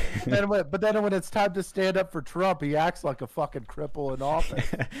know. But then when it's time to stand up for Trump, he acts like a fucking cripple in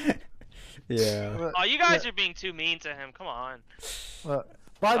office. Yeah. Oh, you guys are being too mean to him. Come on.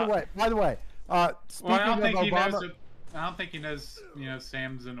 By the way, speaking Well, I don't of think he knows. Obama, I don't think he knows. You know,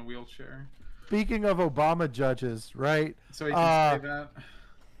 Sam's in a wheelchair, speaking of Obama judges, right? so he can say that.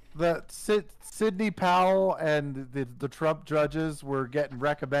 The Sidney Powell and the Trump judges were getting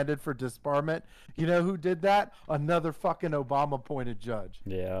recommended for disbarment. You know who did that? Another fucking Obama-appointed judge.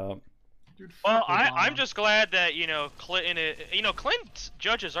 Yeah. Dude, Well, fuck Obama. I'm just glad that Clinton's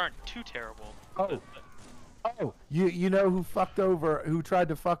judges aren't too terrible. Oh, you know who tried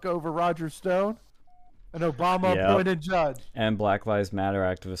to fuck over Roger Stone? An Obama-appointed judge. And Black Lives Matter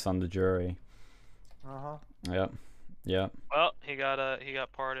activists on the jury. Uh-huh. Yep. Well, he got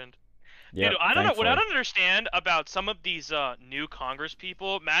pardoned. Yep, Dude, I don't know. What I thankfully. don't understand about some of these new Congress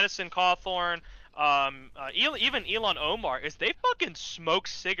people, Madison Cawthorn, even Elon Omar, is they fucking smoke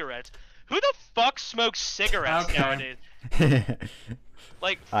cigarettes. Who the fuck smokes cigarettes Okay. nowadays?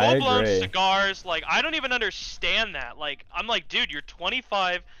 Like I full-blown agree. cigars. Like I don't even understand that. Like I'm like, dude, you're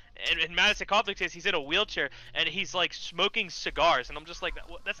 25. And in Madison Cawthorn's case, he's in a wheelchair and he's like smoking cigars, and I'm just like,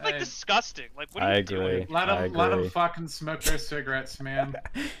 that's like Hey. disgusting. Like, what are I you agree. doing? Let I him agree. fucking smoke their cigarettes, man.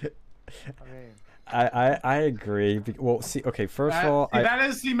 I mean, I agree. Well, see, okay, first of all, that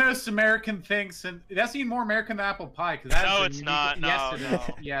is the most American thing. That's even more American than apple pie. Cause that's No, a it's unique- not. No, Yes, it no, is.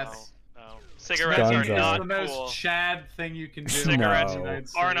 Yes. no. Cigarettes Guns are out. not It's the most cool. Chad thing you can do. Cigarettes in the United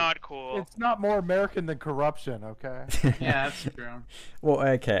are States. not cool. it's not more American than corruption, okay? Yeah, that's true. well,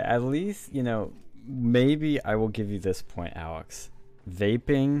 okay, at least, you know, maybe I will give you this point, Alex.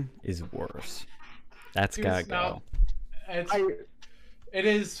 Vaping is worse. That's Dude, gotta it's go. It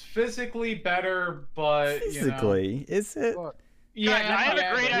is physically better, but Physically, is it? Look, you know, Guys, I have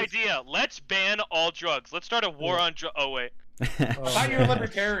yeah, a great it's- idea. Let's ban all drugs. Let's start a war on drugs. Oh wait, I thought you were a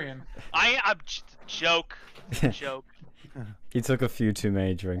libertarian. I'm joke. He took a few too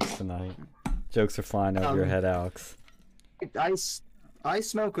many drinks tonight. Jokes are flying over your head, Alex. I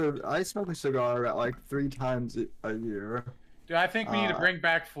smoke a cigar at like 3 times a year. Dude, I think we need to bring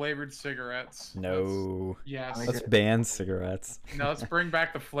back flavored cigarettes. No. Yes. I Let's ban cigarettes. No, let's bring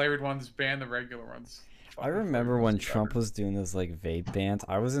back the flavored ones, ban the regular ones. I remember when Trump was doing those like vape bans.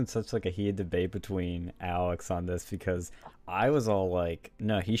 I was in such like a heated debate between Alex on this because I was all like,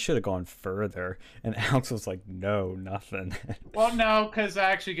 "No, he should have gone further," and Alex was like, "No, nothing." Well, no, because it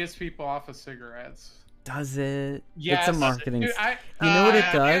actually gets people off of cigarettes. Does it? Yes. It's a marketing. Dude, You know what it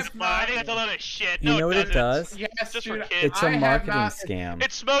Yeah, does? I think that's a load of shit. You No, know what it does? Yes, Just for dude. kids. It's a I have marketing not- scam.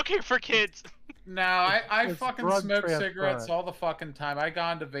 It's smoking for kids. No, I It's fucking drug smoke transfer. cigarettes all the fucking time. I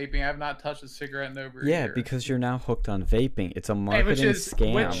got into vaping. I have not touched a cigarette in over a Yeah, year. because you're now hooked on vaping. It's a Hey, marketing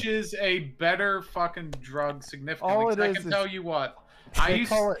scam. which is a better fucking drug significantly. All 'cause it I is can is- tell you what. I They used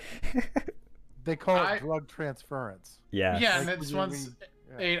call it I- drug transference. Yes. yeah, and Like, this you one's mean-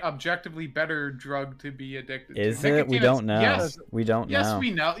 a objectively better drug to be addicted to. Is it? We Nicotine don't know. Yes, We don't yes, know.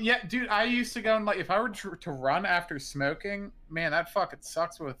 we know. Yeah, dude, I used to go and like if I were to run after smoking, man, that fucking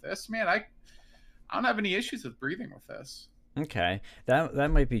sucks. With this, man, I don't have any issues with breathing with this. Okay,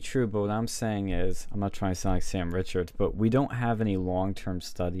 that might be true, but what I'm saying is, I'm not trying to sound like Sam Richards, but we don't have any long-term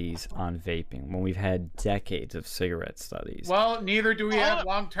studies on vaping when we've had decades of cigarette studies. Well, neither do we Oh, have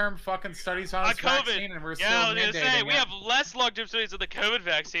long-term fucking studies on On this COVID. vaccine, and we're still Yeah, I was gonna say mandating we it. have less long-term studies of the COVID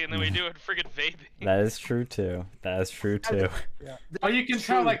vaccine than we do in friggin' vaping. That is true too. That is true too. Well, you can That's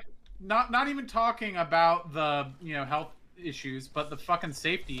tell, true. like, not even talking about the health issues, but the fucking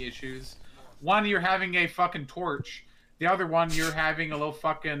safety issues. One, you're having a fucking torch The other one, you're having a little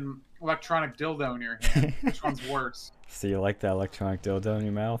fucking electronic dildo in your hand. Which one's worse? So you like that electronic dildo in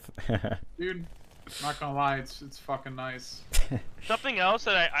your mouth? Dude, not gonna lie, it's fucking nice. Something else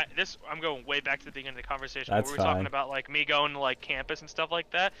that I'm going way back to the beginning of the conversation. That's where we were talking fine. about like me going to like campus and stuff like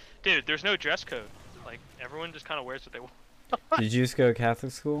that. Dude, there's no dress code. Like everyone just kind of wears what they want. Did you just go to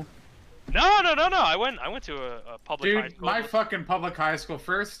Catholic school? No. I went to a public high Dude, school. my fucking public high school,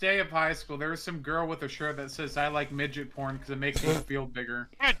 first day of high school, there was some girl with a shirt that says, I like midget porn because it makes me feel bigger.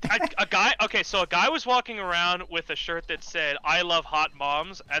 Dude, a guy was walking around with a shirt that said "I love hot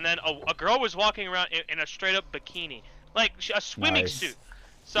moms," and then a girl was walking around in a straight up bikini, like a swimming Nice. suit.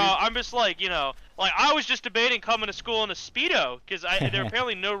 So I'm just like, like I was just debating coming to school in a speedo because there are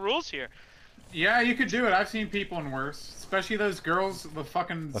apparently no rules here. Yeah, you could do it. I've seen people in worse. Especially those girls, the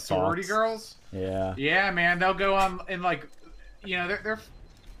fucking The sorority thoughts. girls. Yeah. Yeah, man, they'll go on in like,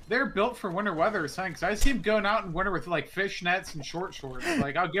 they're built for winter weather or something. Cause I see them going out in winter with like fishnets and short shorts.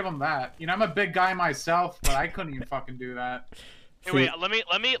 Like, I'll give them that. I'm a big guy myself, but I couldn't even fucking do that. Hey, wait, let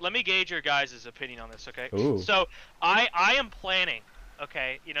me gauge your guys' opinion on this, okay? Ooh. So I am planning,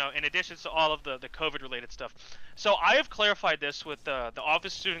 okay, in addition to all of the COVID related stuff. So I have clarified this with the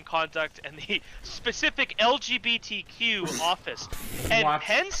Office of Student Conduct and the specific LGBTQ office. And What?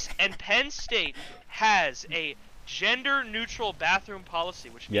 Penn State has a gender neutral bathroom policy,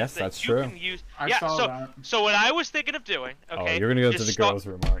 which means Yes, that that's you true. can use I yeah, saw so that. so what I was thinking of doing, okay. Oh, you're gonna go to is the start- girls'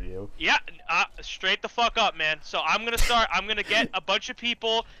 room, aren't you? Yeah, straight the fuck up, man. So I'm gonna get a bunch of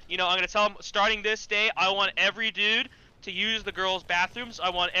people, I'm gonna tell them starting this day, I want every dude to use the girls' bathrooms.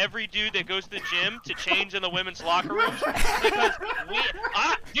 I want every dude that goes to the gym to change in the women's locker rooms. Because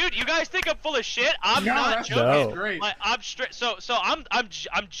dude, you guys think I'm full of shit? I'm No, not that's joking. No. great. Like, I'm straight. So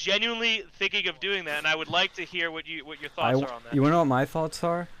I'm genuinely thinking of doing that, and I would like to hear what your thoughts are on that. You wanna know what my thoughts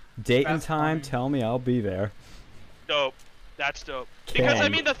are? Date and That's time, funny. tell me, I'll be there. Dope. That's dope. Because I Okay.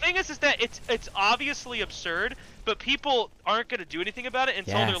 mean, the thing is that it's obviously absurd, but people aren't gonna do anything about it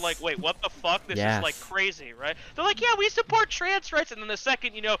until they're Yes. like, wait, what the fuck? This Yes. is like crazy, right? They're like, yeah, we support trans rights, and then the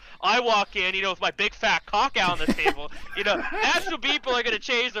second I walk in, with my big fat cock out on the table, that's when people are gonna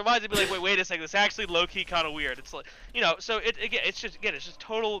change their minds and be like, wait a second, this is actually low key kind of weird. It's like, so it's just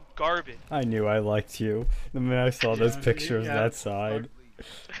total garbage. I knew I liked you the minute I saw those Yeah, pictures yeah. that side.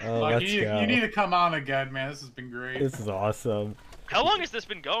 Oh, Like, let's you go. need to come on again, man. This has been great. This is awesome. How long has this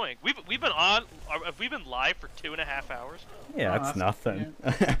been going? We've been on. Have we been live for 2.5 hours? Yeah, Oh, that's that's- nothing.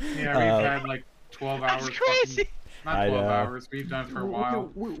 Yeah, we've had like 12 hours. That's crazy. Not I 12 know. hours. We've done it for a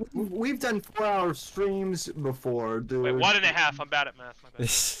while. We've done 4-hour streams before, dude. Wait, 1.5. I'm bad at math. My bad.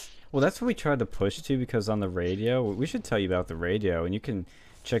 Well, that's what we tried to push to because on the radio, we should tell you about the radio, and you can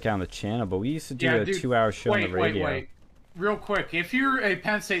check out on the channel. But we used to do Yeah, a dude, 2-hour show on the radio. Wait. Real quick, if you're a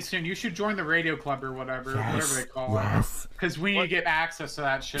Penn State student, you should join the radio club or whatever they call it. Because we need to get access to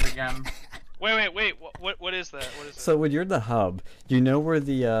that shit again. Wait. What is that? What is So when you're the hub, you know where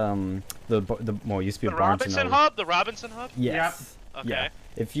the well, it used to be the a Barnes Robinson and Noble. Hub? The Robinson Hub? Yes. Okay. Yeah.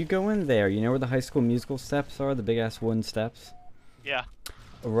 If you go in there, you know where the High School Musical steps are, the big ass wooden steps. Yeah.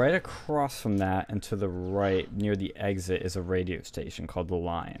 Right across from that and to the right near the exit is a radio station called The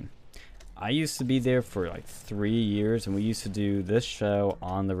Lion. I used to be there for like 3 years, and we used to do this show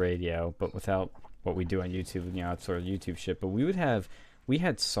on the radio, but without what we do on YouTube, it's sort of YouTube shit. But we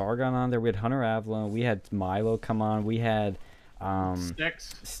had Sargon on there, we had Hunter Avalon, we had Milo come on, we had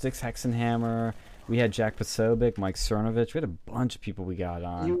Styx Hexenhammer, we had Jack Posobiec, Mike Cernovich, we had a bunch of people we got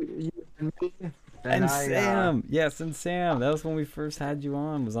on. You and me. And I, Sam, yes, and Sam. That was when we first had you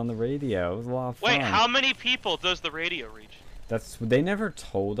on. Was on the radio. It was a lot of fun. Wait, how many people does the radio reach? They never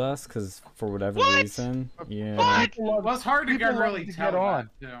told us because for whatever What? reason. Yeah. What? Well, it's hard to People get love really to tell get on.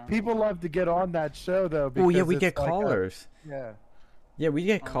 that, too. People love to get on that show though. Oh yeah, because we it's get like callers. Yeah. Yeah, we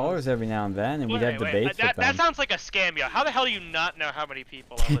get callers every now and then, and we'd have debates that, with them. that sounds like a scam, yo. How the hell do you not know how many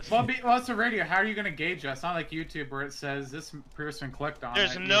people are listening? Well, it's a radio. How are you going to gauge us? It's not like YouTube where it says this person clicked on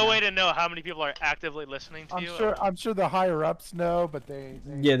There's it. no way to know how many people are actively listening to you. I'm sure the higher ups know, but they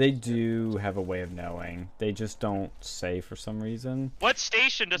Yeah, they do have a way of knowing. They just don't say for some reason. What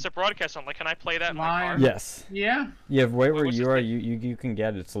station does it broadcast on? Like, can I play that in my car? Mine. Yes. Yeah. Yeah, right where what's you the are, station? you can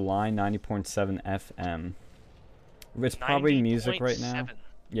get it. It's a line 90.7 FM. It's probably music right now. 90.7.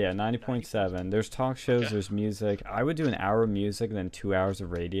 Yeah, 90.7. There's talk shows, Okay. there's music. I would do an hour of music and then 2 hours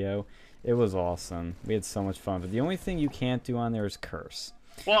of radio. It was awesome. We had so much fun. But the only thing you can't do on there is curse.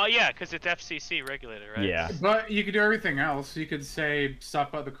 Well, yeah, because it's FCC regulated, right? Yeah. But you could do everything else. You could say stuff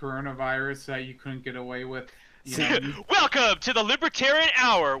about the coronavirus that you couldn't get away with. You know, Welcome to the Libertarian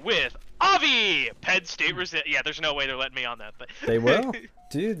Hour with Avi! Penn State Yeah, there's no way they're letting me on that. But They will.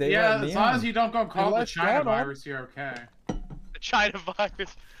 Dude, they Yeah, let me as long in. as you don't go call the Unless China John- virus, you're okay. The China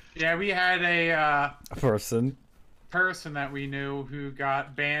virus. Yeah, we had a person. person that we knew who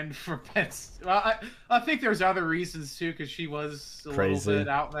got banned from Penn State. Well, I think there's other reasons too, because she was a Crazy. little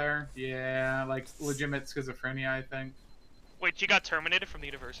bit out there. Yeah, like legitimate schizophrenia, I think. Wait, she got terminated from the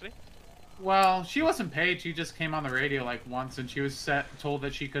university? Well, she wasn't paid. She just came on the radio like once, and she was told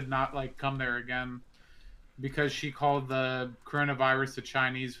that she could not like come there again because she called the coronavirus the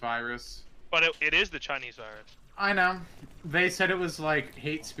Chinese virus. But it is the Chinese virus. I know. They said it was like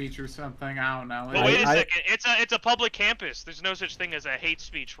hate speech or something. I don't know. But wait a I- second. It's a public campus. There's no such thing as a hate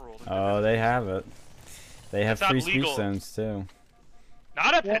speech rule. Oh, they have it. They have It's not free speech legal. zones too.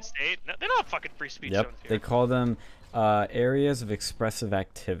 Not at Penn State. No, they're not fucking free speech Yep, zones here. they call them areas of expressive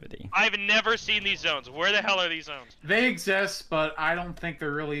activity. I've never seen these zones. Where the hell are these zones? They exist, but I don't think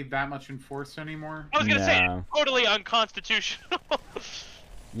they're really that much enforced anymore. I was gonna say No. totally unconstitutional.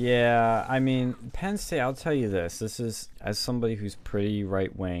 Yeah, I mean, Penn State, I'll tell you this. This is, as somebody who's pretty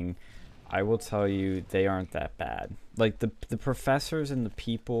right-wing, I will tell you they aren't that bad. Like, the professors and the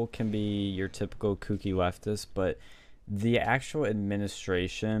people can be your typical kooky leftist, but the actual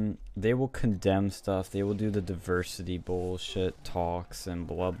administration, they will condemn stuff. They will do the diversity bullshit talks and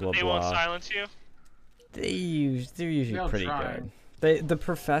blah, blah, They blah. won't silence you. They're usually They'll pretty try. good. The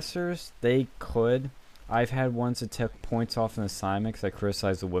professors, they could. I've had ones that took points off an assignment because I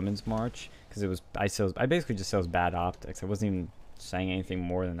criticized the women's march because I basically just said it was bad optics. I wasn't even saying anything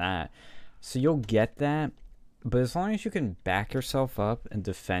more than that. So you'll get that, but as long as you can back yourself up and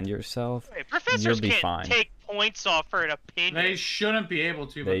defend yourself, Wait, professors you'll be can't fine. take points off for an opinion. They shouldn't be able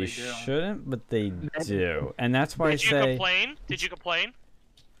to, but they they do. shouldn't, but they do, and that's why Did I you say. complain? Did you complain?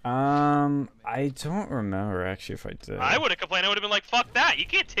 I don't remember actually if I did. I would have complained. I would have been like, "Fuck that! You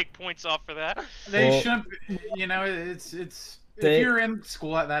can't take points off for that." They Well- shouldn't. You know, it's They- if you're in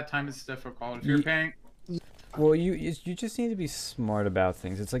school at that time, it's difficult. If you're Ye- paying, Well, you just need to be smart about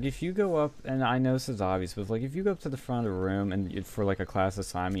things. It's like if you go up, and I know this is obvious, but like if you go up to the front of the room and for like a class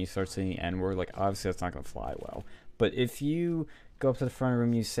assignment, you start saying the N-word, like obviously that's not gonna fly well. But if you go up to the front of the room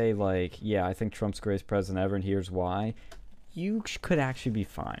and you say like, yeah, I think Trump's the greatest president ever, and here's why, you could actually be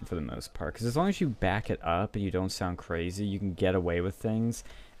fine for the most part. Because as long as you back it up and you don't sound crazy, you can get away with things,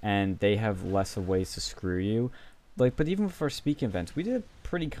 and they have less of ways to screw you. Like, but even with our speaking events, we did a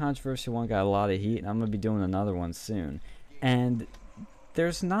pretty controversial one, got a lot of heat, and I'm gonna be doing another one soon. And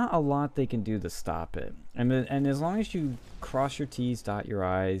there's not a lot they can do to stop it. And as long as you cross your T's, dot your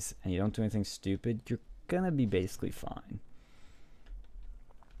I's, and you don't do anything stupid, you're gonna be basically fine.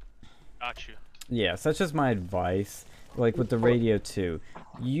 Got you. Yeah, so that's just my advice. Like with the radio too,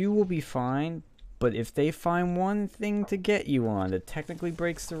 you will be fine. But if they find one thing to get you on that technically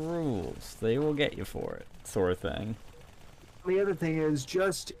breaks the rules, they will get you for it, sort of thing. The other thing is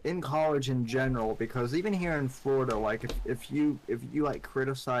just in college in general, because even here in Florida, like if you like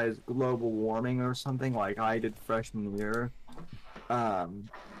criticize global warming or something like I did freshman year,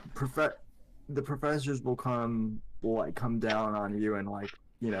 the professors will come down on you and like,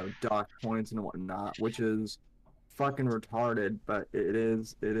 you know, dock points and whatnot, which is fucking retarded, but it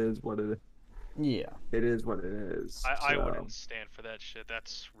is what it is. Yeah. It is what it is. I so. wouldn't stand for that shit.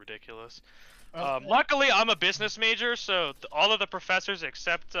 That's ridiculous. Luckily, I'm a business major, so all of the professors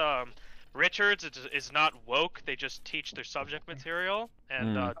except Richards is not woke. They just teach their subject material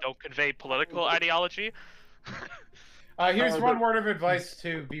and don't convey political ideology. here's one word of advice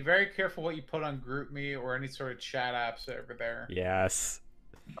too: be very careful what you put on GroupMe or any sort of chat apps over there. Yes.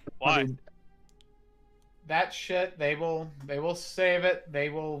 Why? That shit, they will save it.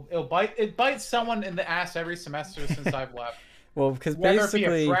 It bites someone in the ass every semester since I've left. Well, because Whether it be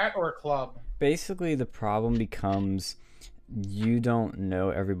basically, a frat or a club. basically the problem becomes you don't know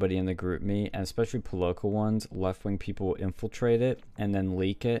everybody in the GroupMe, and especially political ones. Left-wing people will infiltrate it and then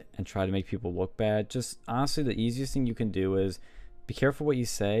leak it and try to make people look bad. Just honestly, the easiest thing you can do is be careful what you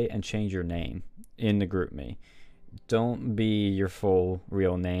say and change your name in the GroupMe. Don't be your full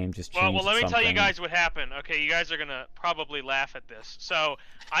real name. Just change Well, let me tell you something. guys what happened. Okay, you guys are gonna probably laugh at this. So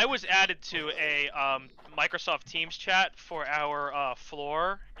I was added to a Microsoft Teams chat for our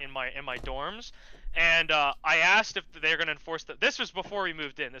floor in my dorms, and I asked if they're gonna enforce the. This was before we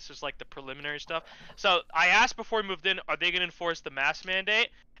moved in. This was like the preliminary stuff. So I asked before we moved in, are they gonna enforce the mask mandate?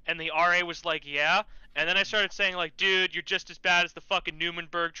 And the RA was like, yeah. And then I started saying like, dude, you're just as bad as the fucking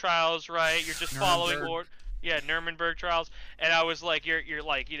Nuremberg trials, right? You're just following order. Yeah, Nuremberg trials, and I was like, you're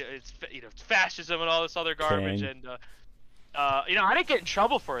like, it's fascism and all this other garbage, King. and I didn't get in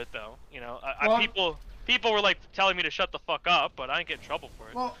trouble for it though. People were like telling me to shut the fuck up, but I didn't get in trouble for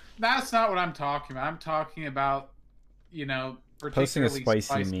it. Well, that's not what I'm talking about. I'm talking about you know, Posting a particularly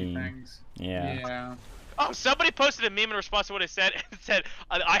spicy meme. things. Yeah. Yeah. Oh, somebody posted a meme in response to what I said. It said,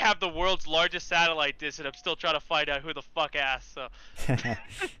 "I have the world's largest satellite dish, and I'm still trying to find out who the fuck asked." So that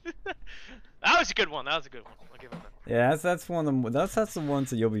was a good one. That was a good one. I'll give him that. Yeah, that's one of them. That's the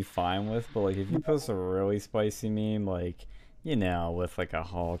ones that you'll be fine with. But like, if you post a really spicy meme, like, you know, with like a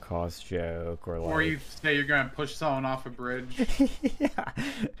Holocaust joke or like, Or you say you're gonna push someone off a bridge. yeah,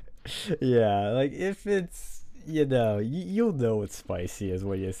 yeah, like if it's, you know, you'll know it's spicy is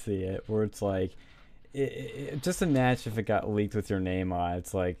when you see it. Where it's like, just imagine if it got leaked with your name on it.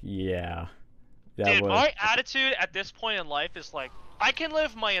 It's like, yeah, that Dude, would. my attitude at this point in life is like, I can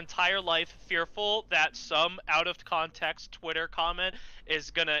live my entire life fearful that some out of context Twitter comment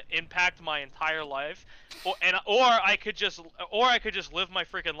is gonna impact my entire life, or I could just live my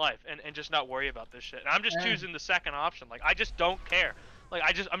freaking life and just not worry about this shit. And I'm just choosing the second option. Like, I just don't care. Like,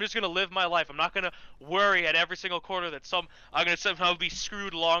 I'm just gonna live my life. I'm not gonna worry at every single quarter that I'm gonna somehow be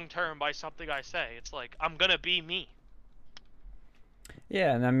screwed long term by something I say. It's like, I'm gonna be me.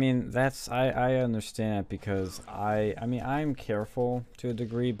 Yeah, and I mean I understand it because I mean I'm careful to a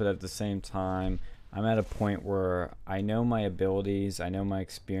degree, but at the same time I'm at a point where I know my abilities, I know my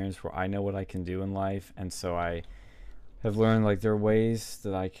experience, where I know what I can do in life, and so I have learned like there are ways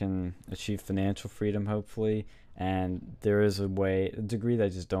that I can achieve financial freedom hopefully, and there is a degree that I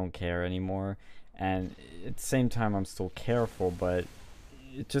just don't care anymore, and at the same time I'm still careful, but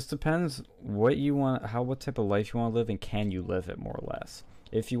it just depends what you want, what type of life you want to live, and can you live it more or less.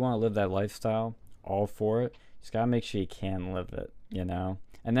 If you want to live that lifestyle, all for it. Just gotta make sure you can live it, you know.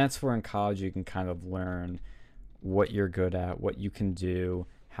 And that's where in college you can kind of learn what you're good at, what you can do,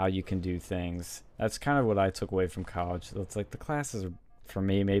 how you can do things. That's kind of what I took away from college. It's like the classes are, for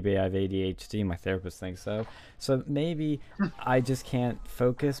me, maybe I have ADHD. My therapist thinks so. So maybe I just can't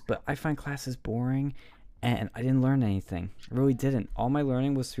focus. But I find classes boring. And I didn't learn anything. I really didn't. All my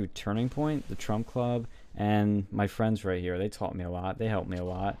learning was through Turning Point, the Trump Club, and my friends right here. They taught me a lot. They helped me a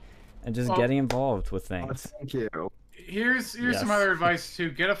lot. And just getting involved with things. Thank you. Here's some other advice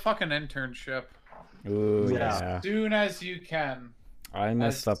too. Get a fucking internship. Ooh, Yeah. yeah. As soon as you can. I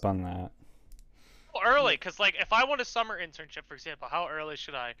messed up on that. Early, because like if I want a summer internship, for example, how early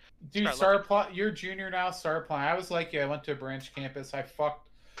should I? Dude, start applying. You're junior now. Start applying. I was like, I went to a branch campus.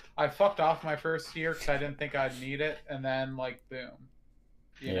 I fucked off my first year because I didn't think I'd need it, and then like boom.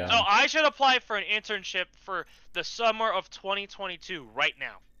 You Yeah. know? So I should apply for an internship for the summer of 2022 right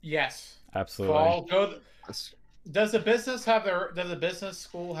now. Yes. Absolutely. Fall. Does the business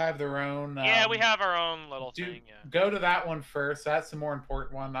school have their own? Yeah, we have our own little thing. Yeah. Go to that one first. That's the more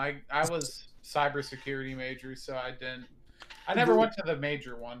important one. I was cybersecurity major, so I never went to the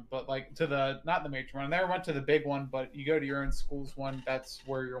major one, but like not the major one. I never went to the big one, but you go to your own school's one. That's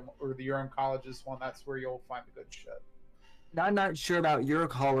where your own college's one. That's where you'll find the good shit. I'm not sure about your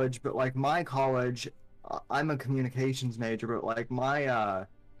college, but like my college, I'm a communications major, but like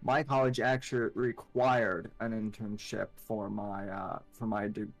my college actually required an internship for my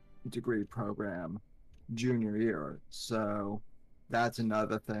degree program junior year. So that's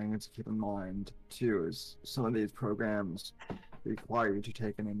another thing to keep in mind too, is some of these programs require you to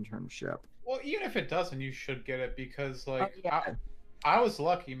take an internship. Well, even if it doesn't, you should get it because like yeah. I was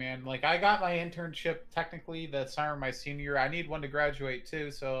lucky, man. Like I got my internship technically the summer of my senior year. I need one to graduate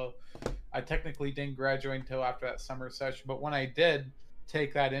too, so I technically didn't graduate until after that summer session. But when I did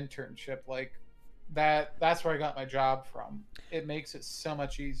take that internship, like that's where I got my job from. It makes it so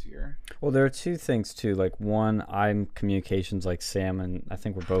much easier. Well, there are two things too. Like one, I'm communications like Sam, and I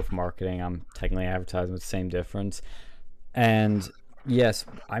think we're both marketing. I'm technically advertising with the same difference. And yes,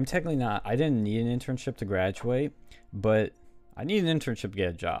 I'm technically not. I didn't need an internship to graduate, but I need an internship to get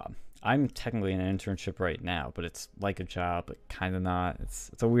a job. I'm technically in an internship right now, but it's like a job, but kind of not.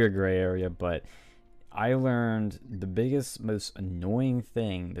 It's a weird gray area, but I learned the biggest, most annoying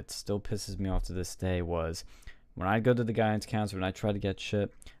thing that still pisses me off to this day was when I go to the guidance counselor and I try to get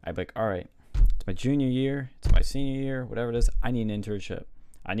shit, I'd be like, all right, it's my junior year, it's my senior year, whatever it is, I need an internship.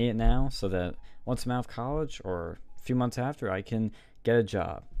 I need it now so that once I'm out of college or a few months after, I can get a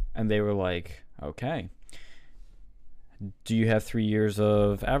job. And they were like, okay, do you have 3 years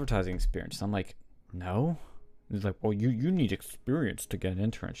of advertising experience? I'm like, no. He's like, well, you need experience to get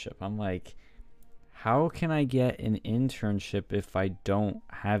an internship. I'm like, how can I get an internship if I don't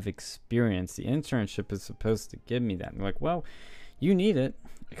have experience? The internship is supposed to give me that. And they're like, well, you need it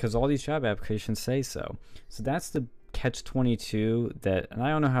because all these job applications say so. So that's the catch-22 that, and I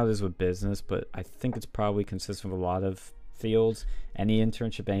don't know how it is with business, but I think it's probably consistent with a lot of fields. Any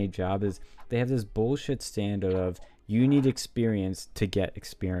internship, any job is they have this bullshit standard of you need experience to get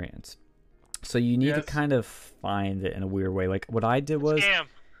experience. So you need to Yes. kind of find it in a weird way. Like what I did was, Scam.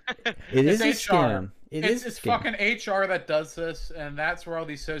 it is a It's HR. scam. It's a it's scam. fucking HR that does this, and that's where all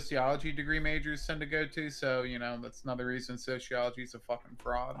these sociology degree majors tend to go to. So that's another reason sociology is a fucking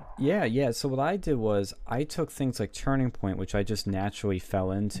fraud. Yeah, yeah. So what I did was I took things like Turning Point, which I just naturally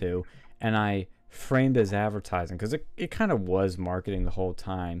fell into, and I framed as advertising because it kind of was marketing the whole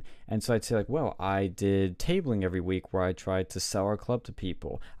time. And so I'd say like, well, I did tabling every week where I tried to sell our club to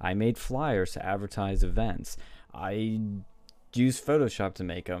people. I made flyers to advertise events. I used Photoshop to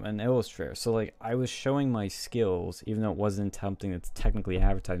make them and Illustrator. So like I was showing my skills, even though it wasn't something that's technically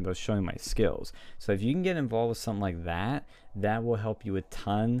advertising, but I was showing my skills. So if you can get involved with something like that, that will help you a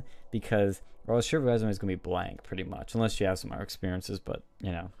ton, because or else your resume is going to be blank pretty much, unless you have some other experiences. But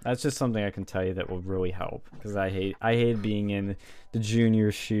that's just something I can tell you that will really help, because I hate being in the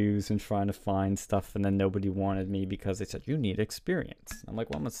junior shoes and trying to find stuff, and then nobody wanted me because they said you need experience. I'm like,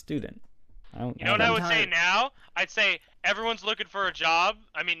 well, I'm a student. I don't. You know what I would say now? I'd say everyone's looking for a job.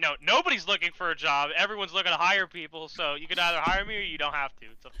 I mean, no, nobody's looking for a job. Everyone's looking to hire people, so you could either hire me or you don't have to.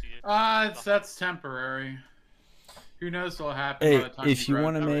 It's up to you. That's temporary. Who knows what'll happen Hey, by the time if you graduate.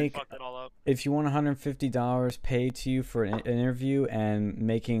 want to I already make, fucked it all up. if you want $150 paid to you for an interview and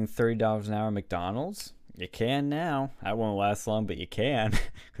making $30 an hour at McDonald's, you can now. That won't last long, but you can,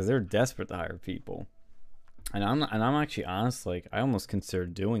 because they're desperate to hire people. And I'm actually honest, like I almost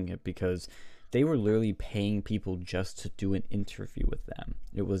considered doing it because they were literally paying people just to do an interview with them.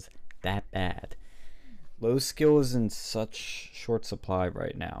 It was that bad. Low skill is in such short supply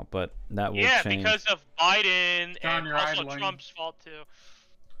right now, but that will Yeah, change. because of Biden John, and you're also idling. Trump's fault too.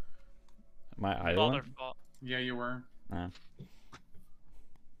 My It's all their idling. fault. Yeah, you were. There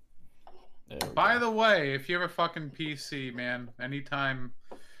we By go. the way, if you have a fucking PC, man, anytime.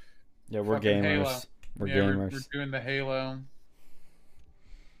 Yeah, we're fucking gamers. Halo. We're yeah, gamers. We're doing the Halo.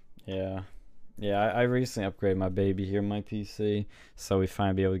 Yeah. Yeah, I recently upgraded my baby here, my PC, so we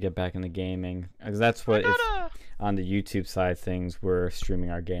finally be able to get back into gaming. Because that's what, if, on the YouTube side of things, we're streaming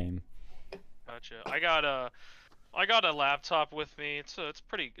our game. Gotcha. I got a laptop with me. It's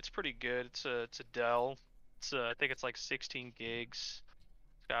pretty good. It's a Dell. I think it's like 16 gigs.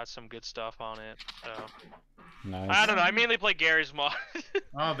 It's got some good stuff on it. So Nice. I don't know. I mainly play Gary's mod.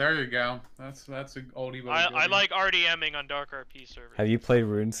 Oh, there you go. That's an oldie but a I goodie. like RDMing on Dark RP servers. Have you played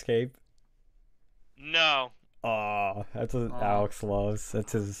RuneScape? No. Oh, that's what Aw. Alex loves.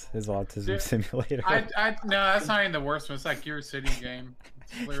 That's his autism Dude, simulator. No, that's not even the worst one. It's like your city game.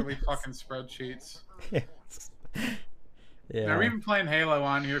 It's literally fucking spreadsheets. Yes. Yeah. Yeah. We're even playing Halo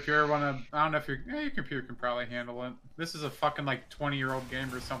on here. If you ever want to, I don't know if your computer can probably handle it. This is a fucking like 20-year-old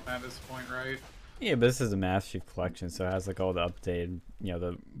game or something at this point, right? Yeah, but this is a Master Chief Collection, so it has like all the updated,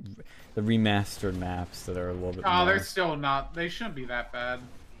 the remastered maps that are a little bit. Oh, more... they're still not. They shouldn't be that bad.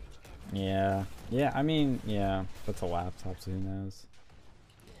 Yeah. Yeah, I mean, yeah, but the laptops, who knows?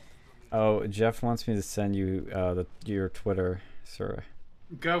 Oh, Jeff wants me to send you your Twitter, sir.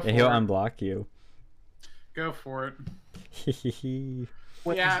 Go for Yeah, he'll it. unblock you. Go for it.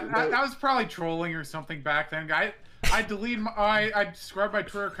 Wait, Yeah, is- that was probably trolling or something back then. I deleted I scrubbed my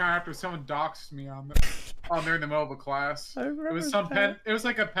Twitter account after someone doxed me on there in the middle of a class. I remember It was it was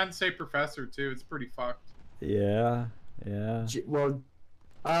like a Penn State professor too. It's pretty fucked. Yeah, yeah. Well,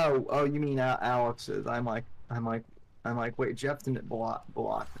 oh, you mean Alex's? I'm like, wait, Jeff didn't block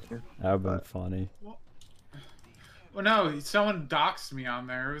me. That would been But- funny. Well, no, someone doxed me on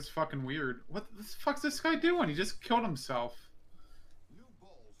there. It was fucking weird. What the fuck's this guy doing? He just killed himself.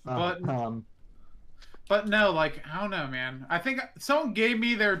 But But no, like, I don't know, man. I think someone gave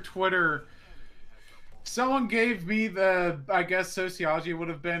me their Twitter. Someone gave me I guess sociology would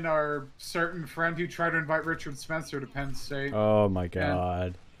have been our certain friend who tried to invite Richard Spencer to Penn State. Oh my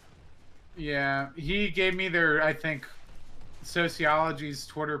god. Yeah, he gave me I think, sociology's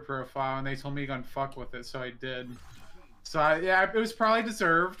Twitter profile, and they told me to go and fuck with it, so I did. So, yeah, it was probably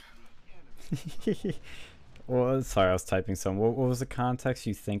deserved. Well, sorry, I was typing some. What was the context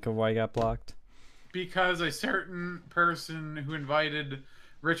you think of why you got blocked? Because a certain person who invited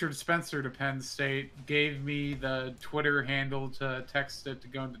Richard Spencer to Penn State gave me the Twitter handle to text it to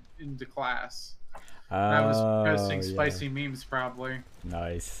go into class. I was posting Oh, yeah. spicy memes, probably.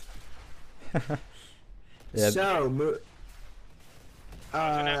 Nice. Yeah, So,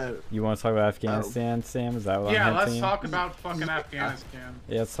 you want to talk about Afghanistan, Sam? Is that what Yeah, I'm let's hinting? talk about fucking Afghanistan.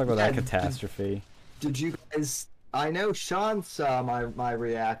 Yeah, let's talk about that Yeah, catastrophe. did you guys? I know Sean saw my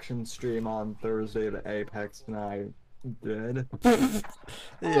reaction stream on Thursday to Apex, and I did.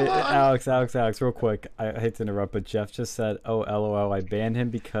 Yeah, Alex, real quick. I hate to interrupt, but Jeff just said, "Oh, LOL, I banned him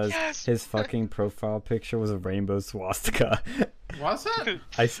because Yes! his fucking profile picture was a rainbow swastika." Was it?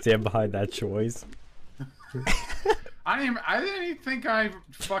 I stand behind that choice. I didn't even think I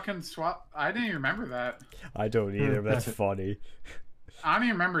fucking swapped. I didn't even remember that. I don't either. But that's funny. I don't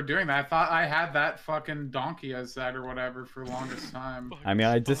even remember doing that. I thought I had that fucking donkey as that or whatever for the longest time. I mean,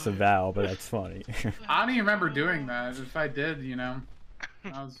 I disavow, but that's funny. I don't even remember doing that. If I did, you know,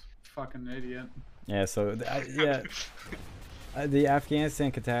 I was a fucking idiot. Yeah. So the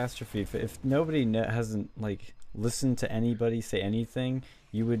Afghanistan catastrophe. If nobody hasn't like listened to anybody say anything,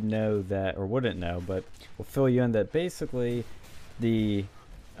 you would know that, or wouldn't know, but we'll fill you in that basically the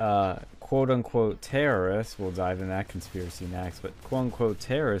quote-unquote terrorists, we'll dive into that conspiracy next, but quote-unquote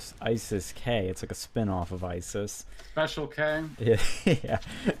terrorists, ISIS-K, it's like a spin-off of ISIS. Special K. Yeah, yeah.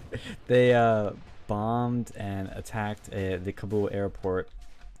 They bombed and attacked the Kabul airport,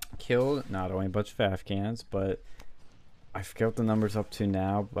 killed not only a bunch of Afghans, but I forget what the number's up to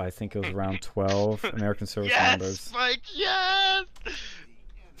now, but I think it was around 12 American service members. Yes, Mike, yes!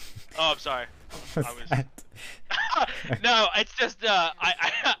 Oh, I'm sorry. I was... No, it's just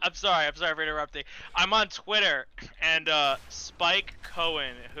I'm sorry for interrupting. I'm on Twitter, and Spike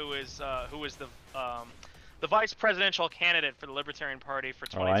Cohen, who is the vice presidential candidate for the Libertarian Party for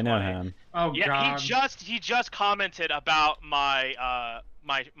 2020. Oh, I know him. Oh yeah, God. he just commented about my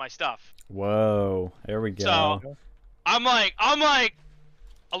my stuff. Whoa, there we go. So I'm like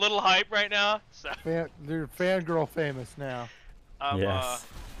a little hype right now. So They're fangirl famous now. Yes.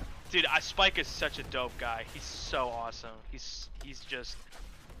 Dude, Spike is such a dope guy. He's so awesome. He's just,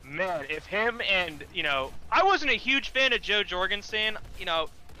 man. If him and I wasn't a huge fan of Jo Jorgensen.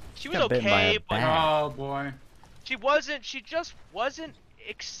 She was Got bitten by okay, a but bat. Oh boy. she just wasn't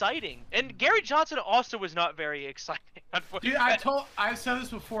exciting. And Gary Johnson also was not very exciting. Dude, I said this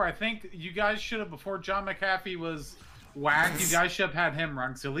before. I think you guys should have, before John McAfee was whacked, you guys should have had him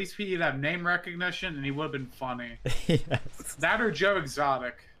run. So at least he'd have name recognition and he would have been funny. Yes. That or Joe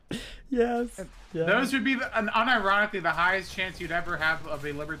Exotic. Yes. Those would be, unironically, the highest chance you'd ever have of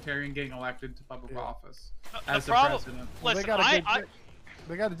a libertarian getting elected to public office as the president. Well, Listen,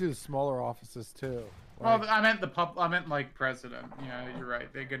 they got to do the smaller offices too. Well, I meant like president. Yeah, you're right.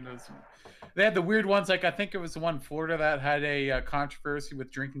 They had the weird ones. Like I think it was the one in Florida that had a controversy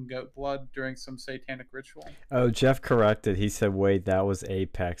with drinking goat blood during some satanic ritual. Oh, Jeff corrected. He said, "Wait, that was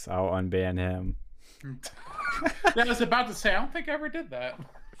Apex. I'll unban him." Yeah, I was about to say. I don't think I ever did that.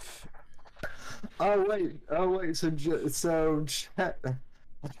 Oh wait. Oh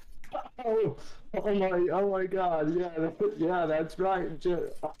my God! Yeah, that's right.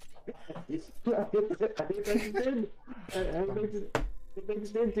 Apex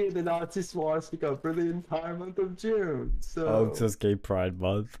did do the Nazi swastika for the entire month of June. So. Oh, it's just Gay Pride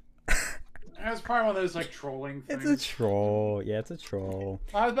Month. That's probably one of those like trolling things. It's a troll. Yeah, it's a troll.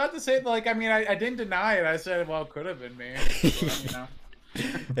 I was about to say, like, I mean, I didn't deny it. I said, well, it could have been me.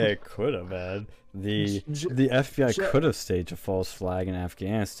 It could have been. The FBI could have staged a false flag in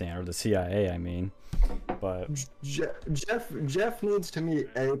Afghanistan, or the CIA, I mean. But Jeff needs to meet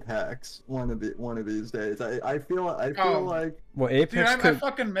Apex one of these days. I feel like. Well, Apex Dude, I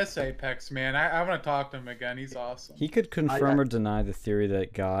fucking miss Apex, man. I want to talk to him again. He's awesome. He could confirm or deny the theory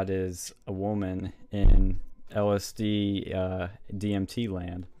that God is a woman in LSD DMT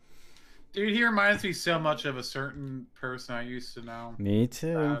land. Dude, he reminds me so much of a certain person I used to know. Me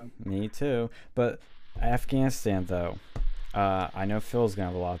too. Me too. But Afghanistan, though, I know Phil's gonna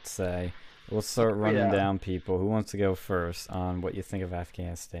have a lot to say. We'll start running down people. Who wants to go first on what you think of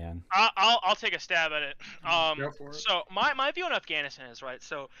Afghanistan? I'll take a stab at it. Go for it. So my view on Afghanistan is, right,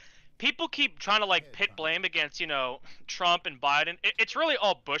 so people keep trying to like pit blame against Trump and Biden. It's really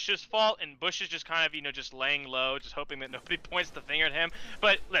all Bush's fault, and Bush is just kind of just laying low, just hoping that nobody points the finger at him.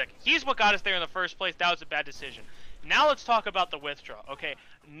 But look, he's what got us there in the first place. That was a bad decision. Now let's talk about the withdrawal. Okay,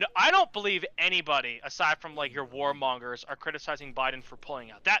 no, I don't believe anybody aside from like your warmongers are criticizing Biden for pulling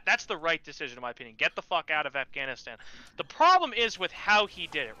out. That's the right decision in my opinion. Get the fuck out of Afghanistan. The problem is with how he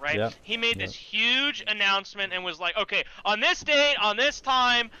did it, right? Yep. He made this huge announcement and was like, okay, on this date, on this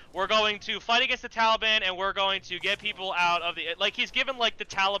time, we're going to fight against the Taliban and we're going to get people out of the, like, he's given like the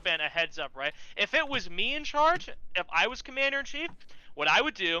Taliban a heads up, right? If it was me in charge, if I was commander-in-chief, what I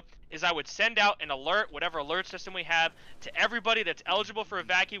would do is I would send out an alert, whatever alert system we have, to everybody that's eligible for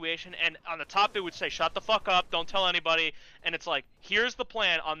evacuation, and on the top it would say, shut the fuck up, don't tell anybody, and it's like, here's the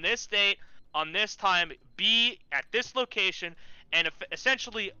plan, on this date, on this time, be at this location, and if,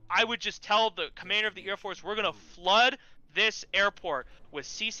 essentially I would just tell the commander of the Air Force, we're going to flood this airport with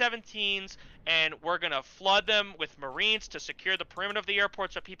C-17s, and we're going to flood them with Marines to secure the perimeter of the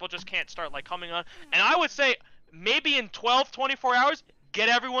airport so people just can't start like coming on, and I would say, maybe in 12, 24 hours, get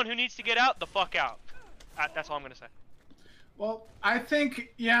everyone who needs to get out the fuck out. That's all I'm going to say. Well, I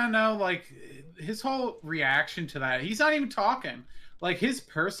think, yeah, no, like his whole reaction to that, he's not even talking. Like his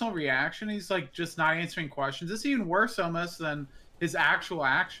personal reaction, he's like just not answering questions. It's even worse almost than his actual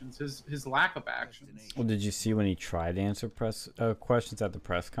actions, his lack of actions. Well, did you see when he tried to answer press questions at the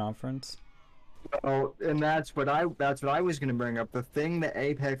press conference? Oh, and that's what I was gonna bring up. The thing that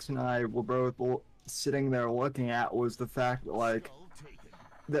Apex and I were both sitting there looking at was the fact that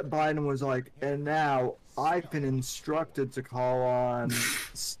that Biden was like, and now I've been instructed to call on,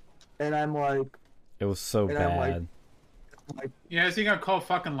 and I'm like, It was so And I'm like- bad. Yeah, is he gonna call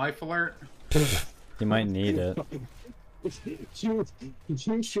fucking Life Alert? He might need it.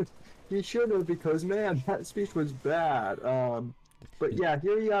 he should have, because man, that speech was bad. But yeah,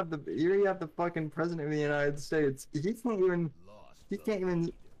 here you have the fucking president of the United States. He can't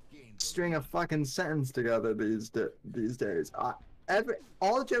even string a fucking sentence together these days.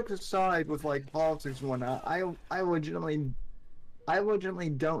 All jokes aside, with like politics and whatnot, I legitimately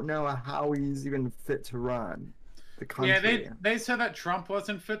don't know how he's even fit to run the country. Yeah, they said that Trump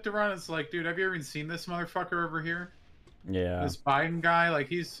wasn't fit to run. It's like, dude, have you even seen this motherfucker over here? Yeah. This Biden guy, like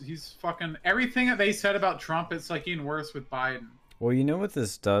he's fucking everything that they said about Trump. It's like even worse with Biden. Well, you know what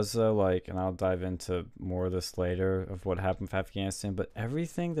this does, though? Like, and I'll dive into more of this later of what happened with Afghanistan, but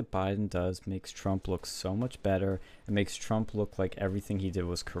everything that Biden does makes Trump look so much better. It makes Trump look like everything he did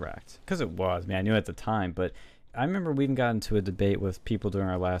was correct. Because it was. I mean, I knew at the time, but I remember we even got into a debate with people during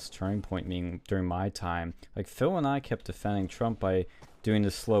our last Turning Point meeting during my time. Like, Phil and I kept defending Trump by doing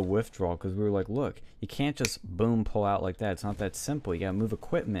the slow withdrawal because we were like, look, you can't just boom pull out like that. It's not that simple. You gotta move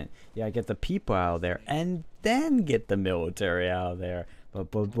equipment. You gotta get the people out of there and then get the military out of there.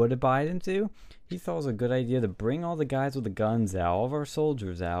 But what did Biden do? He thought it was a good idea to bring all the guys with the guns out, all of our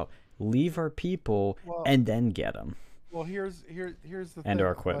soldiers out, leave our people, and then get them. Well, here's the thing. And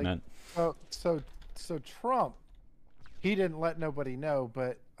our equipment. Like, so Trump, he didn't let nobody know,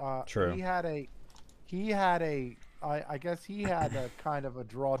 but True. he had a I guess he had a kind of a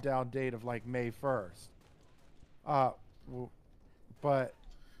drawdown date of like May 1st. But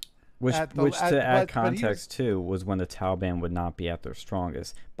Which at the- to at- add but he was- context too was when the Taliban would not be at their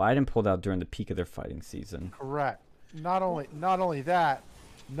strongest. Biden pulled out during the peak of their fighting season. correct. Not only that,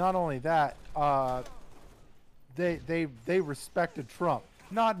 they respected Trump,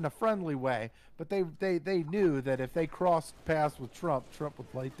 not in a friendly way, but they knew that if they crossed paths with Trump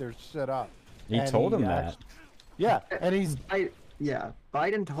would light their shit up. He And told him act- that. Yeah, and he's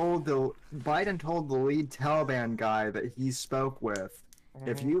Biden told the lead Taliban guy that he spoke with,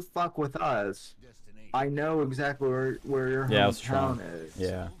 if you fuck with us, I know exactly where your Yeah, it was hometown Trump. is.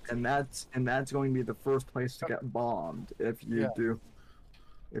 Yeah. And that's going to be the first place to get bombed if you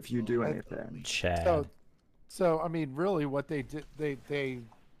do anything. Chad. So I mean, really, what they did, they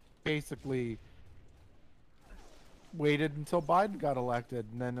basically waited until Biden got elected,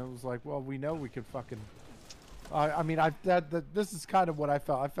 and then it was like, well, we know we can fucking. I mean, this is kind of what I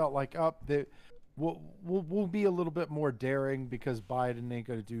felt. I felt like, we'll be a little bit more daring because Biden ain't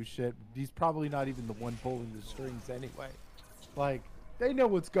gonna do shit. He's probably not even the one pulling the strings anyway. Like, they know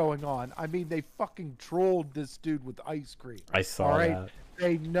what's going on. I mean, they fucking trolled this dude with ice cream. I saw All right? that.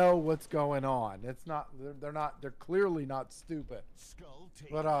 They know what's going on. It's not. They're clearly not stupid.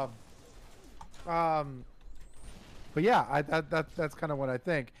 But yeah, that's kind of what I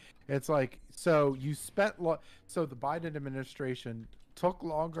think. It's like, so you spent so the Biden administration took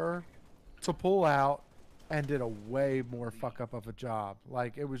longer to pull out and did a way more fuck up of a job.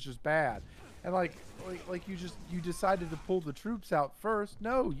 Like, it was just bad. And like you decided to pull the troops out first.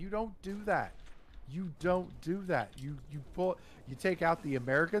 No, you don't do that. You don't do that. You take out the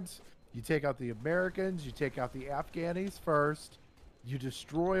Americans. You take out the Americans. You take out the Afghanis first. You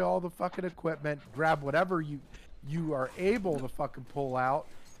destroy all the fucking equipment. Grab whatever you are able to fucking pull out,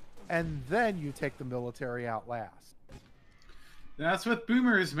 and then you take the military out last. That's with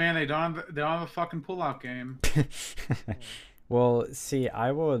boomers, man. They don't have a fucking pullout game. Well, see,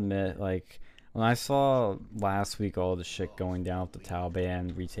 I will admit, like, when I saw last week all the shit going down with the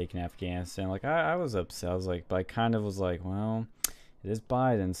Taliban retaking Afghanistan, like, I was upset. I was like, but I kind of was like, well, it is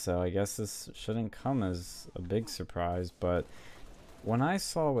Biden, so I guess this shouldn't come as a big surprise. But when I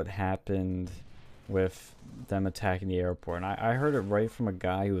saw what happened with them attacking the airport, and I heard it right from a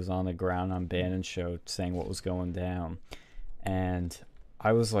guy who was on the ground on Bannon Show saying what was going down, and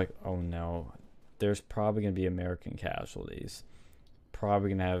I was like, oh no, there's probably going to be American casualties. Probably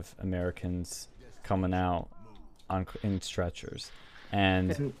going to have Americans coming out in stretchers.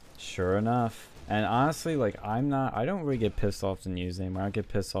 And sure enough, and honestly, like, I don't really get pissed off the news anymore. I don't get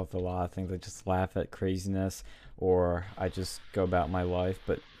pissed off at a lot of things. I just laugh at craziness, or I just go about my life.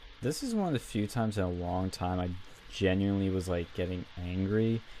 But this is one of the few times in a long time I genuinely was like getting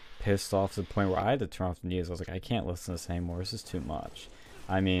angry, pissed off to the point where I had to turn off the news. I was like, I can't listen to this anymore. This is too much.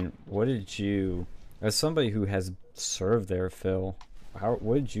 I mean, what did you, as somebody who has served there, Phil,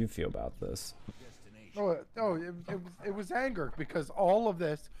 what did you feel about this? It was anger because all of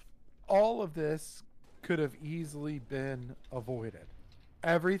this could have easily been avoided.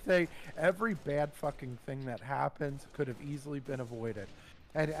 Every bad fucking thing that happens could have easily been avoided.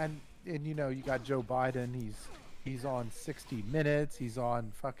 And you know, you got Joe Biden, he's on 60 Minutes, he's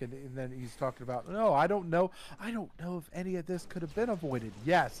on fucking, and then he's talking about, no, I don't know if any of this could have been avoided.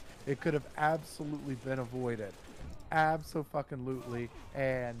 Yes, it could have absolutely been avoided. Abso-fucking-lutely.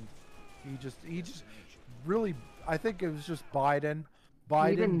 And he just really, I think it was just Biden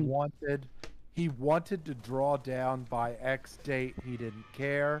wanted to draw down by X date. He didn't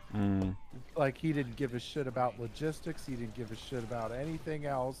care. Like, he didn't give a shit about logistics. He didn't give a shit about anything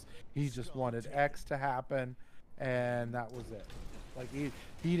else. He just wanted X to happen, and that was it. Like, he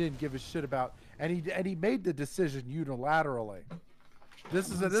didn't give a shit about, and he made the decision unilaterally. This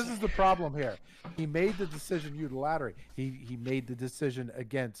is the problem here. He made the decision unilaterally. He made the decision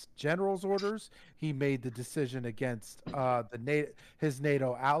against general's orders. He made the decision against his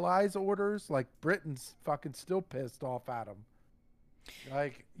NATO allies' orders. Like, Britain's fucking still pissed off at him.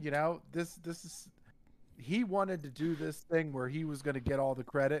 Like, you know, this is, he wanted to do this thing where he was going to get all the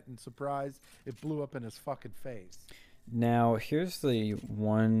credit, and surprise, it blew up in his fucking face. Now, here's the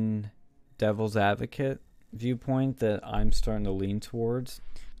one devil's advocate viewpoint that I'm starting to lean towards.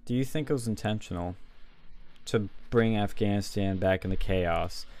 Do you think it was intentional to bring Afghanistan back into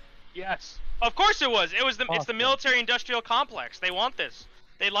chaos? Yes, of course it was. It's the military-industrial complex. They want this.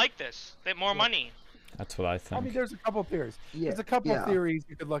 They like this. They have more money. That's what I think. I mean, there's a couple of theories. Yeah, There's a couple of theories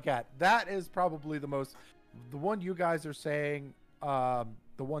you could look at. That is probably the one you guys are saying, the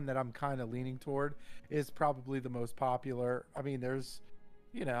one that I'm kind of leaning toward is probably the most popular. I mean, there's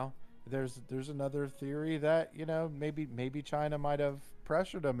another theory that, you know, maybe China might have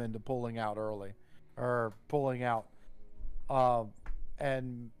pressured them into pulling out early, or pulling out,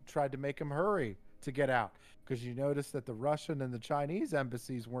 and tried to make them hurry to get out, because you notice that the Russian and the Chinese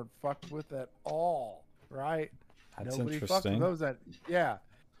embassies weren't fucked with at all, right? That's Nobody interesting. fucked with those. Yeah,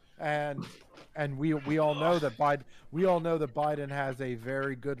 and we all know that Biden has a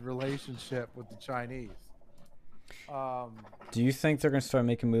very good relationship with the Chinese. Do you think they're going to start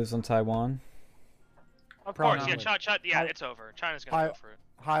making moves on Taiwan? Of course, Probably. yeah, it's over. China's gonna go for it.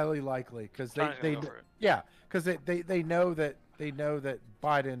 Highly likely, because China's gonna go for it. yeah, because they know that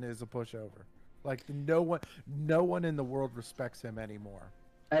Biden is a pushover. Like, no one in the world respects him anymore.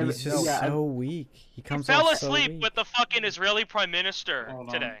 He's just so weak. He comes Fell off so asleep weak. with the fucking Israeli prime minister Hold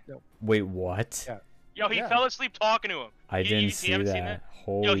on. today. Wait, what? Yeah. Yo, he Yeah. fell asleep talking to him. I didn't see haven't that. seen that?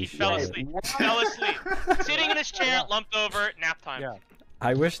 Holy Yo, he shit. fell asleep. Fell asleep. Sitting in his chair, lumped over, nap time. Yeah.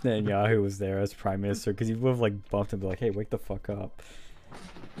 I wish Netanyahu was there as prime minister, because he would have like bumped him and be like, hey, wake the fuck up.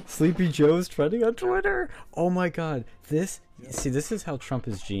 Sleepy Joe's trending on Twitter. Oh my god. This is how Trump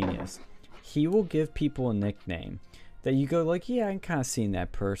is genius. He will give people a nickname that you go like, yeah, I'm kind of seeing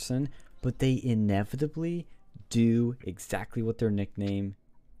that person, but they inevitably do exactly what their nickname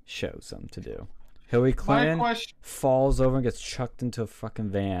shows them to do. Hillary Clinton falls over and gets chucked into a fucking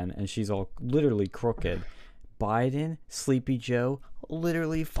van, and she's all literally crooked. Biden, Sleepy Joe,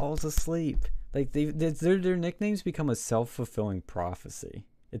 literally falls asleep. Like, their nicknames become a self-fulfilling prophecy.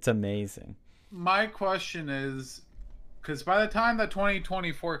 It's amazing. My question is, because by the time that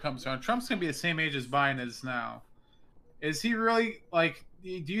 2024 comes around, Trump's gonna be the same age as Biden is now. Is he really, like, do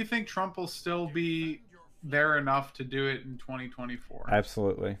you think Trump will still be there enough to do it in 2024?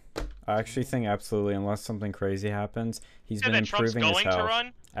 Absolutely. I actually think absolutely, unless something crazy happens. He's been improving his health. To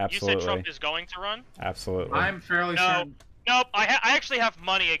run? Absolutely. You said Trump is going to run? Absolutely. I'm fairly certain. Nope. I actually have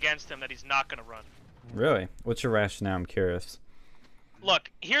money against him that he's not going to run. Really? What's your rationale? I'm curious.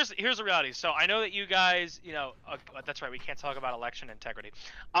 Look, here's the reality. So I know that you guys, you know, that's right. We can't talk about election integrity.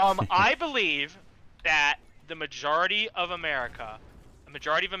 I believe that the majority of America, the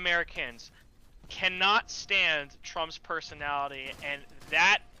majority of Americans, cannot stand Trump's personality, and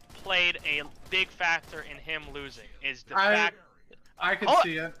that played a big factor in him losing. Is the fact. I could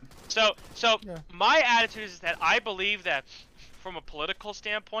see it. So Yeah. my attitude is that I believe that from a political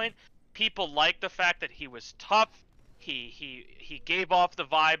standpoint, people like the fact that he was tough. He gave off the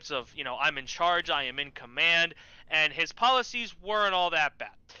vibes of, you know, I'm in charge, I am in command, and his policies weren't all that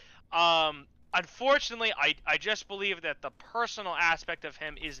bad. Unfortunately, I just believe that the personal aspect of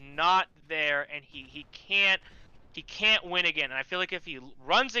him is not there, and he can't win again. And I feel like if he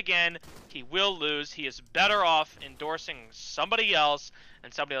runs again, he will lose. He is better off endorsing somebody else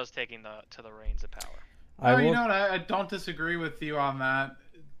and somebody else taking the reins of power. I No, you will. know what? I don't disagree with you on that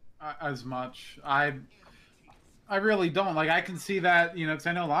as much. I really don't. Like, I can see that, you know, because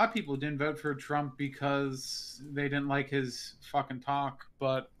I know a lot of people didn't vote for Trump because they didn't like his fucking talk.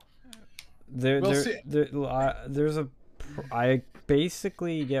 But we'll see. There's a. I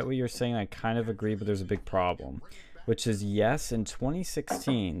basically get what you're saying. I kind of agree, but there's a big problem, which is yes, in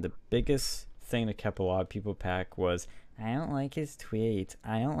 2016, the biggest thing that kept a lot of people back was I don't like his tweets.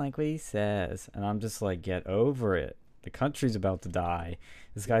 I don't like what he says, and I'm just like, get over it. The country's about to die.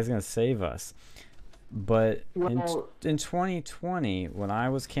 This guy's gonna save us. But Well, in 2020, when I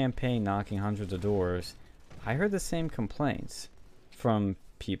was campaigning, knocking hundreds of doors, I heard the same complaints from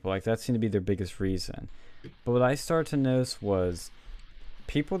people. Like, that seemed to be their biggest reason. But what I started to notice was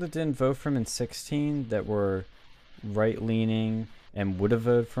people that didn't vote for him in 16 that were right-leaning and would have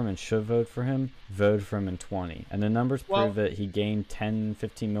voted for him and should vote for him, voted for him in 20. And the numbers prove that he gained 10,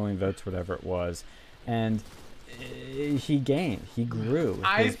 15 million votes, whatever it was. And he grew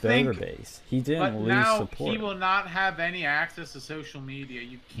his voter base. He didn't But lose now support. he will not have any access to social media.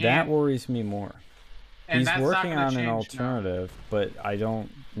 You can't. That worries me more. and He's that's not working gonna on an change now. alternative, but I don't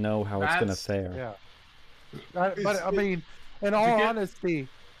know how it's going to That's- fare. Yeah. But I mean, in all get- honesty,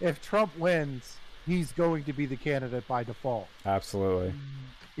 if Trump wins, he's going to be the candidate by default. Absolutely.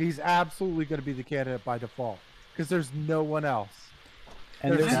 He's absolutely going to be the candidate by default because there's no one else.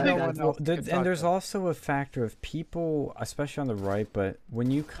 And There's there's, no one else that can and touch there's him. also a factor of people, especially on the right, but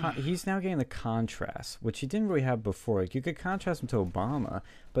when you he's now getting the contrast, which he didn't really have before. Like, you could contrast him to Obama,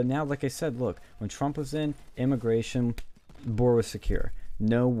 but now, like I said, look, when Trump was in, immigration, border was secure,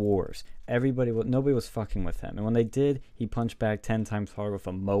 no wars, nobody was fucking with him, and when they did, he punched back 10 times harder with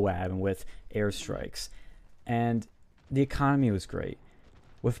a Moab and with airstrikes, and the economy was great.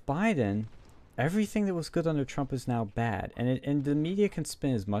 With Biden, everything that was good under Trump is now bad. And the media can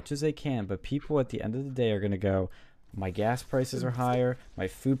spin as much as they can, but people at the end of the day are going to go, my gas prices are higher, my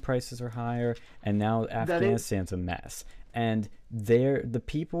food prices are higher, and now Afghanistan's a mess. And the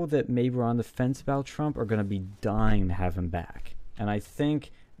people that maybe were on the fence about Trump are going to be dying to have him back. And I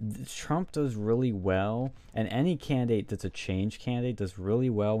think Trump does really well, and any candidate that's a change candidate does really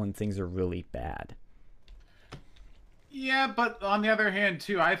well when things are really bad. Yeah, but on the other hand,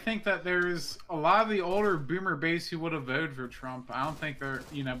 too, I think that there's a lot of the older boomer base who would have voted for Trump. I don't think they're,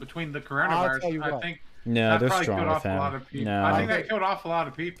 you know, between the I'll tell you coronavirus, I what. think No, that they're probably strong killed with off a him. lot of people. No. I think that killed off a lot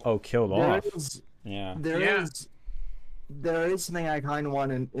of people. Oh, killed There off. is Yeah. Yeah. there is something I kind of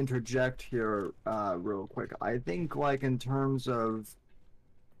want to interject here, real quick. I think, like, in terms of,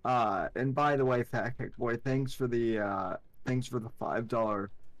 and by the way, Fat Kick Boy, thanks for the $5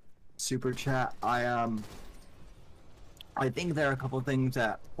 super chat. I think there are a couple things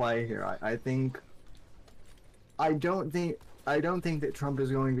at play here. I don't think that Trump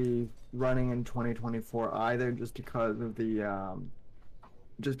is going to be running in 2024 either, just because of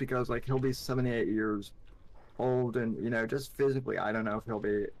like he'll be 78 years old, and you know, just physically, I don't know if he'll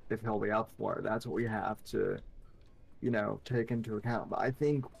be up for it. That's what we have to, you know, take into account. But I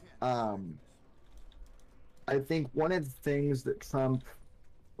think one of the things that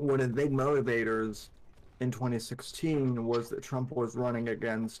one of the big motivators in 2016 was that Trump was running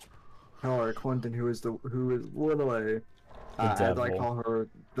against Hillary Clinton, who is literally, as I devil. call her,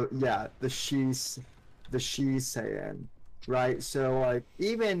 the she saying, right? So like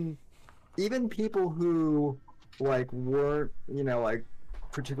even people who like weren't, you know, like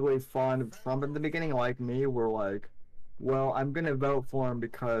particularly fond of Trump in the beginning, like me, were like, well, I'm gonna vote for him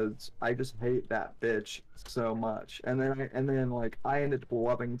because I just hate that bitch so much. And then like I ended up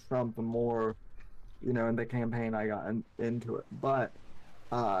loving Trump the more, you know, in the campaign I got into it. But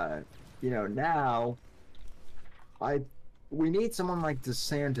you know, now we need someone like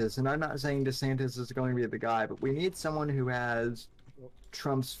DeSantis, and I'm not saying DeSantis is going to be the guy, but we need someone who has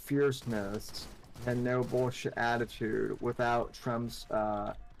Trump's fierceness and no bullshit attitude without Trump's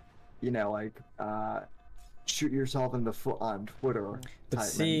you know, like shoot yourself in the foot on Twitter But type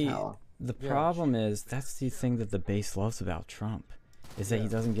see, mentality. the Yeah. problem is that's the thing that the base loves about Trump, is that he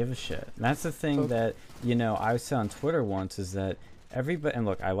doesn't give a shit. And that's the thing that, you know, I said on Twitter once, is that everybody, and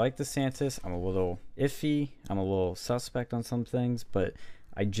look, I like DeSantis. I'm a little iffy. I'm a little suspect on some things, but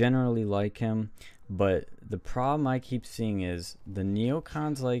I generally like him. But the problem I keep seeing is the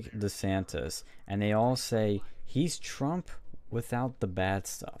neocons like DeSantis, and they all say he's Trump without the bad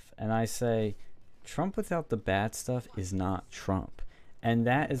stuff. And I say, Trump without the bad stuff is not Trump. And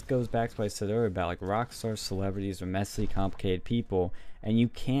that goes back to what I said earlier about like rock star celebrities or messy, complicated people, and you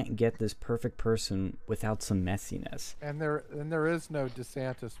can't get this perfect person without some messiness. And there is no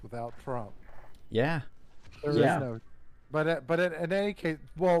DeSantis without Trump. Yeah. There is Yeah. no. But in any case,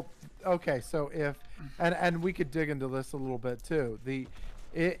 well, okay. So if and we could dig into this a little bit too.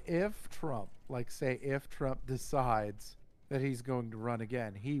 If Trump, like say, if Trump decides that he's going to run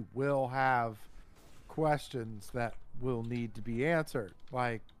again, he will have questions that will need to be answered,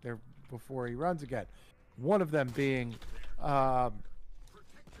 like there before he runs again. One of them being,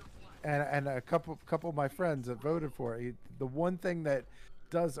 and a couple of my friends that voted for it. The one thing that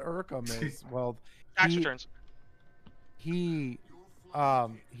does irk him is, well, Tax returns. he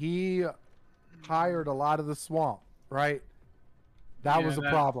hired a lot of the swamp, right? That was a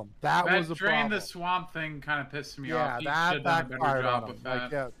problem. That was a drain problem. the swamp thing kind of pissed me Yeah, off. He that should have done a better backfired job on him. with Like,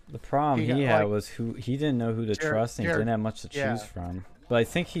 that. yeah, The problem He he got, had like- was he didn't know who to trust and he didn't have much to yeah. choose from. But I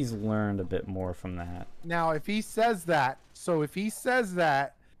think he's learned a bit more from that. Now, if he says that,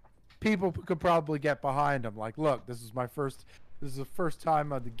 people could probably get behind him. Like, look, this is the first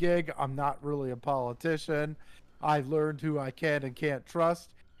time on the gig. I'm not really a politician. I've learned who I can and can't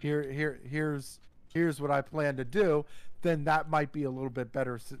trust. Here's what I plan to do. Then that might be a little bit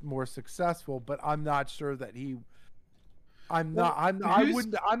better, more successful. But I'm not sure that he. I'm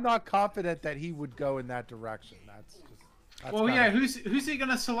not confident that he would go in that direction. That's Well, kinda- yeah, who's he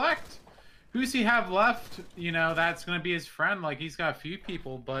gonna select? Who's he have left? You know, that's gonna be his friend. Like, he's got a few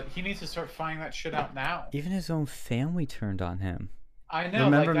people, but he needs to start finding that shit out now. Even his own family turned on him. I know.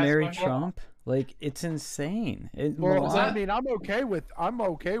 Remember like, that's Mary my- Trump? Like, it's insane. Well, Melania- I mean, I'm okay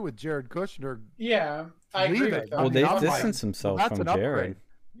with Jared Kushner. Yeah, I agree Leave with it. that. well, mean, they've I'm like, distanced themselves that's from an Jared. upgrade.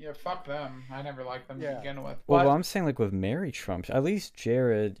 Yeah, fuck them. I never liked them Yeah. to begin with. Well, But I'm saying, like, with Mary Trump, at least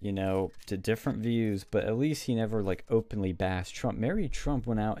Jared, did different views, but at least he never, like, openly bashed Trump. Mary Trump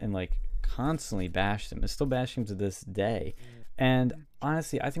went out and, like, constantly bashed him and still bashing him to this day. And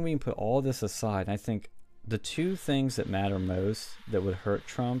honestly, I think we can put all this aside. I think the two things that matter most that would hurt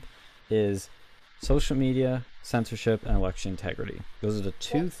Trump is social media, censorship, and election integrity. Those are the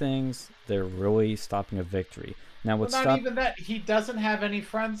two things that are really stopping a victory. Now, well, what's not stop? even that. He doesn't have any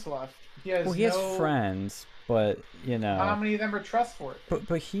friends left. He has Well, he has no- friends, but How many of them are trustworthy?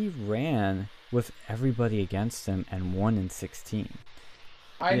 But he ran with everybody against him and won in 16.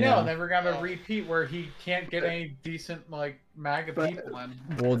 I you know, know. and then we're gonna repeat where he can't get any decent like MAGA people in.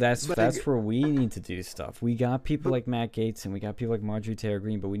 Well, that's But where we need to do stuff. We got people like Matt Gaetz and we got people like Marjorie Taylor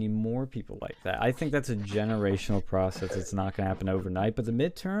Greene, but we need more people like that. I think that's a generational process. It's not going to happen overnight, but the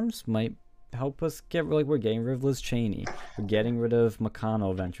midterms might help us get, like, we're getting rid of Liz Cheney. We're getting rid of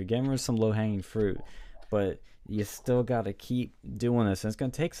McConnell eventually. Getting rid of some low-hanging fruit. But you still got to keep doing this, and it's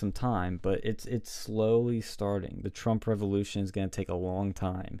going to take some time, but it's slowly starting. The Trump revolution is going to take a long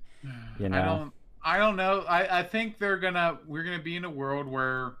time. I don't know. I think we're gonna be in a world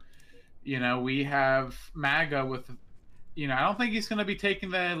where, we have MAGA with, I don't think he's gonna be taking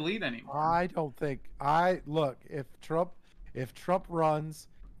the lead anymore. I don't think. Look, if Trump runs,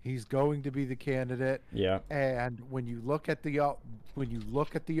 he's going to be the candidate. Yeah. And when you look at the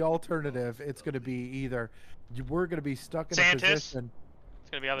alternative, it's going to be either we're going to be stuck in a DeSantis. position. It's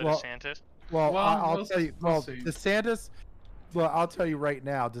gonna be either Well, DeSantis. Well, I'll we'll tell you. we'll Well, see. DeSantis. Well, I'll tell you right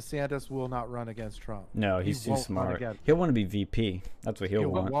now, DeSantis will not run against Trump. No, he's He too won't run smart. against He'll want to be VP. That's what he'll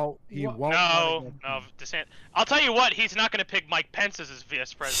want. He Well, won't. No, run no, against DeSantis. I'll tell you what, he's not gonna pick Mike Pence as his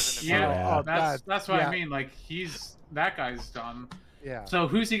vice president. If Yeah, Yeah. Oh, that's what yeah. I mean. Like, that guy's done. Yeah. So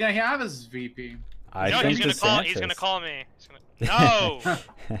who's he gonna have as VP? I no, think he's gonna call. He's gonna DeSantis. call me. He's gonna. No.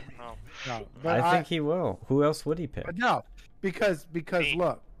 No. No, but I think he will. Who else would he pick? But no, because Me.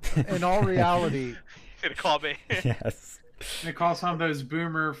 look, in all reality, He's gonna call me. Yes. They call some of those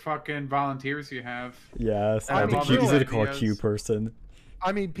boomer fucking volunteers you have. Yes. I mean, He's gonna Q call a Q ideas. person.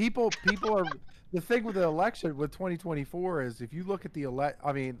 I mean, people are. The thing with the election with 2024 is if you look at the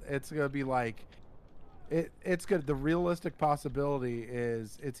I mean, it's gonna be like, it's good. The realistic possibility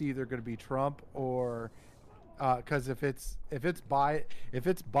is it's either gonna be Trump or, because if it's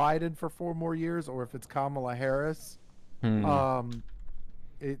Biden for 4 more years or if it's Kamala Harris,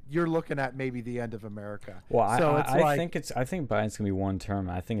 you're looking at maybe the end of America. Well, So I think Biden's gonna be one term.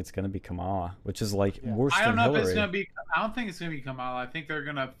 I think it's gonna be Kamala, which is like Yeah. worse I don't than know Hillary. if it's gonna be. I don't think it's gonna be Kamala. I think they're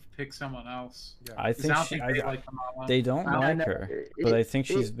gonna pick someone else. I 'Cause think I don't she, think they like Kamala. they don't I like know. her, but I think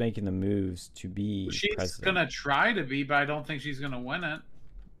she's making the moves to be She's president. gonna try to be, but I don't think she's gonna win it.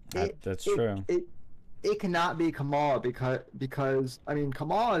 That's true. It cannot be Kamala because I mean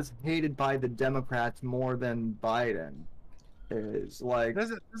Kamala is hated by the Democrats more than Biden is. Like,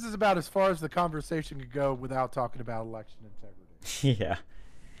 this is about as far as the conversation could go without talking about election integrity. Yeah.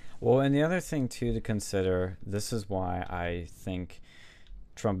 Well, and the other thing too to consider, this is why I think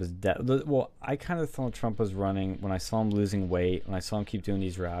Trump is dead. Well, I kind of thought Trump was running when I saw him losing weight, when I saw him keep doing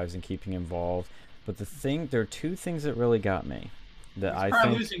these rallies and keeping involved. But there are two things that really got me. that He's I probably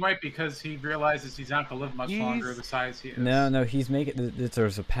think. losing weight because he realizes he's not gonna live much longer the size he is. No, he's making.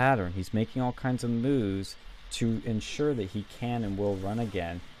 There's a pattern. He's making all kinds of moves to ensure that he can and will run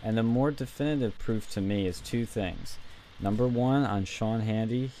again. And the more definitive proof to me is two things. Number one, on Sean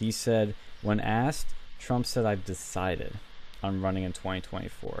Hannity, he said, when asked, Trump said, "I've decided I'm running in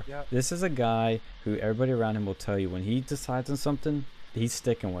 2024." Yep. This is a guy who everybody around him will tell you when he decides on something, he's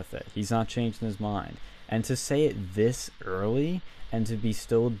sticking with it. He's not changing his mind. And to say it this early and to be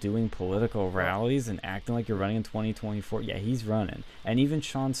still doing political rallies and acting like you're running in 2024, yeah, he's running. And even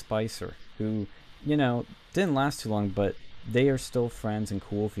Sean Spicer, who, you know, didn't last too long, but they are still friends and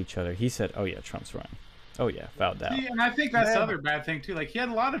cool with each other. He said, "Oh yeah, Trump's running. Oh yeah, without doubt." See, and I think that's the other bad thing too. Like, he had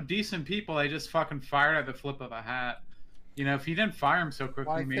a lot of decent people they just fucking fired at the flip of a hat. You know, if he didn't fire him so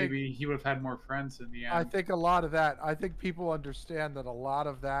quickly, maybe he would have had more friends in the end. I think a lot of that. I think people understand that a lot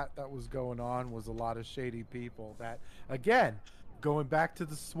of that was going on was a lot of shady people. That, again, going back to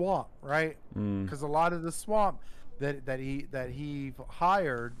the swamp, right? Because a lot of the swamp that he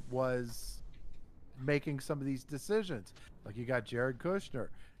hired was making some of these decisions. Like, you got Jared Kushner,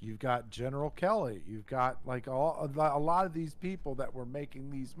 you've got General Kelly, you've got like a lot of these people that were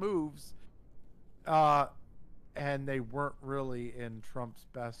making these moves, and they weren't really in Trump's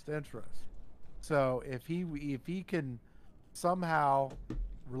best interest. So if he can somehow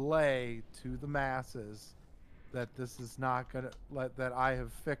relay to the masses that this is not gonna that I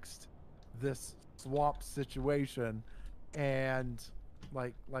have fixed this swamp situation, and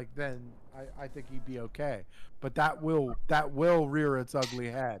like then I think he'd be okay. But that will rear its ugly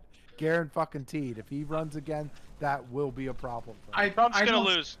head. Guaranteed. If he runs again, that will be a problem for him. Trump's gonna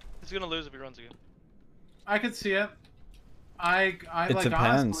lose. He's gonna lose if he runs again. I could see it. It depends.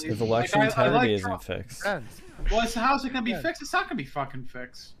 honestly, If election integrity isn't fixed. Depends. Well, so how's it gonna be fixed? It's not gonna be fucking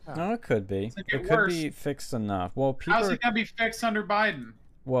fixed. No, it could be. gonna It get could worse. be fixed enough. Well, people. How's it gonna be fixed under Biden?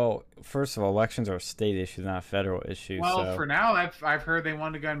 Well, first of all, elections are a state issue, not a federal issue. Well, so for now, I've heard they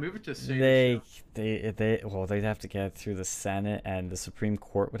want to go and move it to state. they'd have to get it through the Senate, and the Supreme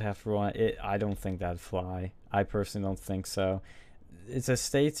Court would have to rule on it. I don't think that'd fly. I personally don't think so. It's a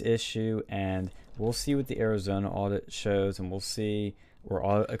state's issue, and we'll see what the Arizona audit shows, and we'll see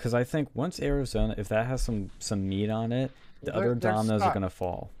because I think once Arizona, if that has some meat on it, the other dominoes are gonna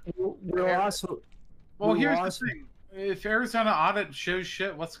fall. We'll also. Well, we'll here's also- the thing. If Arizona audit shows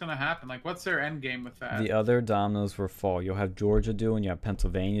shit, what's gonna happen? Like, what's their end game with that? The other dominoes will fall. You'll have Georgia doing, you have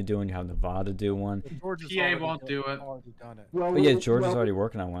Pennsylvania doing, you have Nevada do one. Georgia's PA already won't do it. Already done it. Well, But yeah, Georgia's already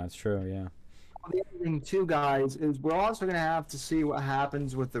working on one. That's true. Yeah. The other thing too, guys, is we're also gonna have to see what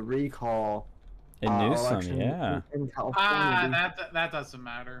happens with the recall. And Newsom, election yeah. in California. That doesn't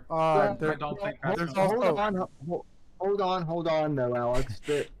matter. Yeah, There- I don't think hold, that's hold on though, Alex.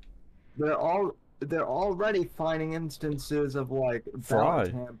 They're already finding instances of like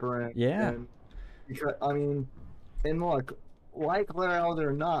Fraud. ballot tampering. Yeah. And because I mean, and look, like Larry Elder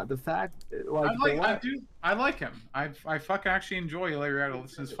or not, the fact like I like him. I fucking actually enjoy Larry Elder.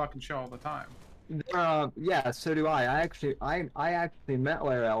 Listen to his fucking show all the time. yeah, so do I. I actually met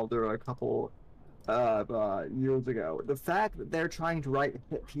Larry Elder a couple years ago. The fact that they're trying to write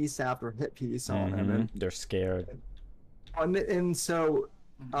hit piece after hit piece on him, and They're scared. so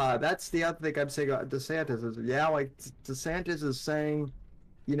that's the other thing I'm saying about DeSantis is, yeah, like DeSantis is saying,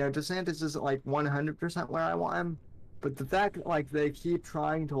 you know, DeSantis isn't like 100% where I want him, but the fact that like they keep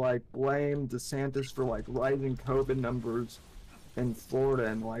trying to like blame DeSantis for like rising COVID numbers in Florida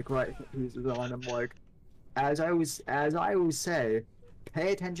and like write pieces on him, like as I always say,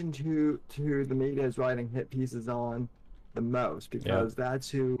 pay attention to the media is writing hit pieces on the most, because that's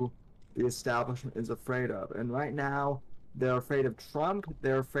who the establishment is afraid of, and right now they're afraid of Trump,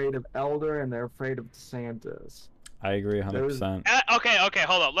 they're afraid of Elder, and they're afraid of DeSantis. I agree 100%. Okay,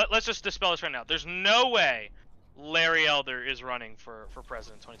 hold on. Let's just dispel this right now. There's no way Larry Elder is running for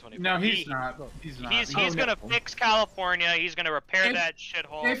president in 2024. No, he's not. He's not. He's gonna fix California. He's gonna repair that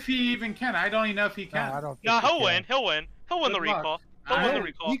shithole. If he even can, I don't even know if he can. No, I don't think No, he he'll can. win. He'll win. He'll win the Good luck. recall. He'll win the He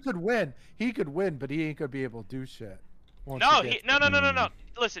recall. could win. He could win, but he ain't gonna be able to do shit. once No, he gets no.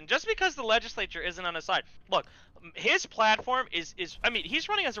 Listen, just because the legislature isn't on his side, look, his platform is. I mean, he's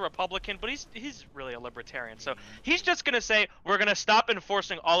running as a Republican, but he's really a libertarian. So he's just gonna say we're gonna stop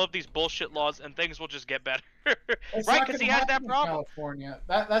enforcing all of these bullshit laws and things will just get better, right? Because he has that problem. California,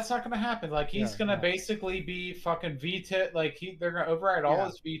 that's not gonna happen. Like, he's gonna basically be fucking veto. Like, they're gonna override all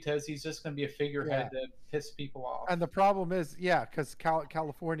his vetoes. He's just gonna be a figurehead to piss people off. And the problem is, because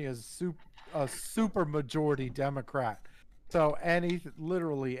California is a super majority Democrat. So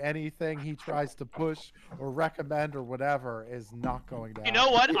literally anything he tries to push or recommend or whatever is not going to happen. You know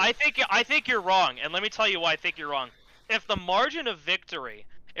what? I think you're wrong, and let me tell you why I think you're wrong. if the margin of victory,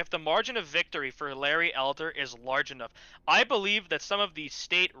 for Larry Elder is large enough, I believe that some of these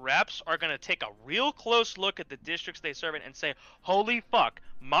state reps are going to take a real close look at the districts they serve in and say, holy fuck,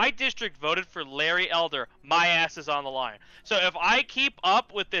 my district voted for Larry Elder, my ass is on the line. So if I keep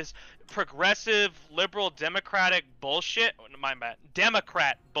up with this progressive liberal democratic bullshit,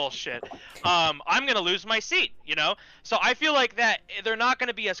 Democrat bullshit, I'm gonna lose my seat, you know. So I feel like that they're not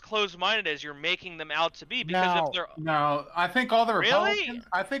gonna be as close-minded as you're making them out to be, because if they're No, I think all the Really? Republicans.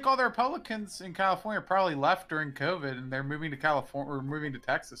 I think all the Republicans in California probably left during COVID, and they're moving to California or moving to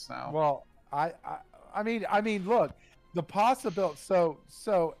Texas now. Well, I mean, look, the possibility.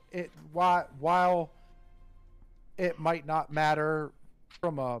 So it while it might not matter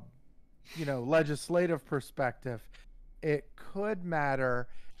from a legislative perspective, it could matter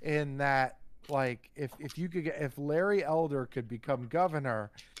in that, like, if Larry Elder could become governor,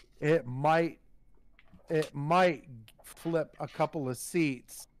 it might flip a couple of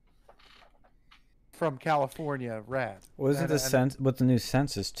seats from California red. Wasn't the sense with the new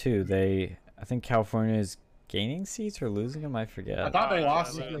census too? I think California is gaining seats or losing them. I forget. I thought they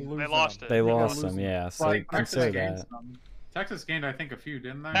lost they it. lost it. They They're lost losing. them. Yeah, so Like, Texas consider gained that. some. Texas gained, I think, a few,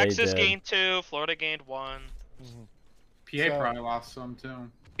 didn't they? Texas did. gained 2, Florida gained 1. PA So- probably lost some too.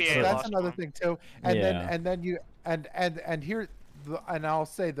 PA So that's lost another 1. thing too. And Yeah. then you and here and I'll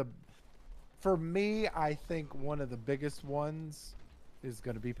say for me, I think one of the biggest ones is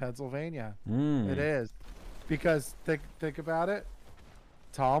going to be Pennsylvania. It is, because think about it.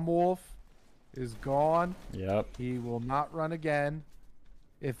 Tom Wolf is gone. Yep. He will not run again.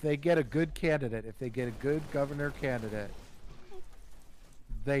 If they get a good candidate, if they get a good governor candidate,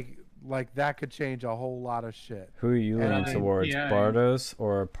 that could change a whole lot of shit. Who are you And leaning I- towards, yeah. Bardos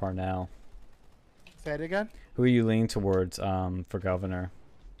or Parnell? Say it again. Who are you leaning towards for governor?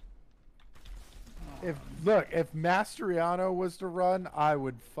 If Mastriano was to run, I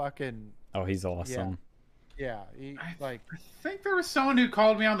would fucking Oh, he's awesome. I think there was someone who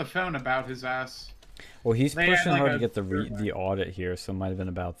called me on the phone about his ass. Well, he's They had, pushing like, hard a to get third the audit here, so it might have been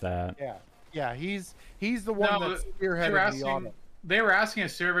about that. Yeah. He's the one No, that they were spearheaded the asking. audit. They were asking a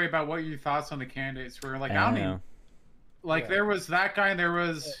survey about what your thoughts on the candidates were. Like, I I don't know. even. Like, Yeah. there was that guy, and there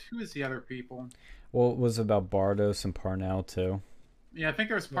was who was the other people? Well, it was about Bardos and Parnell too. Yeah, I think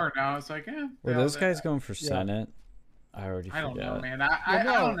there was Parnell. It's like, Were those guys going for Yeah. Senate? I already I don't forget. know, man. I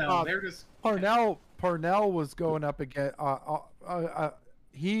don't know. They're just. Parnell was going up against.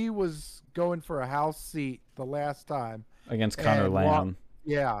 He was going for a House seat the last time. Against Connor And Lamb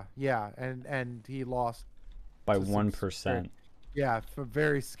Yeah, and he lost. by to some 1%. Yeah, for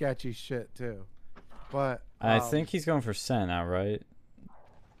very sketchy shit too. But I think he's going for Senate now, right?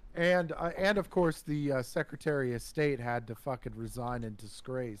 and of course the Secretary of State had to fucking resign in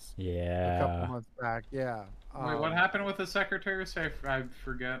disgrace a couple Yeah. months back. Yeah. Wait, what happened with the Secretary of State? I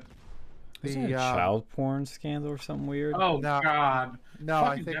forget. Wasn't it a child porn scandal or something weird? Oh No. God! No,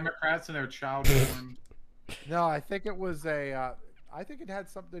 Fucking Democrats and their child porn. No, I think it was I think it had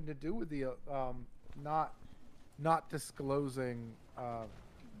something to do with the not disclosing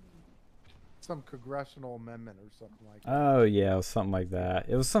some congressional amendment or something like that. Oh yeah, it was something like that.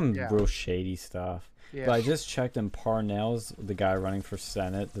 It was some Yeah. real shady stuff. Yeah. But I just checked, and Parnell's the guy running for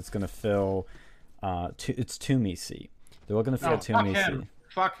Senate that's gonna fill. It's Toomey's seat. They're looking to fill No, fuck Toomey's him. seat.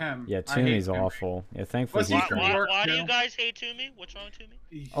 Fuck him. Yeah, I hate Toomey's Toomey. awful. Yeah, thankfully What's he he's from gone. New York? Why do too? you guys hate Toomey? What's wrong with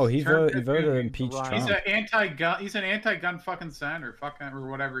Toomey? Oh, he turned voted to Toomey. impeach Right. He's Trump. an anti-gun. He's an anti-gun fucking senator. Fuck him or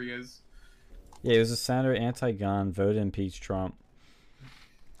whatever he is. Yeah, he was a senator, anti-gun, voted to impeach Trump,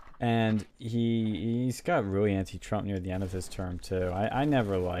 and he's got really anti-Trump near the end of his term too. I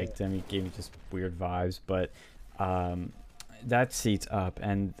never liked him. He gave me just weird vibes, but that seat's up,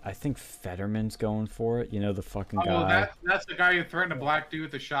 and I think Fetterman's going for it. You know, the fucking Oh, guy. that's the guy who threatened a black dude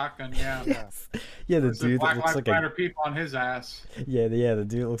with a shotgun. Yeah. Yeah, the There's dude that Black looks Lives like Matter a people on his ass. the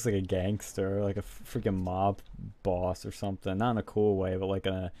dude looks like a gangster, like a freaking mob boss or something. Not in a cool way, but like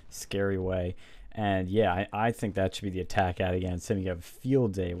in a scary way. And yeah, I think that should be the attack ad against him. You have a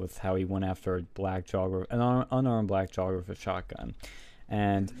field day with how he went after a black jogger, an unarmed black jogger with a shotgun,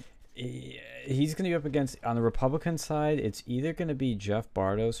 and he's going to be up against, on the Republican side, it's either going to be Jeff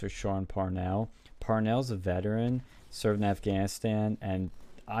Bardos or Sean Parnell. Parnell's a veteran, served in Afghanistan, and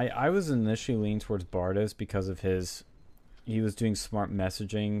I was initially leaning towards Bardos because of he was doing smart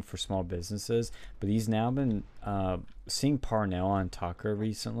messaging for small businesses, but he's now been seeing Parnell on Tucker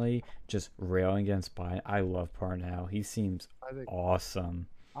recently, just railing against Biden. I love Parnell. He seems I think awesome.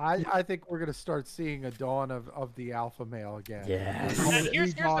 I think we're gonna start seeing a dawn of the alpha male again. Yes. And The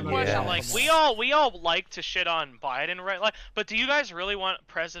here's the dawn of question: alpha like male. we all like to shit on Biden, right? Like, but do you guys really want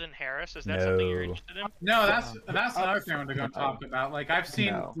President Harris? Is that something you're No. interested in? No, that's another thing I want to go talk about. Like I've seen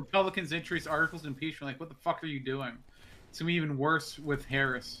No. Republicans introduce articles of impeachment. Like, what the fuck are you doing? It's gonna be even worse with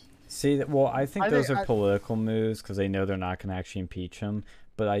Harris. See, well, I think I those think are political moves because they know they're not going to actually impeach him.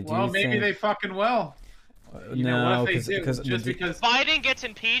 But I do Well, maybe think they fucking will. You know, no, what if they do? because Just because. If Biden gets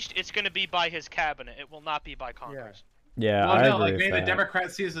impeached, it's going to be by his cabinet. It will not be by Congress. yeah, Well, I no, agree like with maybe that. the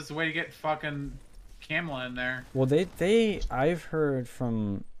Democrats see this as a way to get fucking Kamala in there. Well, I've heard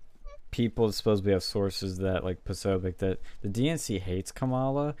from people that supposedly have sources that like Posobiec that the DNC hates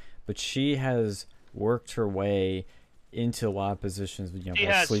Kamala, but she has worked her way into a lot of positions, you know, She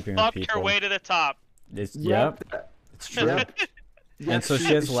by has sleeping with fucked people. her way to the top. Yep, it's true. Yep. And so she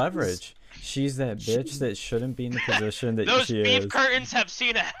she's- has leverage. She's that bitch that shouldn't be in the position that Those she beef is. curtains have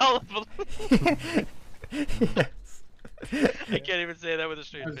seen a hell of a. Yes. I can't even say that with a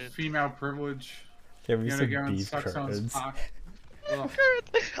straight That's face. female privilege. Yeah, we You're said gonna go and beef suck someone's curtains. cock. Ugh.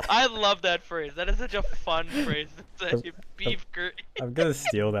 I love that phrase. That is such a fun phrase. It's a beef curtain. I'm gonna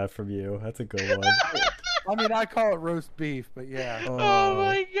steal that from you. That's a good one. I mean, I call it roast beef, but yeah. Oh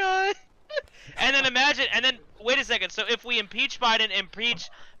my god. And then imagine, and then wait a second. So if we impeach Biden, impeach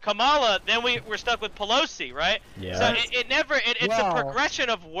Kamala, then we're stuck with Pelosi, right? Yeah. So it's Well- a progression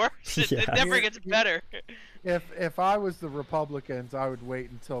of worse. It Yeah. never gets better. If I was the Republicans, I would wait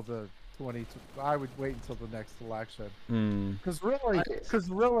until the I would wait until the next election. Mm. Because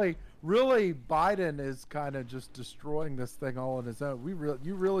really, Biden is kind of just destroying this thing all on his own.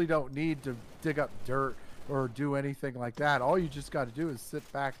 You really don't need to dig up dirt or do anything like that. All you just got to do is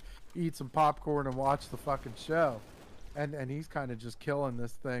sit back, eat some popcorn, and watch the fucking show. And he's kind of just killing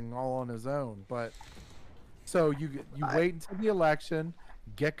this thing all on his own. But so you wait until the election,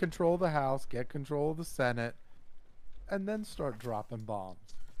 get control of the House, get control of the Senate, and then start dropping bombs.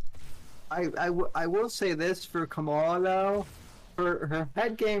 I will say this for Kamala though, her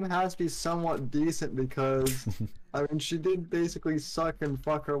head game has to be somewhat decent because I mean she did basically suck and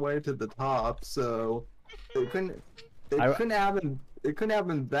fuck her way to the top, so it couldn't have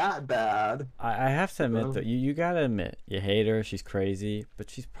been that bad. I have to admit that you gotta admit you hate her. She's crazy, but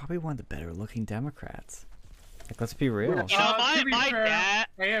she's probably one of the better looking Democrats. Like, let's be real. Yeah. You know, To be my fair, dad.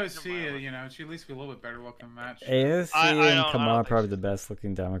 AOC, you know, she at least be a little bit better looking than that. AOC I and don't Kamala are think probably so. the best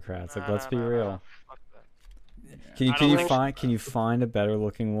looking Democrats. Like, No, let's be no, no, real. no. Fuck that. Can you I don't think can you find a better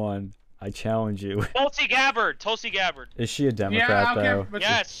looking one? I challenge you. Tulsi Gabbard. Is she a Yeah, Democrat I'll though? give, but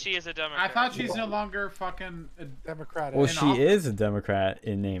Yes, she is a I Democrat. thought she's no longer fucking. Democratic. Well, in she office. is a Democrat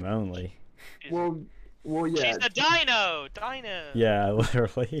in name only. Well yeah. She's a dino. Yeah,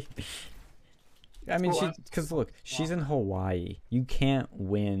 literally. I mean, Well, because look, she's in Hawaii. You can't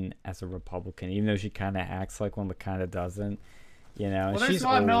win as a Republican, even though she kind of acts like one, but kind of doesn't. You know, and Well, there's she's a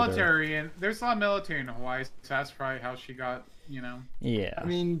lot of older. military, and there's a lot of military in Hawaii. So that's probably how she got, you know. Yeah. I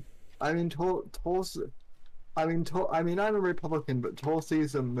mean Tulsi. I'm a Republican, but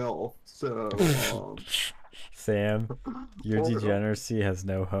Tulsi's a MILF, so Sam, your Hold on. degeneracy has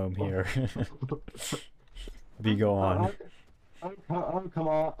no home here. Be go on. Oh come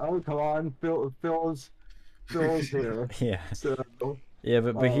on, Phil's here. Yeah. So Yeah,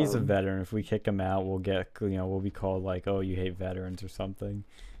 but he's a Um, veteran. If we kick him out, we'll we'll be called like, oh, you hate veterans or something.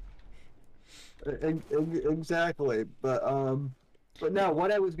 exactly, but no,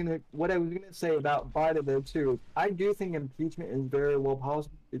 what I was gonna say about Biden though too, I do think impeachment is very well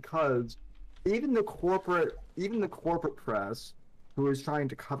possible because even the corporate press, who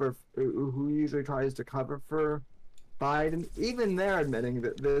usually tries to cover for Biden, even they're admitting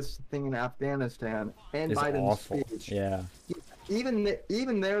that this thing in Afghanistan and It's Biden's awful. speech, Yeah. even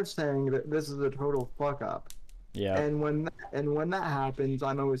they're saying that this is a total fuck up. Yeah. And when that happens,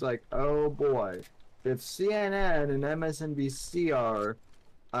 I'm always like, oh boy, if CNN and MSNBC are,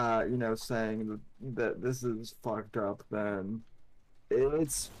 saying that this is fucked up, then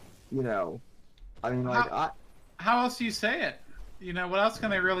it's, I mean, like How else do you say it? You know, what else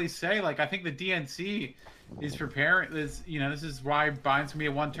can they really say? Like, I think the DNC is preparing. This is why Biden's gonna be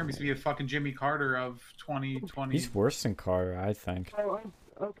a one-term. He's gonna be a fucking Jimmy Carter of 2020. He's worse than Carter, I think. Oh,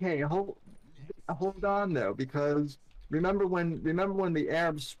 okay, hold on though, because remember when the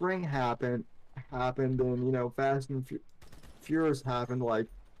Arab Spring happened, and Fast and Furious happened. Like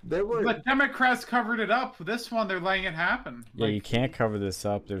there were. But Democrats covered it up. This one, they're letting it happen. Yeah, Like, you can't cover this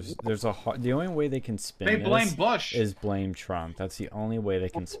up. The only way they can spin They blame this Bush. is blame Trump. That's the only way they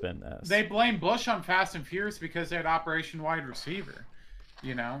can spin this. They blame Bush on Fast and Furious because they had Operation Wide Receiver.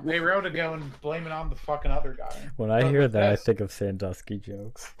 You know, they were able to go and blame it on the fucking other guy. When I But hear with that, I this- think of Sandusky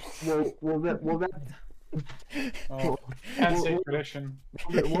jokes. Well, Oh, Penn State tradition.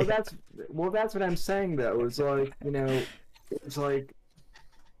 that's what I'm saying though. Is like, you know, it's like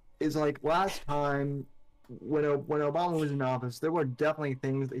last time when Obama was in office, there were definitely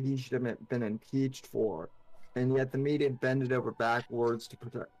things that he should have been impeached for, and yet the media bended over backwards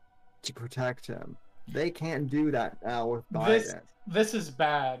to protect him. They can't do that now with Biden. This is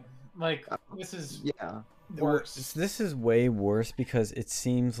bad. Like, this is Yeah. worse. This is way worse because it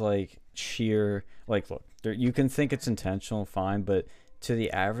seems like sheer, like, look, you can think it's intentional, fine, but to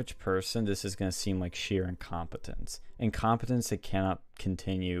the average person, this is going to seem like sheer incompetence. Incompetence that cannot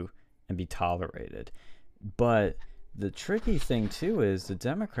continue and be tolerated. But the tricky thing, too, is the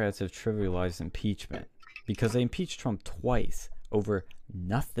Democrats have trivialized impeachment because they impeached Trump twice over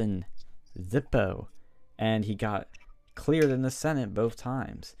nothing. Zippo. And he got cleared in the Senate both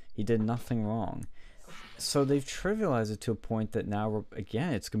times. He did nothing wrong. So they've trivialized it to a point that now,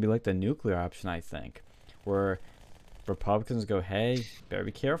 again, it's going to be like the nuclear option, I think, where Republicans go, hey, better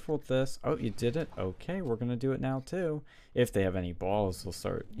be careful with this. Oh, you did it? Okay, we're going to do it now, too. If they have any balls, they'll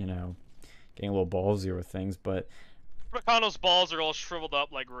start, you know, getting a little ballsier with things. But, McConnell's balls are all shriveled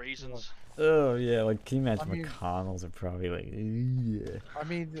up like raisins. oh, yeah, like, can you imagine I mean- McConnell's are probably like, yeah. I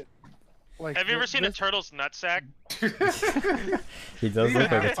mean, like. Have you ever seen a this- turtle's nutsack? He does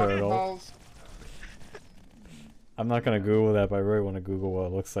look like a Fucking turtle. balls. I'm not going to Google that, but I really want to Google what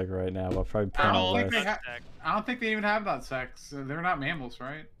it looks like right now. I'll probably put it I on don't the think list. they ha- I don't think they even have that sex. They're not mammals,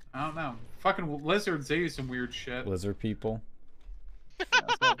 right? I don't know. Fucking lizards, they use some weird shit. Lizard people.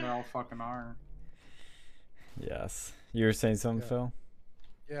 That's what they all fucking are. Yes. You were saying something, Yeah. Phil?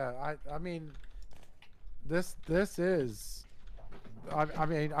 Yeah, I mean, this is. I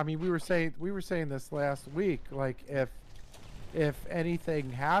mean, we were saying this last week. Like, if anything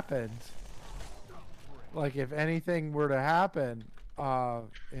happened, like if anything were to happen,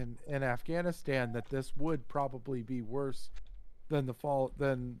 in Afghanistan, that this would probably be worse than the fall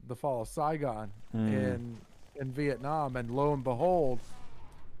of Saigon in Vietnam. And lo and behold,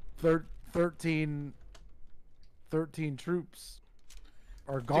 13 troops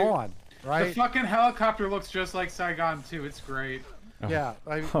are gone. The Right? fucking helicopter looks just like Saigon too. It's great. Yeah,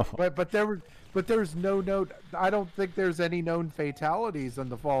 but there's no note. I don't think there's any known fatalities in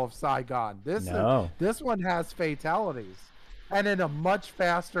the fall of Saigon. No. This one has fatalities, and in a much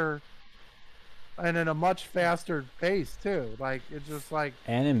faster pace too. Like it's just like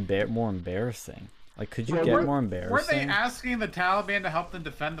And more embarrassing. Like, could you Yeah, get weren't- more Weren't they embarrassing? asking the Taliban to help them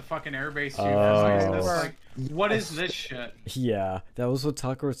defend the fucking airbase too? Oh. It's like, what is this shit? Yeah, that was what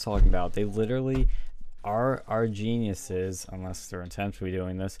Tucker was talking about. They literally, our geniuses, unless they're intentionally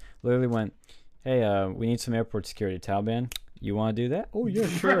doing this, literally went, hey, we need some airport security. Taliban, you want to do that? Oh, yeah,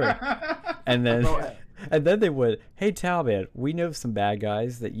 sure. And then... And then they went, hey, Taliban, we know some bad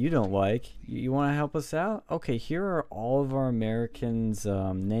guys that you don't like. You want to help us out? Okay, here are all of our Americans'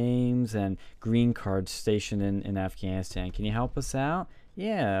 names and green cards stationed in Afghanistan. Can you help us out?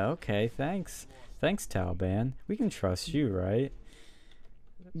 Yeah, okay, thanks. Thanks, Taliban. We can trust you, right?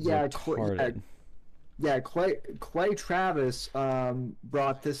 Yeah, Retarded. Clay Travis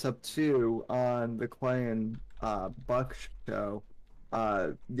brought this up too on the Clay and Buck show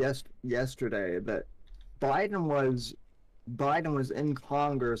yesterday, that Biden was in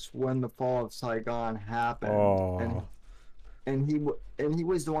Congress when the fall of Saigon happened, Oh. and he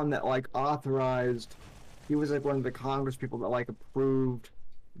was the one that like authorized. He was like one of the Congress people that like approved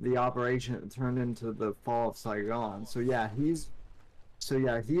the operation that turned into the fall of Saigon. So yeah, he's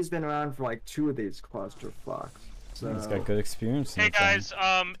been around for like 2 of these clusterfucks. So He's got good experience. in Hey the thing.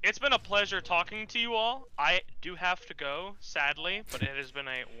 guys, it's been a pleasure talking to you all. I do have to go, sadly, but it has been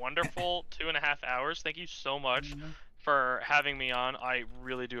a wonderful 2.5 hours. Thank you so much for having me on. I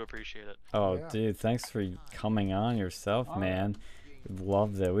really do appreciate it. Oh, Yeah. dude, thanks for coming on yourself, Oh, man.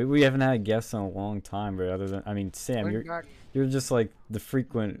 Loved it. We haven't had a guest in a long time, but other than, I mean, Sam, bring back- you're just like the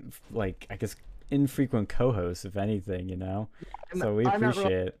frequent, like, I guess, infrequent co-host, if anything, you know? So we I'm not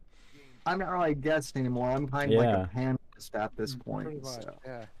appreciate really- it. I'm not really a guest anymore. I'm kind of like Yeah. a panelist at this pretty point. much, So.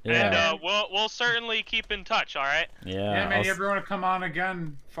 yeah. And Yeah. we'll certainly keep in touch. All right. Yeah. Yeah, man, I'll you ever want to come on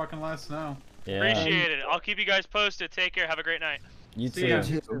again? Fucking let us know. yeah. Appreciate it. I'll keep you guys posted. Take care. Have a great night. You See ya.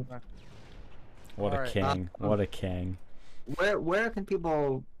 too. What a Alright. king. What a king. Where can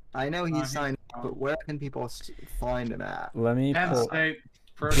people? I know he- he's signed up, but where can people find him at? Let me Penn pull. State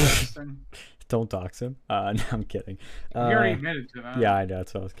protesting. Don't dox him. No, I'm kidding. You already admitted to that. Yeah, I know.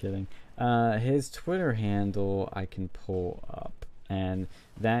 That's what I was kidding. His Twitter handle I can pull up, and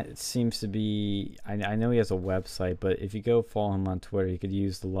that seems to be. I know he has a website, but if you go follow him on Twitter, you could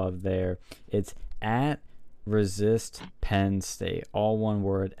use the love there. It's at Resist Penn State, all one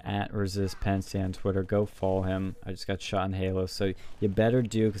word, at Resist Penn State on Twitter. Go follow him. I just got shot in Halo, so you better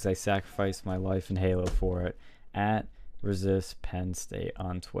do, because I sacrificed my life in Halo for it. At Resist Penn State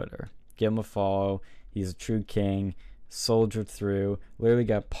on Twitter. Give him a follow. He's a true king. Soldiered through. Literally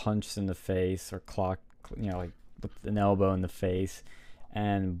got punched in the face or clocked, like with an elbow in the face,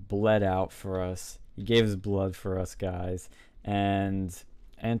 and bled out for us. He gave his blood for us guys, and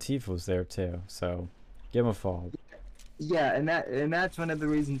Antifa was there too. So. Give him a follow. Yeah, and that's one of the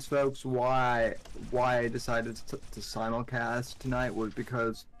reasons, folks, why I decided to simulcast tonight, was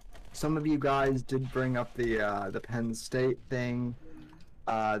because some of you guys did bring up the Penn State thing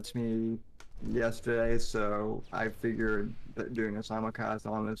to me yesterday, so I figured that doing a simulcast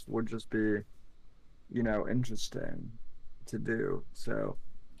on this would just be, interesting to do. So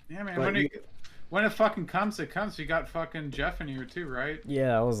yeah, man. When it fucking comes, it comes. You got fucking Jeff in here too, right?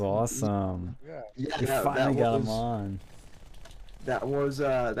 Yeah, that was awesome. Yeah. You finally got him on. That was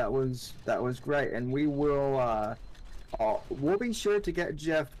great, and we'll be sure to get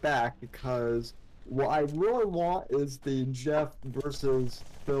Jeff back, because what I really want is the Jeff versus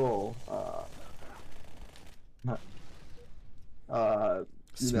Phil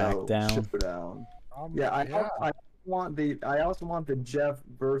Smackdown. showdown. Yeah, I also want the Jeff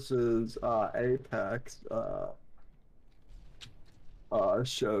versus Apex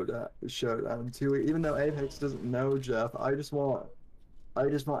showdown too. Even though Apex doesn't know Jeff, I just want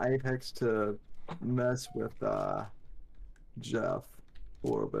Apex to mess with Jeff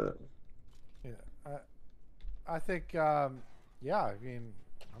for a bit. Yeah, I think yeah. I mean,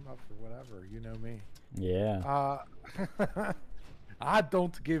 I'm up for whatever. You know me. Yeah. I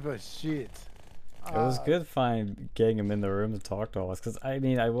don't give a shit. It was good getting him in the room to talk to us, because I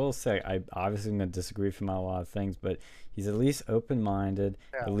mean, I will say, I obviously am going to disagree with him on a lot of things, but he's at least open-minded.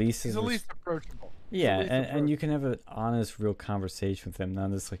 Yeah, at least he's at least approachable. Yeah, and you can have an honest, real conversation with him, none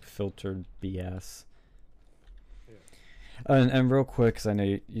of this like filtered BS. Yeah. And real quick, because I know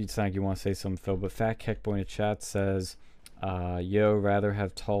you sound like you want to say something, Phil, but Fat Kickboy in the chat says, "Yo, rather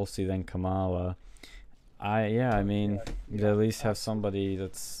have Tulsi than Kamala." I mean, you'd at least have somebody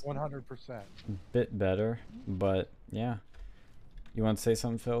that's 100% a bit better, but yeah. You want to say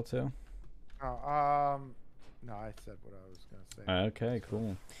something, Phil, too? No, I said what I was gonna say. Okay,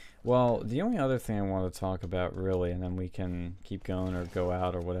 cool. Well, the only other thing I want to talk about, really, and then we can keep going or go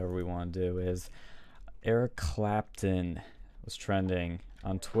out or whatever we want to do, is Eric Clapton was trending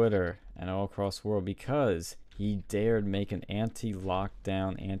on Twitter and all across the world because he dared make an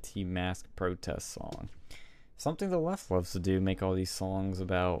anti-lockdown, anti-mask protest song. Something the left loves to do, make all these songs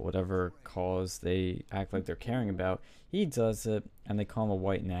about whatever cause they act like they're caring about. He does it, and they call him a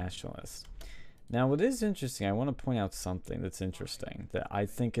white nationalist. Now, what is interesting, I want to point out something that's interesting that I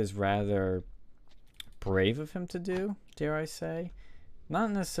think is rather brave of him to do, dare I say. Not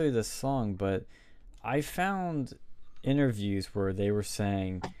necessarily the song, but I found interviews where they were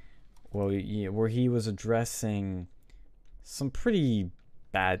saying, well, yeah, where he was addressing some pretty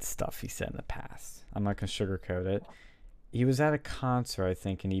bad stuff he said in the past. I'm not going to sugarcoat it. He was at a concert, I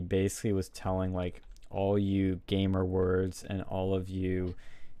think, and he basically was telling, like, all you gamer words and all of you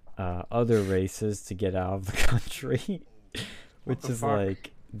other races to get out of the country. Which is,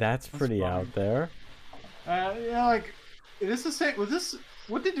 like, that's pretty fun. out there. Yeah, like, this is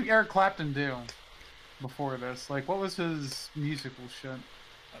what did Eric Clapton do before this? Like, what was his musical shit?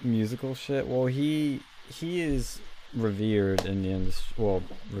 Musical shit? Well, he is revered in the industry. Well,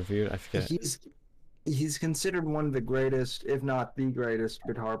 revered, I forget. He's considered one of the greatest, if not the greatest,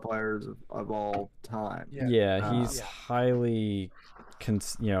 guitar players of all time. Yeah, he's highly,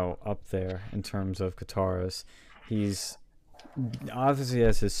 up there in terms of guitarists. He's obviously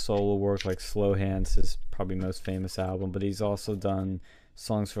has his solo work, like Slow Hands, his probably most famous album, but he's also done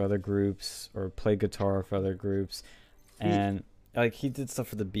songs for other groups or played guitar for other groups, and like he did stuff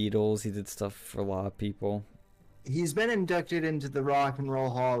for the Beatles. He did stuff for a lot of people. He's been inducted into the Rock and Roll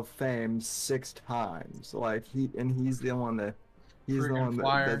Hall of Fame 6 times. Like he's the one that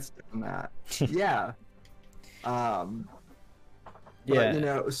that's done that. Yeah.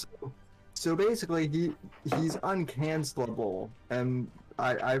 But, so basically he's uncancelable, and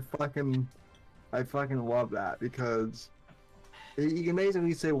I fucking love that, because he can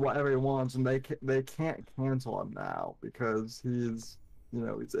basically say whatever he wants, and they can't cancel him now because he's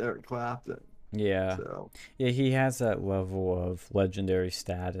Eric Clapton. Yeah. So. Yeah, he has that level of legendary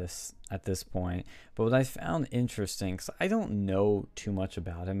status at this point. But what I found interesting, because I don't know too much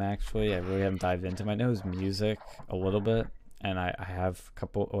about him, actually. I really haven't dived into him. I know his music a little bit. and I have a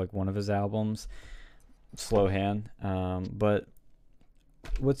couple, like one of his albums, Slow Hand. But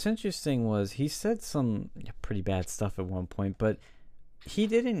what's interesting was he said some pretty bad stuff at one point, but he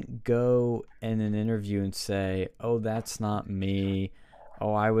didn't go in an interview and say, "Oh, that's not me.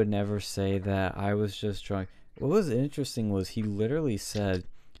 Oh, I would never say that. I was just drunk." What was interesting was he literally said,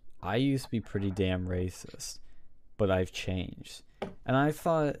 "I used to be pretty damn racist, but I've changed." And I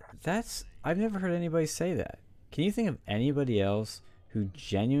thought, I've never heard anybody say that. Can you think of anybody else who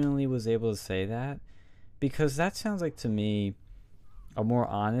genuinely was able to say that? Because that sounds like, to me, a more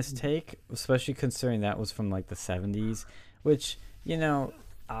honest take, especially considering that was from like the 70s, which, you know,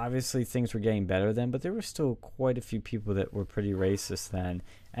 obviously things were getting better then, but there were still quite a few people that were pretty racist then.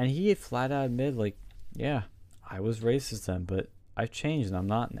 And he had flat out admitted, like, yeah, I was racist then, but I've changed and I'm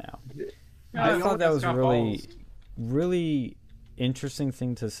not now. I thought that was really interesting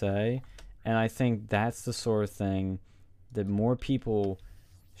thing to say, and I think that's the sort of thing that more people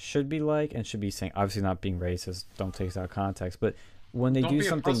should be like and should be saying. Obviously not being racist, don't take it out of context, but when they do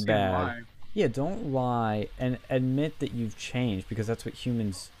something bad, yeah, don't lie and admit that you've changed, because that's what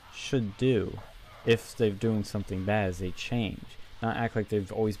humans should do. If they're doing something bad, is they change, not act like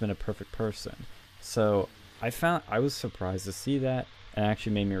they've always been a perfect person. So I was surprised to see that, and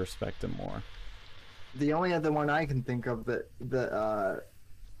actually made me respect him more. The only other one I can think of that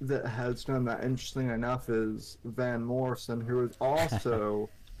has done that interesting enough is Van Morrison, who is also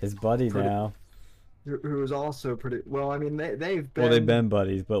his buddy now. Who is also pretty well. I mean, they've been. Well, they've been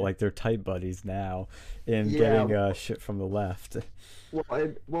buddies, but like they're tight buddies now, in getting shit from the left.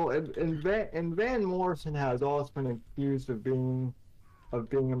 And Van Morrison has also been accused of being a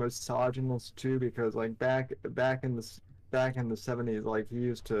misogynist too, because like back in the 70s, like he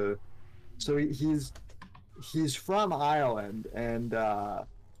used to. So he's from Ireland, and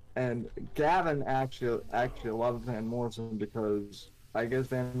Gavin actually loves Van Morrison because I guess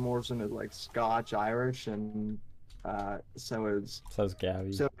Van Morrison is like Scotch Irish, and so is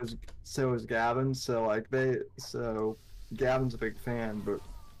Gabby. So is Gavin. So Gavin's a big fan, but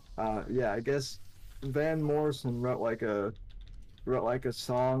I guess Van Morrison wrote like a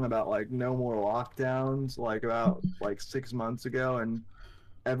song about like no more lockdowns, like about like 6 months ago, and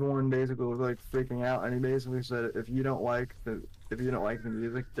everyone basically was like freaking out, and he basically said, if you don't like the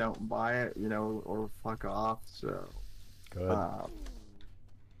music, don't buy it, you know, or fuck off. So good.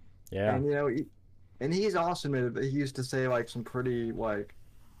 Yeah. And you know, and he's also admitted that he used to say like some pretty like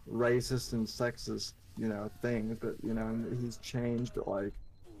racist and sexist, you know, things, but you know, he's changed. Like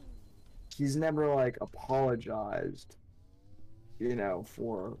he's never like apologized, you know,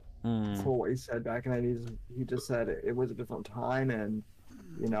 for what he said back in the 90s. He just said it was a different time, and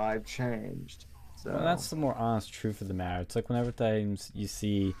you know, I've changed. So well, that's the more honest truth of the matter. It's like whenever times you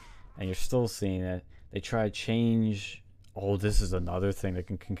see, and you're still seeing it, they try to change. Oh, this is another thing that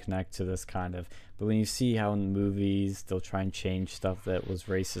can connect to this kind of. But when you see how in the movies they'll try and change stuff that was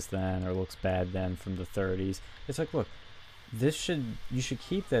racist then or looks bad then from the 30s, it's like, look, you should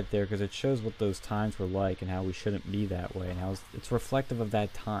keep that there because it shows what those times were like and how we shouldn't be that way and how it's reflective of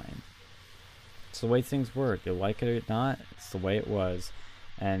that time. It's the way things were. You like it or not, it's the way it was.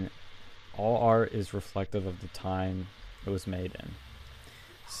 And all art is reflective of the time it was made in,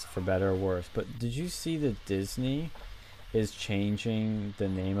 for better or worse. But did you see that Disney is changing the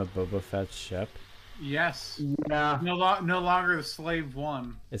name of Boba Fett's ship? Yes. Yeah. No longer the Slave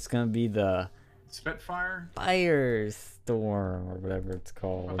One. It's gonna be the Spitfire? Firestorm or whatever it's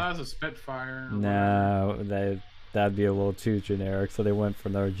called. I thought it was a Spitfire. No, that'd be a little too generic, so they went for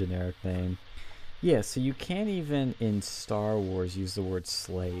another generic name. Yeah, so you can't even in Star Wars use the word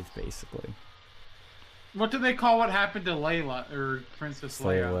slave, basically. What do they call what happened to Layla, or Princess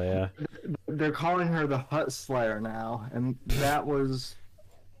Slave Leia? They're calling her the Hutt Slayer now, and that was.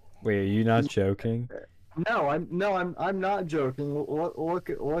 Wait, are you not joking? No, I'm not joking. Look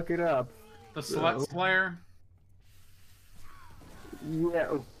it up. The Slut Slayer? Yeah.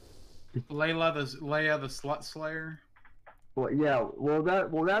 Leia the Slut Slayer? Well, yeah.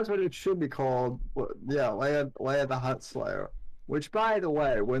 Well, that's what it should be called. Yeah, Leia the Hutt Slayer. Which, by the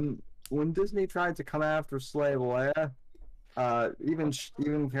way, when Disney tried to come after Slave Leia,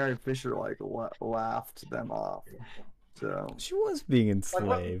 even Carrie Fisher like laughed them off. So she was being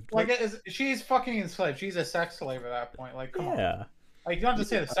enslaved. She's fucking enslaved. She's a sex slave at that point. Like, come on. Yeah. Like, you don't have to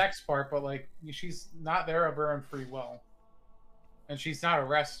say the sex part, but like, she's not there of her own free will, and she's not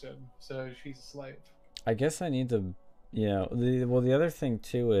arrested, so she's a slave. I guess I need to, you know, the other thing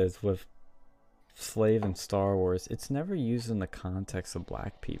too is with slave in Star Wars, it's never used in the context of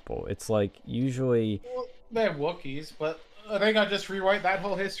black people. It's like usually. Well, they have Wookiees, but are they gonna just rewrite that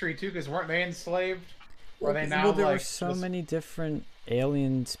whole history too? Because weren't they enslaved? Are they now well, there were like so just- many different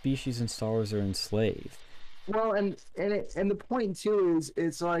alien species in Star Wars are enslaved. Well, and the point too is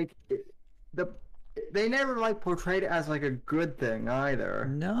it's like they never like portrayed it as like a good thing either.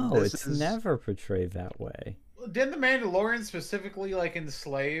 No, This it's is- never portrayed that way. Didn't the Mandalorian specifically like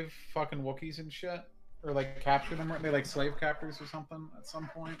enslave fucking Wookiees and shit, or like capture them? Weren't they like slave captors or something at some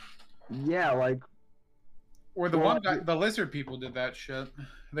point? Yeah, like Or the Well, one guy, the lizard people did that shit.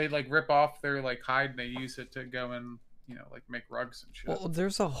 They like rip off their like hide and they use it to go and like make rugs and shit. Well,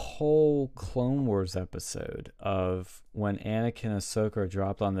 there's a whole Clone Wars episode of when Anakin and Ahsoka are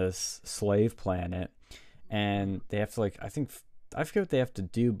dropped on this slave planet, and they have to I forget what they have to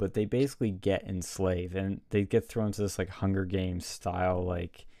do, but they basically get enslaved, and they get thrown into this like Hunger Games style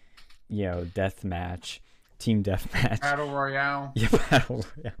death match, team death match. Battle Royale. Yeah, battle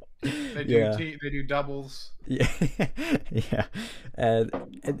royale. They do they do doubles. Yeah, yeah, and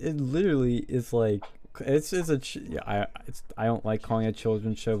it literally is like I don't like calling it a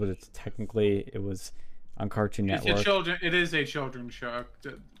children's show, but it was on Cartoon Network. It is a children's show.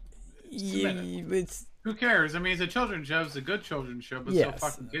 Yeah, it's Who cares? I mean, it's a children's show. It's a good children's show, but Yes. still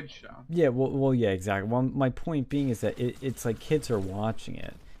fucking kids show. yeah, well, yeah, exactly. Well, my point being is that it's like kids are watching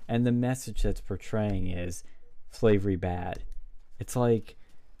it, and the message that's portraying is slavery bad. It's like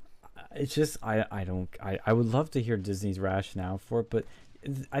it's just I would love to hear Disney's rationale for it, but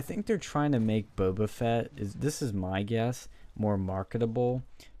I think they're trying to make Boba Fett this is my guess more marketable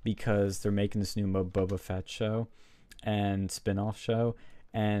because they're making this new Boba Fett show and spin-off show,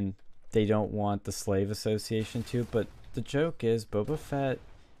 and they don't want the Slave Association to. But the joke is Boba Fett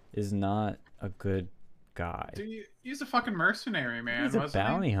is not a good guy. Dude, he's a fucking mercenary, man. He's a wasn't he?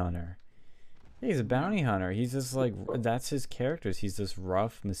 bounty hunter. Yeah, he's a bounty hunter. He's just like that's his character. He's this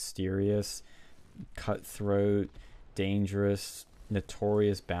rough, mysterious, cutthroat, dangerous,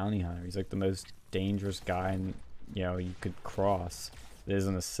 notorious bounty hunter. He's like the most dangerous guy you could cross that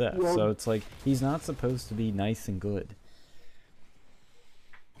isn't a Sith. Well- So it's like he's not supposed to be nice and good.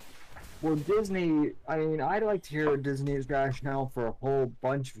 Well, Disney, I mean, I'd like to hear Disney's rationale for a whole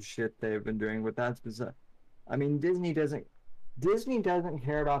bunch of shit they've been doing, but that's bizarre. I mean, Disney doesn't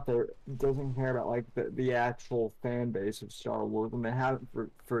care about like the actual fan base of Star Wars, and they haven't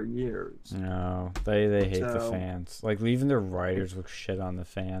for years. No, they hate the So- fans. Like even their writers will shit on the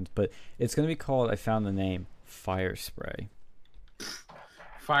fans. But it's gonna be called. I found the name Fire Spray.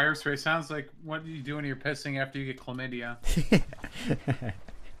 Fire spray sounds like what you do when you're pissing after you get chlamydia.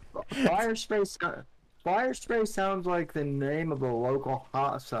 Fire Spray sounds like the name of a local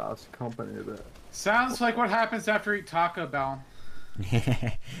hot sauce company. That Sounds like what happens after you eat Taco Bell. Yeah,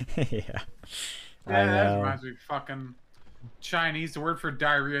 I Yeah, that know. reminds me of fucking Chinese. The word for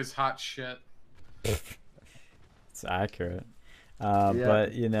diarrhea is hot shit. It's accurate. Yeah.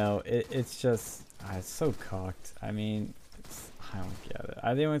 But it's just it's so cocked. I mean, I don't get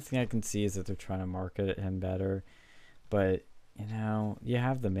it. The only thing I can see is that they're trying to market him better. But you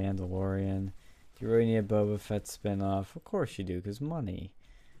have the Mandalorian. Do you really need a Boba Fett spinoff? Of course you do, because money.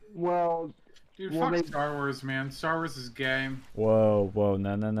 well, Dude, Well, fuck they- Star Wars, man. Star Wars is gay. Whoa,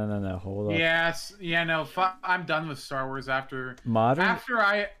 no, hold up. Yes, yeah, no, I'm done with Star Wars after Modern.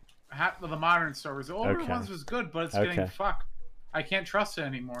 the modern Star Wars. The older Okay. ones was good, but it's Okay. getting fucked. I can't trust it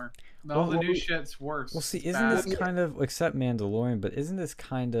anymore. All the Well, new shit's worse. Well, see, It's isn't bad. this kind of except Mandalorian? But isn't this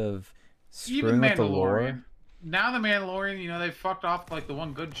kind of Even screwing with the lore? Mandalorian? Now the Mandalorian, they fucked off like the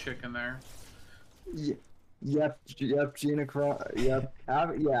one good chick in there. yep, Gina Carano. Yep,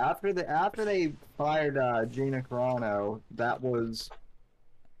 after they fired Gina Carano, that was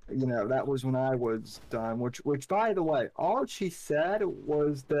when I was done. Which by the way, all she said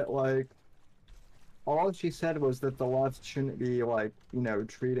was that the left shouldn't be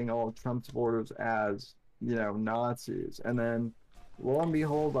treating all of Trump's supporters as Nazis, and then lo and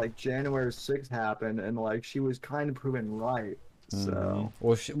behold, January 6th happened, and she was kind of proven right. So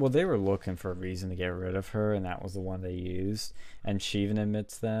Well, they were looking for a reason to get rid of her, and that was the one they used, and she even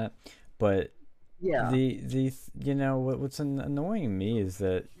admits that. But yeah, what's annoying me is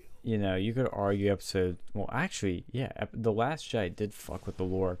that you could argue the Last Jedi did fuck with the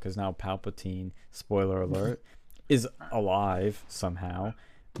lore, because now Palpatine, spoiler alert, is alive somehow.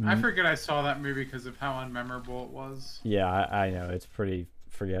 I forget I saw that movie because of how unmemorable it was. Yeah, I know, it's pretty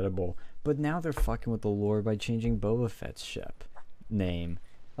forgettable. But now they're fucking with the lore by changing Boba Fett's ship name.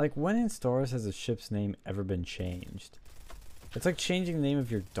 Like, when in Star Wars has a ship's name ever been changed? It's like changing the name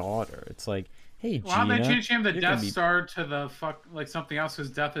of your daughter. It's like, hey, Gina, Why don't they change him the you're gonna Death be- Star to the something else?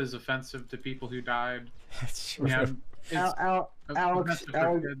 Because death is offensive to people who died. That's true. Yeah, it's Alex, offensive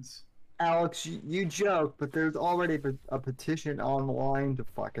for kids. Alex, you joke, but there's already a petition online to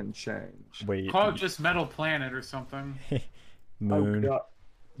fucking change. Wait, Call it just Metal Planet or something. Moon. Oh,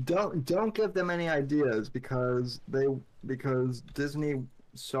 God. Don't give them any ideas because Disney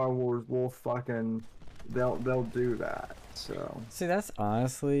Star Wars will fucking they'll do that. So See, that's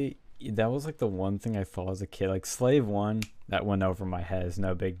honestly, that was like the one thing I thought as a kid. Like Slave One, that went over my head. It's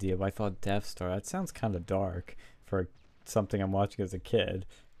no big deal. But I thought Death Star, that sounds kind of dark for something I'm watching as a kid.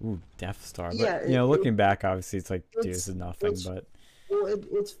 Ooh, Death Star. But, Yeah, you know, looking back, obviously, it's like, dude, it's- this is nothing. it's- But well,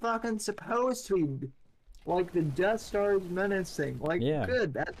 it's fucking supposed to be like the Death Star is menacing. Like Yeah.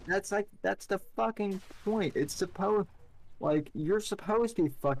 good. That's the fucking point. It's supposed like you're supposed to be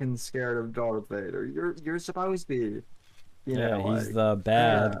fucking scared of Darth Vader. You're supposed to be. You yeah, know, he's like, the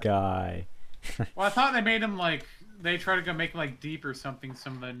bad yeah. guy. Well, I thought they made him like they tried to go make him like deep or something.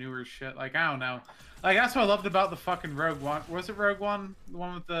 Some of the newer shit, like I don't know. Like that's what I loved about the fucking Rogue One. Was it Rogue One? The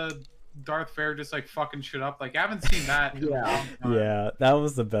one with the Darth Vader just like fucking shit up. Like I haven't seen that. In a Yeah. long time. Yeah, that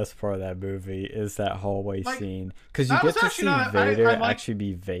was the best part of that movie is that hallway Like, scene because you that get was to actually see not- I Vader like- actually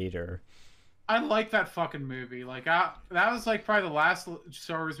be Vader. I like that fucking movie. Like that was like probably the last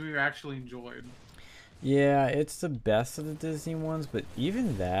Star Wars movie I actually enjoyed. Yeah, it's the best of the Disney ones, but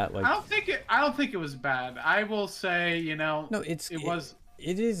even that, like, I don't think it was bad. I will say, you know, no, it was.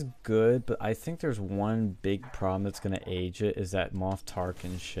 It is good, but I think there's one big problem that's gonna age it is that Moff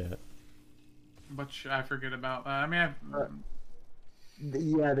Tarkin shit. Which I forget about. I mean,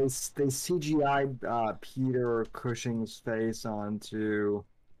 Yeah, they CGI'd Peter Cushing's face onto.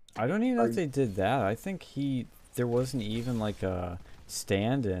 I don't even know if they did that. I think there wasn't even like a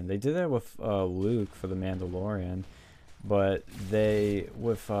stand-in. They did that with Luke for the Mandalorian, but they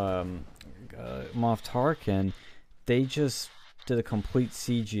with Moff Tarkin, they just did a complete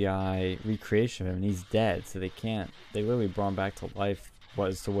CGI recreation of him, and he's dead, so they can't. They literally brought him back to life.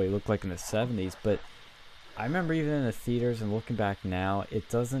 Was the way he looked like in the 70s, but I remember even in the theaters and looking back now, it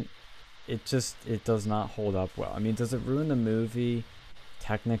does not hold up well. I mean, does it ruin the movie?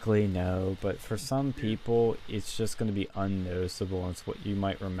 Technically, no, but for some people, it's just going to be unnoticeable, and it's what you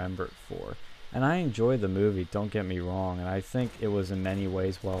might remember it for. And I enjoyed the movie, don't get me wrong, and I think it was in many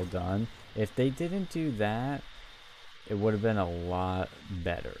ways well done. If they didn't do that, it would have been a lot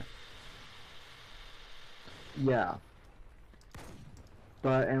better. Yeah.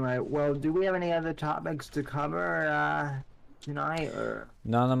 But anyway, well, do we have any other topics to cover tonight, or?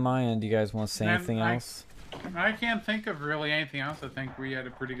 None on my end. Do you guys want to say Man, anything else? I can't think of really anything else. I think we had a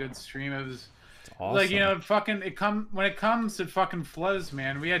pretty good stream. It was It's awesome. like, you know, when it comes, it fucking flows,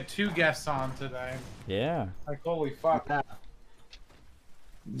 man. We had 2 guests on today. Yeah. Like holy fuck.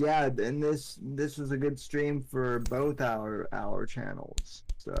 Yeah, and this was a good stream for both our channels.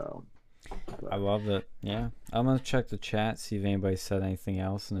 So. I love it. Yeah. I'm going to check the chat, see if anybody said anything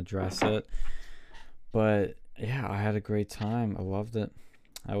else and address it. But yeah, I had a great time. I loved it.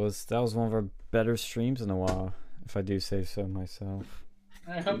 That was one of our better streams in a while, if I do say so myself.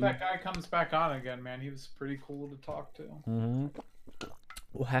 I hope that guy comes back on again, man. He was pretty cool to talk to. Mm-hmm.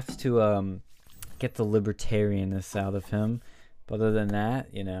 We'll have to get the libertarianness out of him. But other than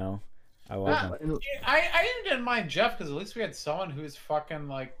that, you know, I love him. I even didn't mind Jeff because at least we had someone who's fucking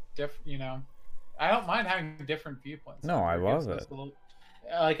like different. You know, I don't mind having different viewpoints. No, I love Gives us it. a little-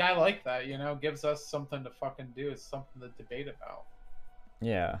 like I like that. You know, gives us something to fucking do. It's something to debate about.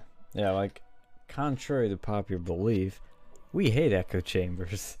 Yeah. Yeah, like, contrary to popular belief, we hate echo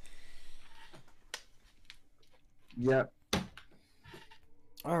chambers. Yep.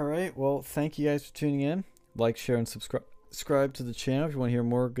 Alright, well, thank you guys for tuning in. Like, share, and subscribe to the channel if you want to hear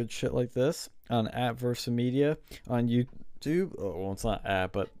more good shit like this on @VersaMedia on YouTube. Oh, well, it's not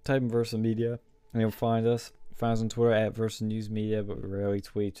but type in VersaMedia and you'll find us. Find us on Twitter @VersaNewsMedia, but we rarely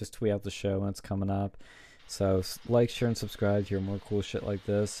tweet. Just tweet out the show when it's coming up. So, like, share, and subscribe to hear more cool shit like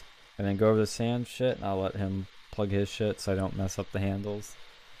this. And then go over to Sam's shit, and I'll let him plug his shit so I don't mess up the handles.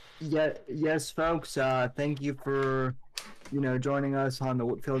 Yeah, yes, folks. Thank you for, joining us on the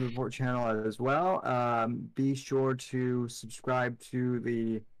Whitfield Report channel as well. Be sure to subscribe to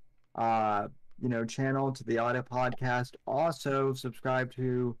the, channel, to the audio podcast. Also, subscribe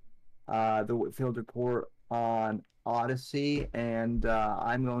to the Whitfield Report on Odyssey, and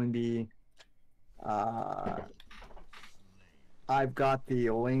I'm going to be. I've got the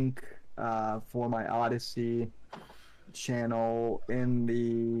link for my Odyssey channel in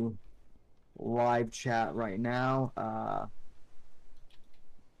the live chat right now.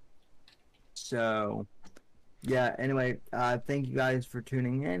 So, yeah, anyway, thank you guys for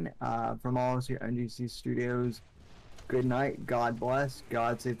tuning in. From all of us here at NGC Studios, good night, God bless,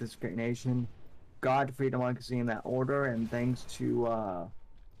 God save this great nation, God, freedom, legacy in that order, and thanks to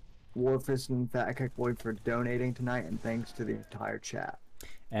Warfist and Fat Kick Boy for donating tonight, and thanks to the entire chat.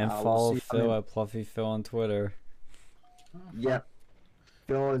 And we'll follow see you Phil in- at Pluffy Phil on Twitter. Yep.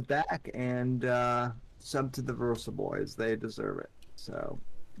 Phil is back, and sub to the Versa Boys. They deserve it. So,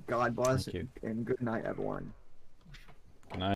 God bless Thank you. and good night, everyone.